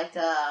 but. Like,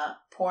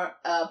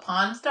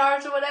 Pawn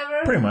Stars or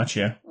whatever? Pretty much,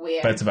 yeah.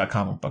 Weird. But it's about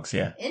comic books,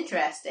 yeah.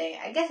 Interesting.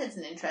 I guess it's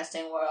an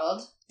interesting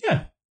world.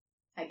 Yeah.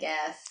 I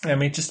guess. I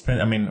mean, it just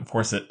depends. I mean, of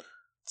course,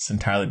 it's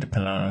entirely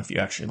dependent on if you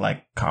actually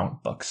like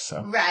comic books,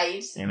 so.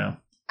 Right. You know.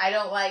 I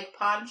don't like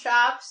pawn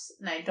shops,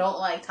 and I don't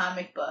like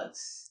comic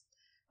books.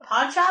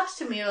 Pawn shops,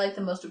 to me, are like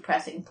the most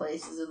depressing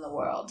places in the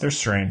world. They're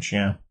strange,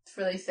 yeah. It's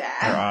really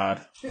sad. They're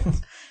odd.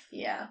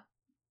 Yeah.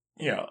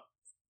 Yeah.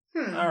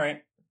 All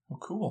right. Well,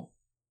 cool.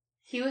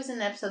 He was in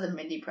an episode of the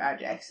Mindy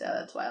Project, so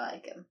that's why I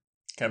like him.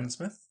 Kevin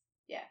Smith?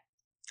 Yeah.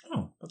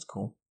 Oh, that's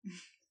cool.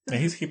 Yeah,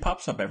 he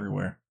pops up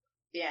everywhere.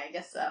 Yeah, I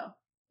guess so.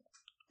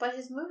 But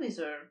his movies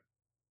are...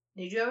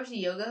 Did you ever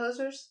see Yoga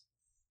Hosers?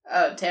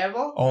 Oh,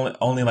 terrible?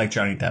 Only like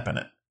Johnny Depp in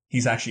it.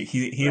 He's actually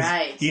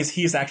Right.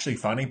 he is actually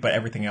funny, but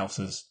everything else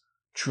is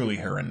truly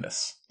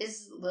horrendous.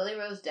 Is Lily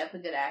Rose Depp a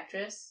good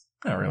actress?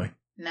 Not really.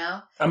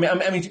 No? I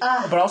mean,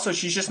 but also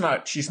she's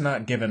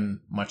not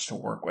given much to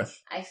work with.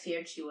 I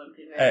feared she wouldn't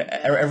be very good.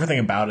 Everything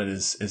about it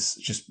is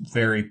just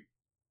very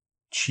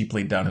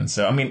cheaply done, and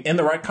so I mean, in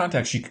the right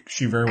context,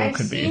 she very well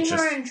could be. I've seen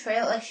her in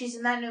trail, like she's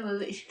in that new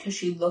movie because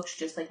she looks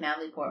just like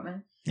Natalie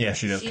Portman. Yeah,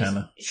 she does kind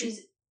of. She's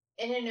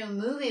in a new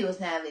movie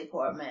with Natalie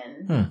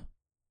Portman, and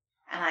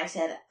I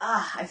said,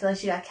 I feel like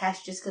she got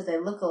cast just because they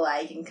look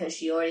alike and because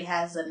she already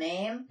has the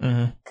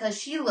name. Because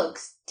she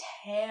looks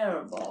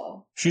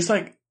terrible. She's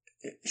like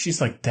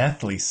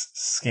deathly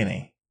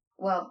skinny.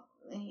 Well,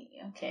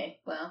 okay,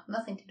 well,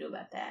 nothing to do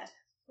about that.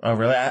 Oh,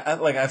 really?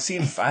 I've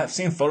seen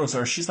photos of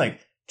her. She's like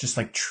just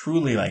like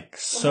truly like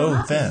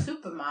so thin. A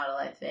supermodel,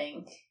 I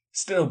think.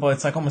 Still, but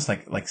it's like almost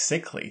like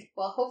sickly.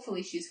 Well,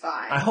 hopefully she's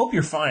fine. I hope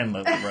you're fine,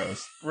 Lily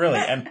Rose. Really,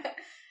 and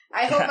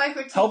I hope my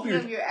critique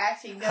of your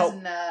acting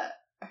doesn't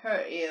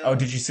hurt you. Oh,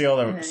 did you see all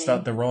the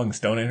stuff? The Rolling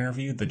Stone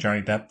interview, the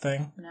Johnny Depp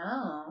thing?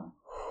 No.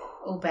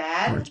 Oh,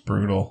 bad. It's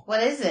brutal.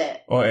 What is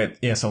it? Well,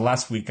 so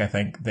last week I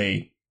think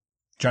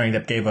Johnny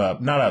Depp gave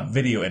not a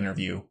video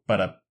interview,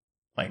 but a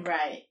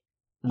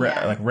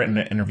written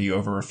interview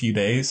over a few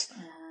days,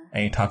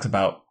 and he talks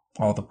about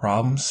all the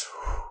problems.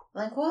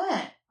 Like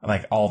what?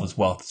 Like all of his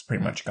wealth is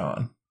pretty much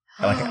gone.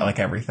 like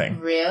everything.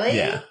 Really?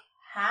 Yeah.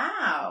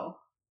 How?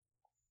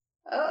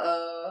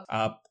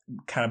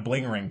 Kind of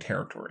bling ring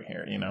territory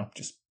here,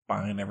 just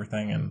buying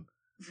everything and.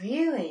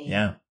 Really?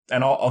 Yeah.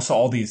 And also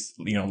all these,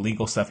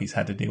 legal stuff he's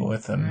had to deal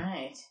with, and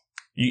right.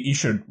 You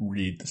should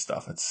read the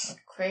stuff. It's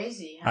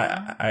crazy.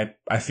 Huh?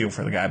 I feel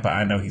for the guy, but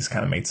I know he's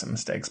kind of made some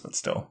mistakes. But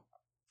still,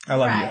 I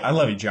love you. I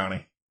love you,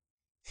 Johnny.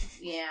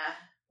 Yeah.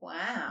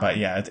 Wow. But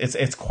yeah,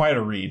 it's quite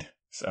a read.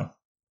 So.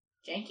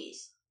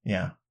 Jankies.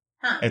 Yeah.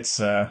 Huh. It's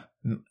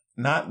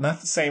not the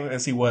same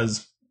as he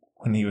was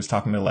when he was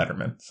talking to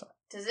Letterman. So.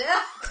 Does it?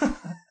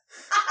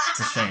 It's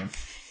a shame.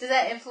 Does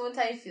that influence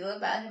how you feel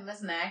about him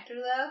as an actor,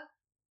 though?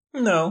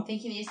 No.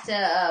 Think he needs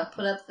to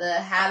put up the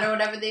hat or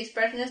whatever the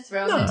expression is,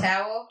 throw in the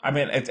towel? I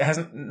mean, it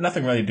has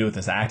nothing really to do with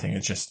his acting.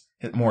 It's just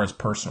more his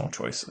personal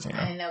choices,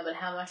 I know, but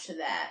how much of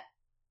that?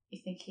 You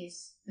think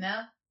he's...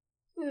 No?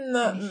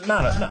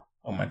 Not.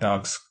 Oh, my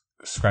dog's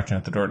scratching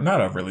at the door.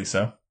 Not overly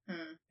so.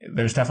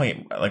 There's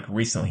definitely,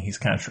 recently he's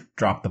kind of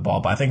dropped the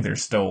ball, but I think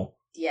there's still...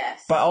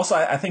 Yes. But also,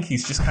 I think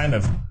he's just kind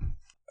of...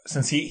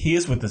 Since he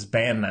is with this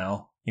band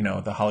now,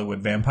 the Hollywood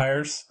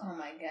Vampires. Oh,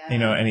 my God.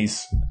 And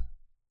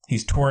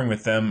he's touring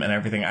with them and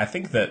everything. I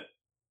think that,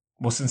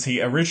 since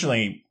he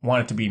originally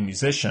wanted to be a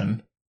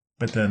musician,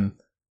 but then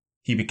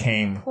he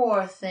became...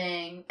 Poor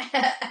thing.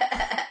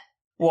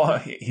 Well,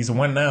 he's a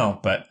one now,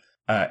 but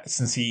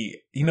since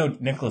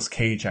Nicolas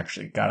Cage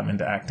actually got him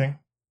into acting.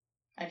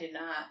 I did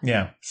not.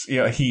 Yeah.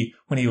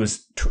 When he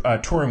was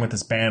touring with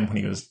his band when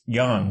he was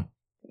young,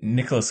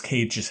 Nicolas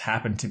Cage just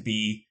happened to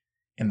be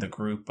in the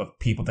group of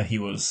people that he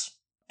was,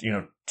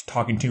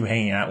 talking to,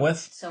 hanging out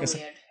with. So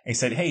weird. He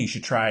said, "Hey, you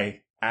should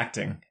try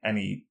acting," and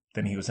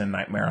then he was in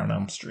Nightmare on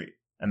Elm Street,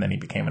 and then he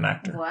became an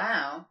actor.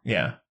 Wow.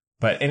 Yeah,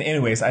 but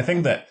anyways, I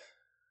think that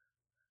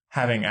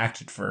having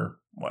acted for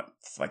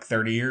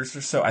 30 years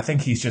or so, I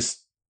think he's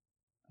just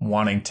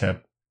wanting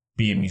to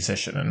be a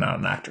musician and not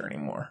an actor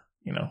anymore.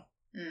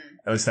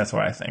 At least that's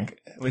what I think.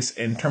 At least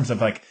in terms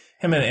of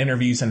him in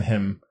interviews and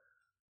him,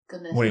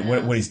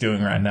 what he's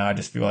doing right now, I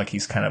just feel like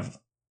he's kind of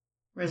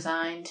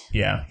resigned.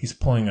 Yeah, he's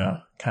pulling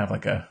a kind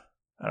of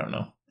I don't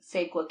know,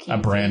 fake Joaquin a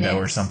Brando Phoenix.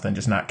 or something,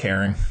 just not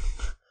caring.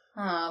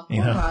 Oh,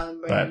 poor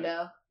Marlon Brando.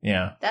 But,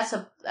 yeah, that's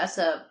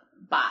a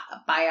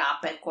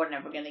biopic we're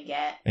never gonna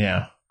get.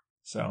 Yeah,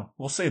 so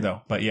we'll see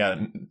though. But yeah,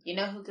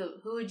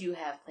 who would you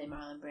have play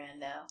Marlon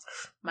Brando?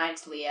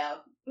 Mine's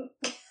Leo.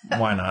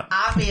 Why not?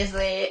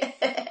 Obviously.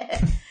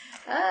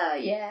 Oh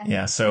yeah.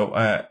 Yeah. So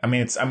I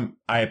mean,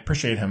 I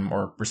appreciate him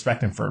or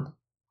respect him for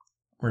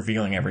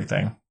revealing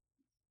everything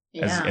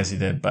as he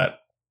did, but.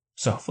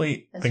 So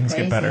hopefully things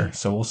get better.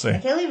 So we'll see. I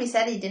can't believe he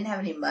said he didn't have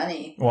any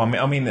money. Well,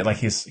 I mean,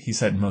 he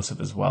said most of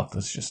his wealth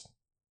is just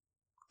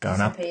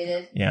gone up.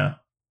 Yeah.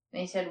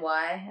 And he said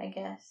why? I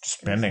guess just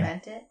spending.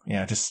 Spent it.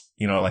 Yeah, just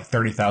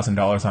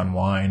 $30,000 on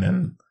wine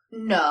and.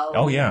 No.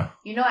 Oh yeah.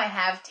 I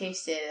have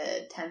tasted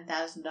a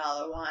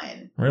 $10,000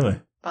 wine. Really?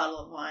 Bottle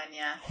of wine,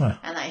 yeah,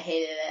 and I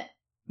hated it.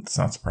 It's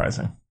not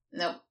surprising.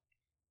 Nope.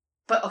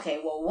 But okay,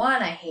 well,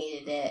 one, I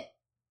hated it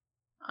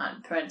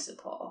on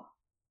principle.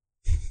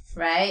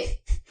 Right?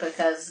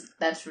 Because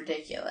that's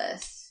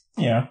ridiculous.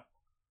 Yeah.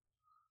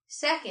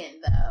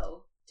 Second,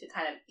 though, to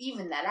kind of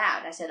even that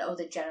out, I said,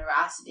 the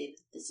generosity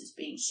that this is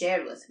being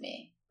shared with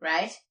me,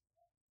 right?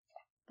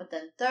 But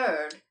then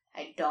third,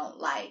 I don't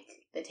like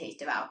the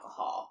taste of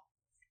alcohol.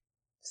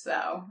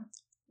 So,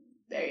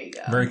 there you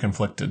go. Very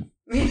conflicted.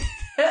 Did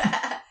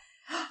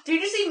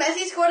you see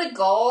Messi scored a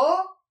goal?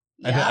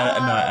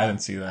 Yeah. I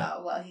didn't see that.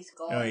 Oh, well, he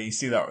scored. Oh, you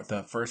see that with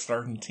the first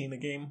Argentina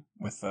game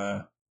with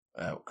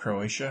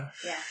Croatia?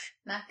 Yeah,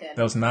 not good.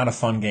 That was not a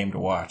fun game to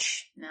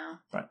watch. No.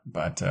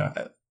 But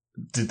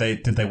did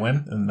they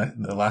win in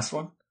the last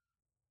one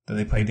that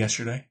they played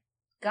yesterday?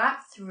 Got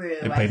through.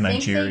 They played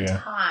Nigeria. They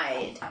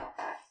tied.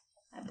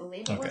 I I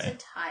believe it was a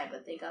tie,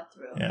 but they got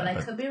through. Yeah, but I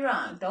could be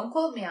wrong. Don't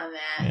quote me on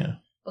that. Yeah.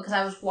 Because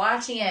I was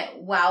watching it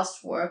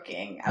whilst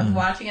working. I was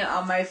watching it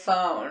on my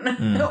phone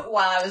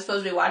while I was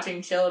supposed to be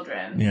watching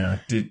children. Yeah.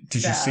 Did you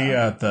see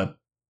the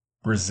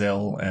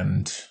Brazil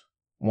and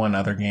one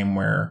other game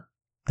where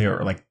they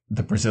were like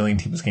the Brazilian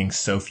team was getting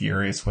so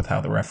furious with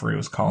how the referee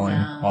was calling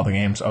all the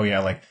games? Oh yeah,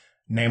 like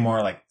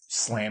Neymar like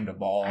slammed a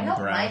ball on the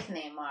ground. I don't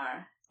like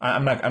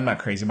Neymar. I'm not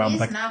crazy about him.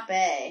 He's Like, not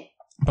bae.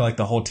 But like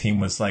the whole team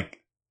was like,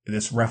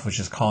 this ref was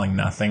just calling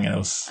nothing, and it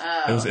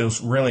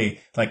was really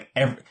like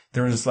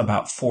there was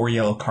about 4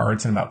 yellow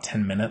cards in about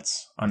 10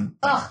 minutes on.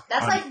 That's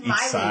on like each my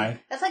side. league.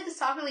 That's like the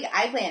soccer league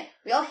I play in.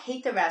 We all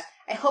hate the refs.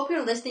 I hope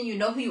you're listening. You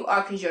know who you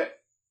are because you're a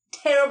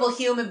terrible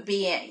human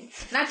being.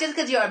 Not just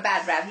because you're a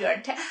bad ref.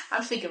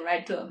 I'm speaking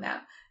right to him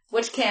now.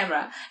 Which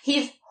camera?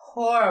 He's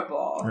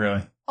horrible.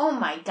 Really? Oh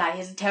my god,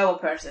 he's a terrible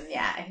person.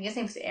 Yeah, I think his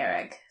name's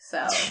Eric.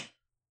 So.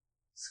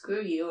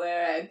 Screw you,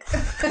 Eric.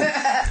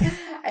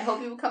 I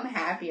hope you become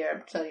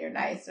happier so you're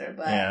nicer.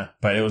 But yeah,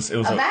 but it was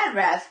a bad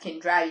ref can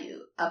drive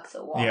you up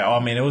the wall. Yeah,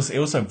 I mean it was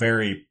a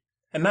very,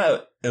 and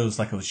not it was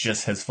like it was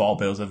just his fault,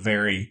 but it was a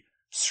very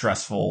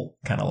stressful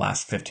kind of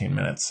last 15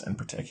 minutes in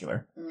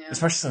particular. Yeah.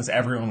 Especially since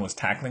everyone was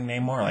tackling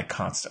Neymar like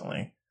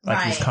constantly,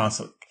 like he was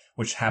constantly,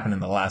 which happened in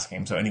the last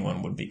game. So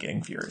anyone would be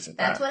getting furious at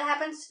that. That's what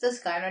happens to this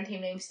guy on our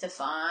team named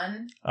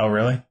Stefan. Oh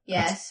really?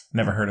 Yes.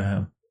 Never heard of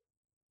him.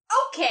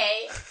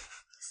 Okay.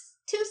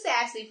 Too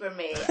sassy for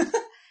me.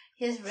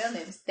 His real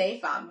name is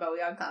Stefan, but we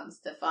all call him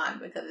Stefan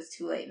because it's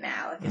too late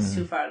now. Like, it's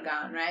too far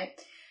gone, right?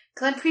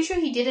 Because I'm pretty sure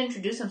he did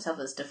introduce himself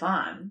as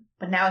Stefan,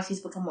 but now as he's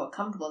become more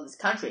comfortable in this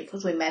country,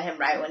 because we met him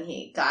right when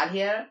he got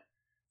here,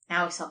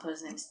 now we still put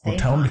his name Stefan. Well,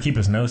 tell him to keep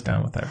his nose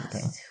down with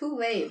everything. It's too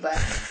late, but...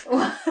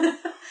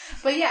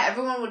 but yeah,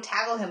 everyone would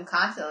tackle him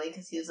constantly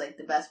because he was, like,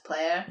 the best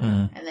player,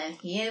 and then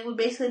he would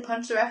basically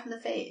punch the ref in the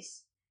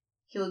face.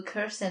 He would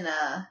curse in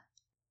a...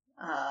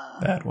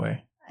 bad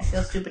way. I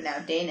feel stupid now,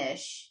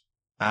 Danish.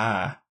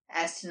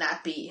 As to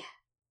not be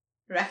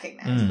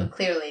recognized. But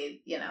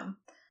clearly,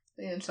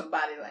 some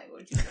body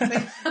language.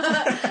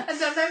 And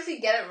sometimes he'd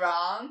get it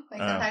wrong.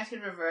 Like, sometimes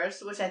he'd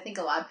reverse, which I think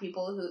a lot of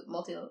people who,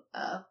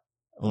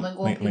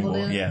 multilingual people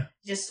do. Yeah.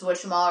 Just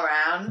switch them all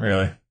around.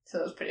 Really? So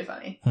it was pretty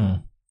funny.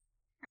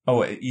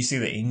 Oh, you see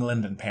the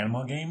England and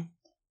Panama game?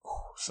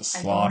 It's a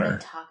slaughter. I don't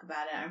want to talk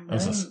about it.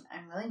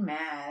 I'm really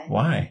mad.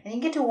 Why? I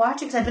didn't get to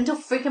watch it because I've been so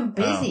freaking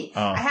busy.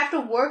 I have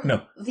to work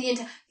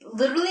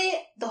literally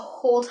the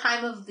whole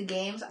time of the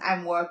games.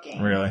 I'm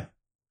working. Really?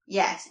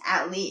 Yes,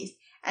 at least.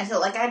 And so,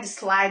 like, I had to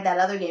slide that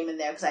other game in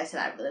there because I said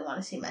I really want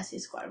to see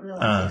Messi's squad. I really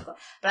want to see his squad.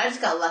 But I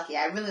just got lucky.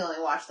 I really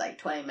only watched like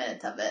 20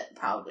 minutes of it,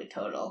 probably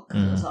total,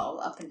 because it was all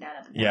up and down.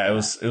 Yeah, it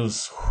was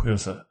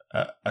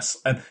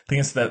I think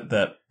it's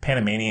the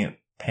Panamanian.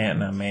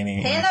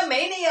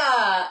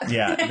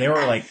 Yeah, they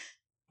were like,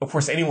 of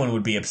course anyone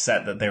would be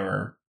upset that they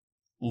were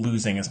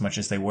losing as much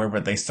as they were,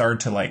 but they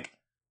started to like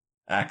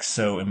act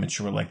so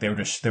immature, like they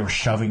were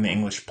shoving the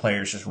English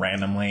players just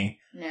randomly.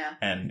 Yeah.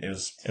 And it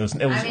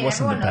wasn't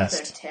the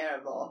best. They're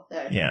terrible.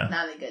 They're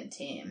not a good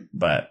team.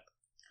 But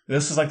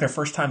this was like their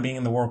first time being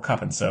in the World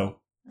Cup, and so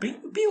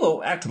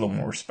act a little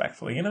more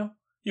respectfully,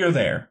 You're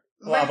there.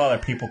 A lot of other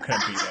people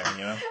couldn't be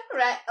there,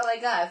 Right,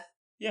 like us.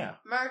 Yeah.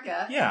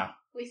 America. Yeah.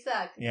 We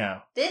suck.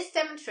 Yeah. This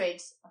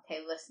demonstrates, okay,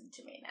 listen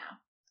to me now.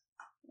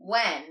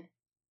 When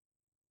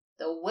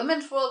the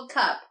Women's World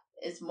Cup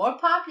is more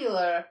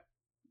popular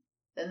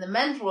than the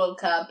Men's World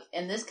Cup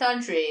in this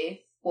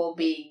country, will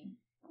be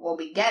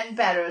getting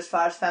better as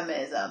far as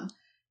feminism.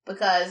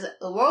 Because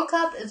the World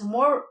Cup is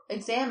more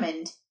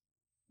examined,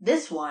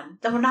 this one,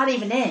 than we're not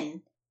even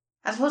in.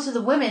 As opposed to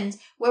the women's,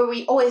 where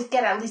we always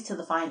get at least to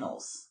the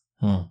finals.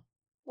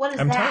 What is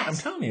that? I'm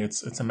telling you,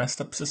 it's a messed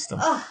up system.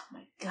 Oh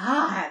my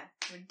god.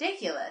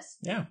 Ridiculous.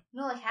 Yeah.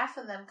 Like half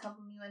of them come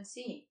from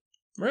UNC.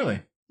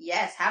 Really?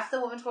 Yes, half the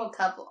Women's World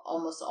Cup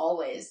almost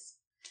always.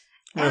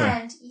 Really?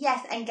 And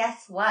yes, and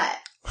guess what?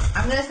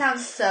 I'm gonna sound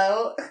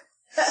so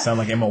sound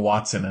like Emma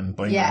Watson and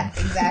Bling. Yeah,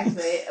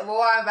 exactly. Well,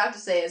 what I'm about to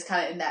say is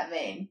kind of in that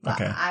vein.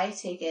 But okay. I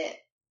take it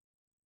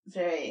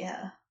very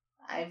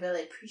I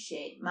really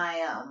appreciate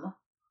my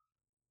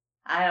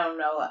I don't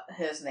know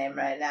his name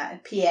right now.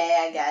 PA,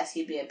 I guess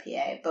he'd be a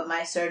PA, but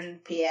my surgeon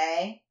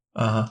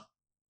PA.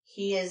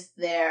 He is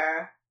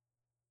their,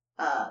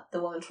 the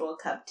Women's World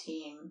Cup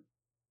team,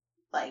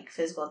 like,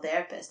 physical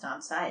therapist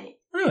on site.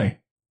 Really?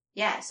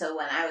 Yeah, so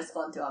when I was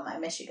going through all my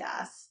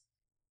Michigas,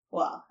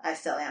 well, I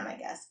still am, I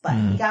guess, but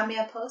he got me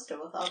a poster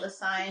with all the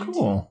signed.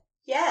 Cool.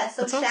 Yeah,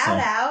 so That's shout awesome.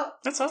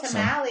 out That's awesome. to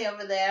Mally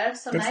over there.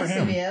 So good nice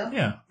of you.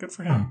 Yeah, good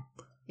for him.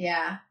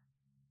 Yeah.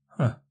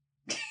 Huh.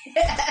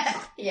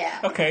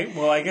 Yeah. Okay,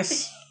 well, I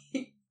guess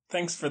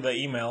thanks for the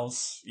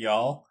emails,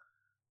 y'all.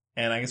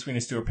 And I guess we can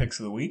just do our picks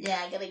of the week.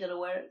 Yeah, I gotta go to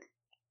work.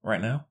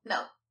 Right now?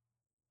 No.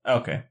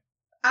 Okay.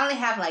 I only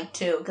have like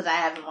 2 because I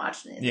haven't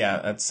watched it.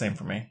 Yeah, that's the same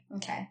for me.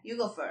 Okay, you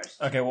go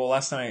first. Okay, well,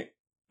 last night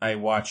I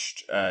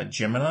watched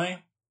Gemini.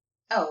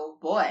 Oh,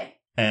 boy.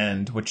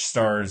 And which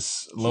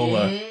stars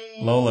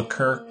Lola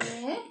Kirk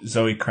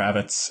Zoe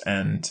Kravitz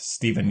and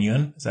Steven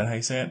Yeun. Is that how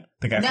you say it?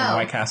 The guy from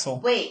White Castle?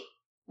 Wait,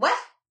 what?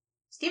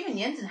 Steven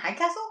Yeun's in High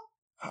Castle?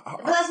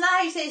 But that's not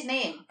how you say his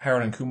name.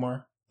 Harold and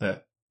Kumar?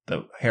 The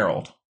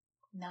Harold.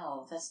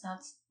 No, that's not...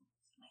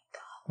 Oh my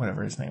god.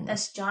 Whatever his name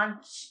That's is.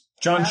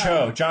 John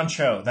Cho. John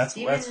Cho. That's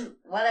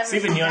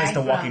Steven Yeun is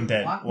the Walking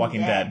Dead.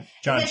 Walking Dead.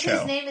 John Cho.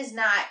 His name is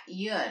not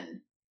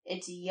Yun.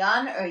 It's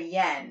Yun or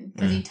Yen.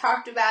 Because he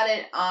talked about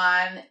it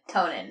on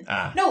Conan.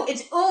 No,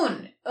 it's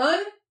Un.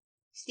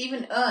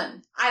 Stephen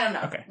Un. I don't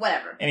know. Okay.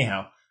 Whatever.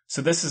 Anyhow,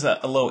 so this is a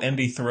little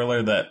indie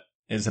thriller that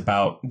is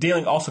about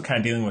dealing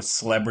with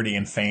celebrity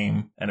and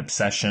fame and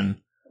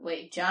obsession.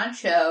 Wait, John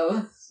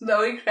Cho,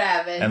 Zoe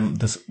Kravitz. And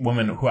this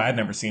woman who I had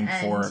never seen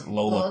before,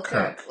 Lola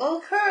Kirk. Lola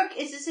Kirk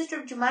is the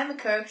sister of Jemima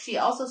Kirk. She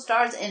also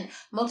stars in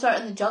Mozart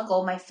in the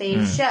Jungle, my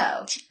fave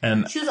show.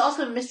 And she was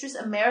also in Mistress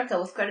America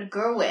with Greta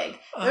Gerwig.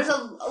 There's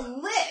a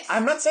list.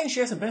 I'm not saying she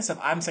hasn't been stuff.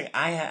 I'm saying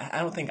I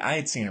don't think I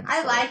had seen her before.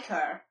 I like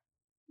her.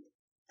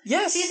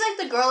 Yes. She's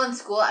like the girl in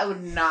school I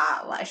would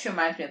not like. She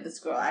reminds me of this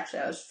girl actually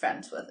I was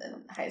friends with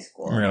in high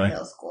school,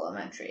 middle school,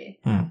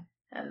 elementary.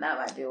 And that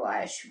might be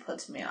why she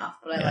puts me off,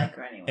 but I like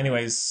her anyway.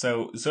 Anyways,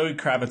 so Zoe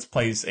Kravitz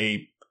plays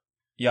a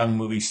young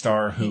movie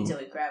star who...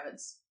 Zoe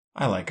Kravitz.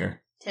 I like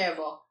her.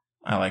 Terrible.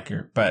 I like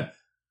her, but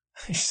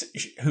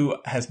who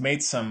has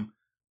made some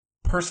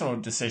personal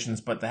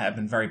decisions, but that have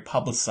been very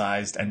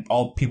publicized, and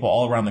people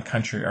all around the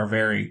country are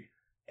very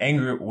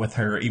angry with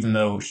her, even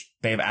though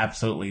they have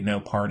absolutely no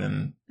part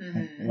in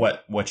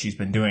what she's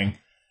been doing.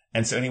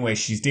 And so anyway,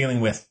 she's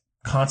dealing with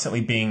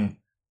constantly being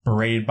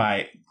berated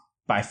by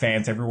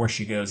fans everywhere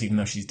she goes, even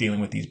though she's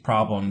dealing with these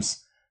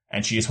problems,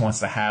 and she just wants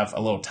to have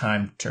a little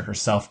time to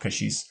herself because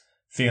she's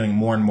feeling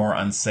more and more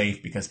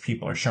unsafe because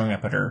people are showing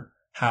up at her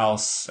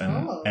house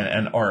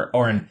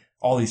or in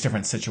all these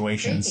different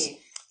situations.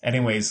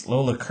 Anyways,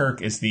 Lola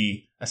Kirk is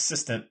the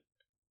assistant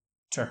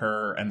to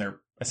her, and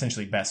they're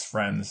essentially best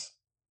friends.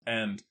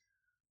 And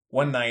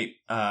one night,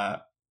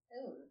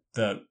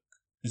 the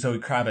Zoe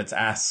Kravitz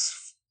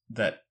asks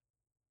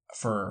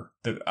for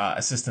the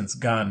assistant's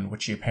gun,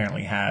 which she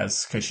apparently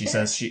has, because she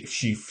says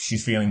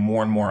she's feeling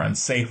more and more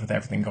unsafe with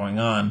everything going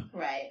on,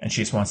 right? And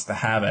she just wants to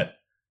have it.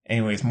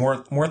 Anyways,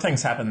 more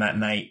things happen that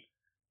night,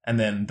 and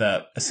then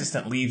the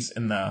assistant leaves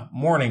in the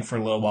morning for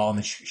a little while, and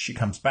then she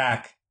comes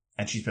back,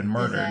 and she's been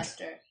murdered.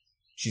 Disaster.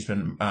 She's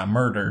been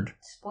murdered.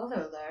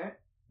 Spoiler alert.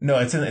 No,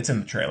 it's in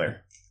the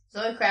trailer.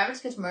 Zoe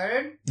Kravitz gets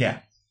murdered? Yeah.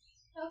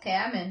 Okay,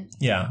 I'm in.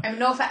 Yeah. I mean,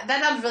 no offense.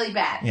 That sounds really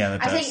bad. Yeah,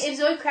 that does. I think if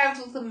Zoe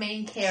Kravitz was the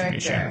main character... You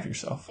should be ashamed of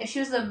yourself. If she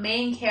was the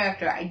main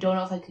character, I don't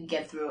know if I could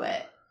get through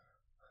it.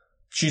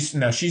 She's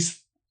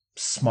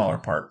smaller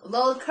part.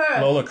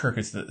 Lola Kirk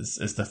is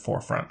the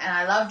forefront. And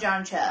I love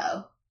John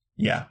Cho.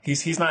 Yeah.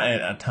 He's not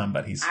in a ton,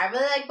 but he's... I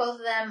really like both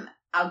of them.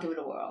 I'll give it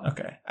a whirl.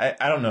 Okay.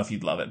 I don't know if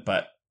you'd love it,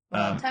 but...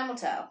 time will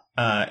tell.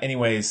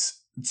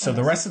 Anyways, so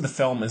the rest of the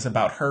film is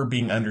about her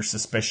being under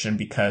suspicion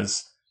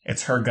because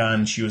it's her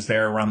gun. She was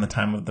there around the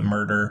time of the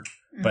murder,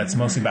 but it's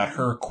mostly about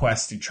her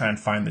quest to try and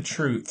find the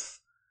truth.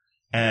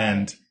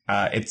 And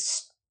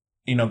it's,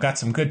 got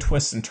some good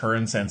twists and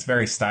turns, and it's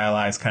very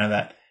stylized, kind of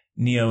that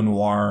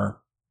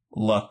neo-noir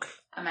look.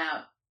 I'm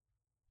out.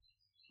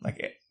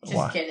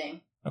 Just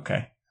kidding.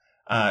 Okay.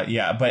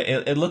 Yeah, but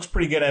it looks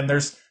pretty good, and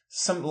there's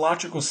some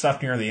logical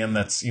stuff near the end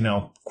that's,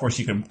 of course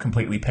you can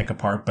completely pick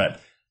apart, but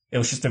it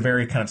was just a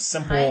very kind of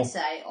simple...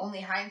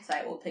 Only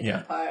hindsight will pick it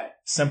apart.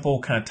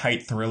 Simple, kind of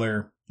tight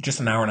thriller, just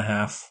an hour and a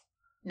half.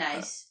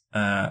 Nice.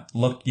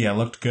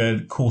 Looked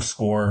good, cool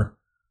score.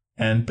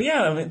 But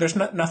yeah, I mean, there's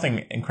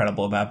nothing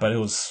incredible about it, but it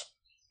was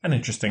an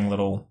interesting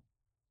little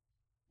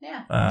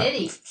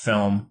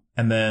film.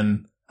 And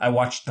then I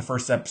watched the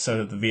first episode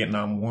of the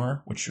Vietnam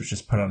War, which was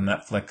just put on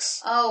Netflix.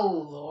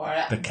 Oh, Lord.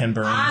 The Ken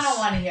Burns. I don't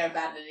want to hear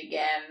about it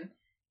again.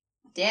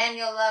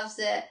 Daniel loves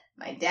it.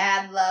 My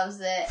dad loves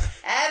it.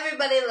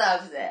 Everybody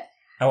loves it.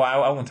 Oh,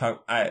 I won't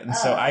talk.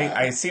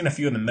 I seen a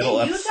few of the middle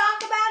episodes. Did you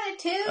talk about it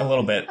too? A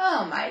little bit.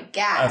 Oh my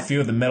god. A few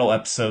of the middle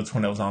episodes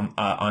when it was on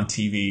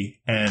TV.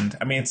 And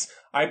I mean,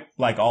 I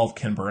like all of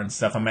Ken Burns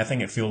stuff. I mean, I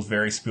think it feels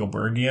very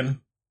Spielbergian,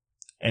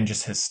 and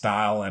just his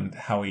style and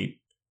how he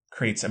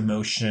creates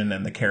emotion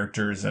and the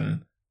characters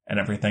and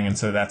everything. And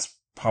so that's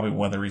probably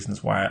one of the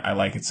reasons why I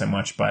like it so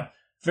much, but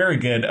very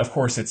good. Of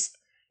course, it's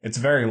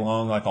very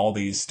long, like all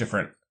these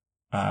different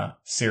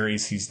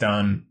series he's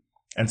done.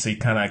 And so you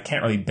kind of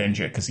can't really binge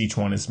it because each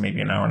one is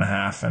maybe an hour and a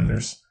half, and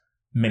there's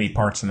many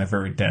parts and they're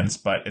very dense.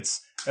 But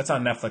that's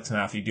on Netflix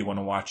now if you do want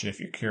to watch it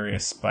if you're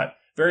curious. But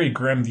very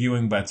grim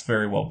viewing, but it's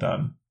very well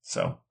done.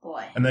 So,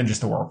 boy. And then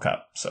just the World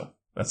Cup. So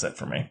that's it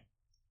for me.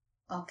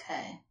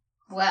 Okay.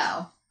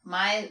 Well,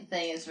 my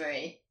thing is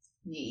very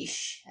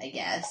niche, I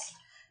guess.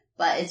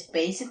 But it's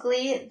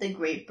basically the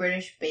Great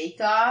British Bake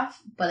Off,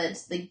 but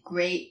it's the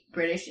Great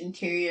British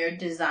Interior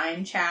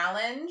Design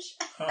Challenge.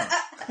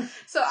 Oh.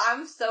 So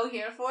I'm so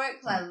here for it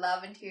because I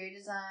love interior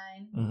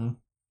design.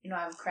 Mm-hmm.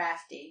 I'm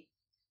crafty.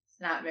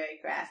 Not very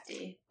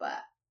crafty, but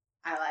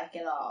I like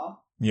it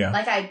all. Yeah.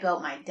 Like I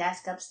built my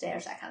desk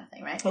upstairs, that kind of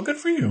thing, right? Oh, good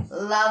for you.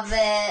 Love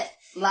it.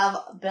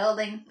 Love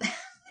building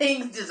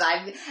things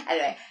designed.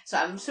 Anyway, so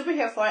I'm super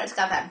here for it. It's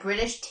got that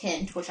British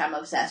tint, which I'm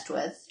obsessed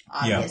with,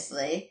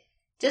 obviously.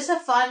 Just a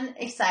fun,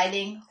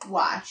 exciting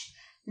watch.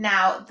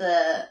 Now,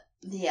 the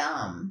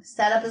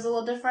setup is a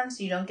little different,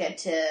 so you don't get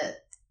to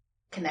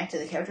connect to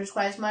the characters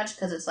quite as much,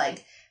 because it's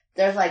like,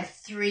 there's like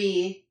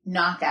 3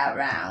 knockout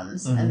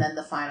rounds, and then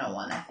the final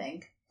one, I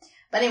think.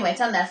 But anyway,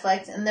 it's on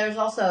Netflix, and there's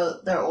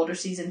also their older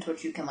seasons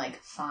which you can, like,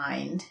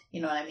 find.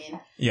 You know what I mean?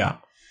 Yeah.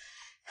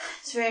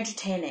 It's very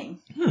entertaining.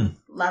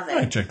 Love it.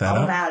 I might check that All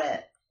out. about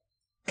it.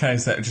 Kind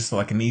of just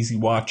like an easy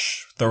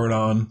watch, throw it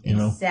on, you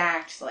know?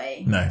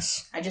 Exactly.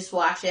 Nice. I just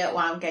watch it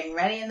while I'm getting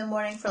ready in the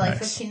morning for like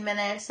 15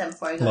 minutes, and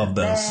before I go to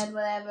bed,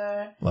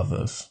 whatever. Love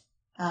those.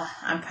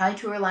 I'm probably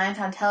too reliant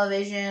on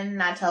television.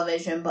 Not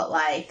television, but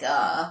like,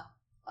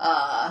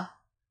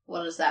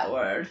 what is that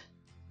word?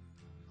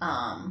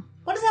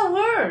 What is that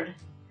word?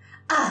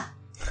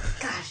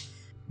 Gosh.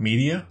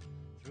 Media?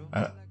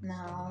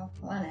 No,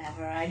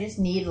 whatever. I just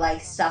need,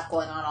 like, stuff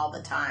going on all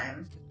the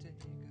time.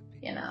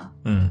 You know?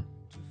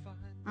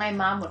 My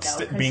mom would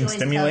know. Being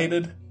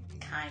stimulated?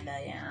 Kinda,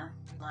 yeah.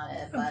 Not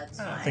it, but it's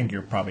fine. I think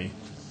you're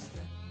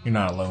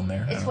not alone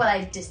there. It's what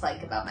I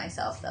dislike about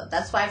myself, though.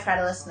 That's why I try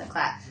to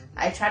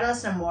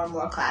listen to more and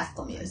more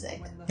classical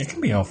music. It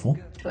can be helpful.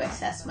 To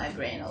access my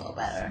brain a little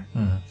better.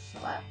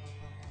 But,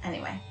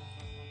 anyway.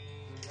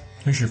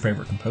 Who's your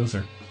favorite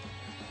composer?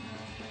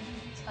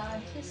 It's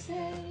hard to say,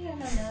 I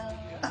don't know.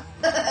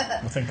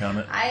 We'll think on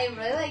it. I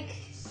really like...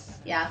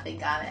 Yeah, I'll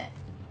think on it.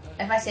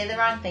 If I say the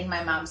wrong thing,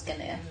 my mom's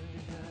gonna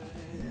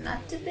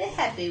not to be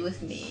happy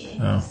with me.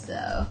 Oh.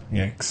 So...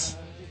 Yikes.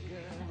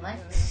 I'm like...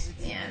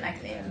 Yeah, I'm not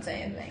gonna even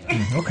say anything.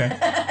 Okay.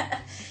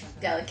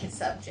 Delicate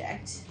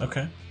subject.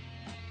 Okay.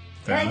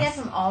 But I get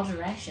from all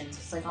directions.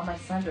 It's like all my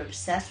friends are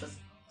obsessed with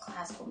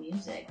classical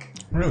music.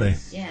 Really?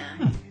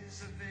 Yeah.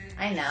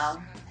 I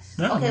know.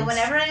 No, okay,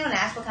 whenever anyone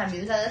asks what kind of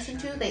music I listen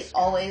to,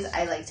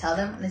 I like tell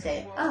them, and they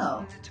say,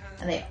 oh.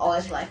 And they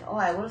always are like, oh,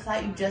 I would have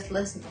thought you just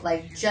listen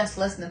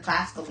to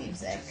classical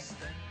music.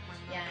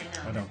 Yeah, I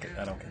know. I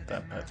don't get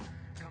that, but...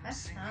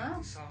 Huh?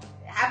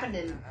 It happened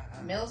in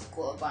middle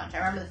school a bunch. I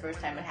remember the first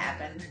time it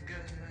happened.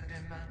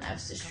 I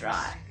was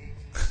distraught.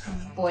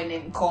 A boy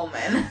named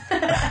Coleman.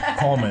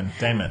 Coleman,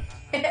 damn it.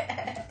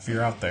 If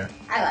you're out there.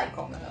 I like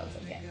Coleman, though. It's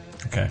okay.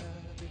 Okay.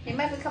 He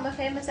might become a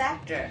famous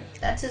actor.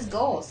 That's his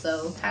goal,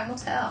 so time will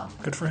tell.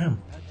 Good for him.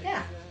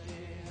 Yeah.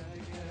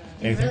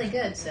 He's Anything? really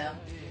good, so.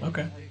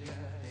 Okay.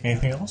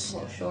 Anything else? A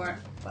little short,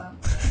 but.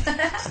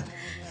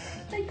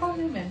 Like Paul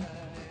Newman.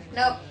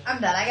 Nope, I'm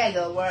done. I gotta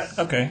go to work.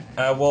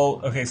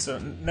 Okay. So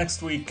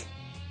next week,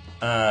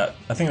 I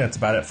think that's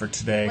about it for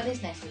today. What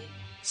is next week?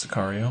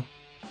 Sicario.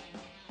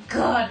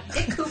 God,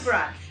 get Cooper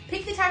on.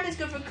 Pick the time that's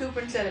good for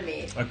Cooper instead of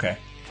me. Okay.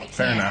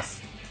 Fair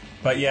enough.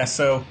 But yeah,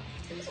 so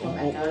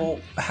we'll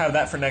have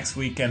that for next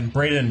week, and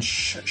Brayden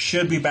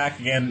should be back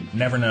again.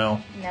 Never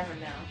know. Never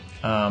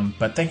know.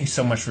 But thank you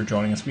so much for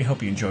joining us. We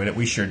hope you enjoyed it.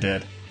 We sure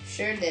did.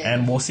 Sure did.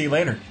 And we'll see you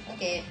later.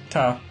 Okay.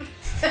 Ta.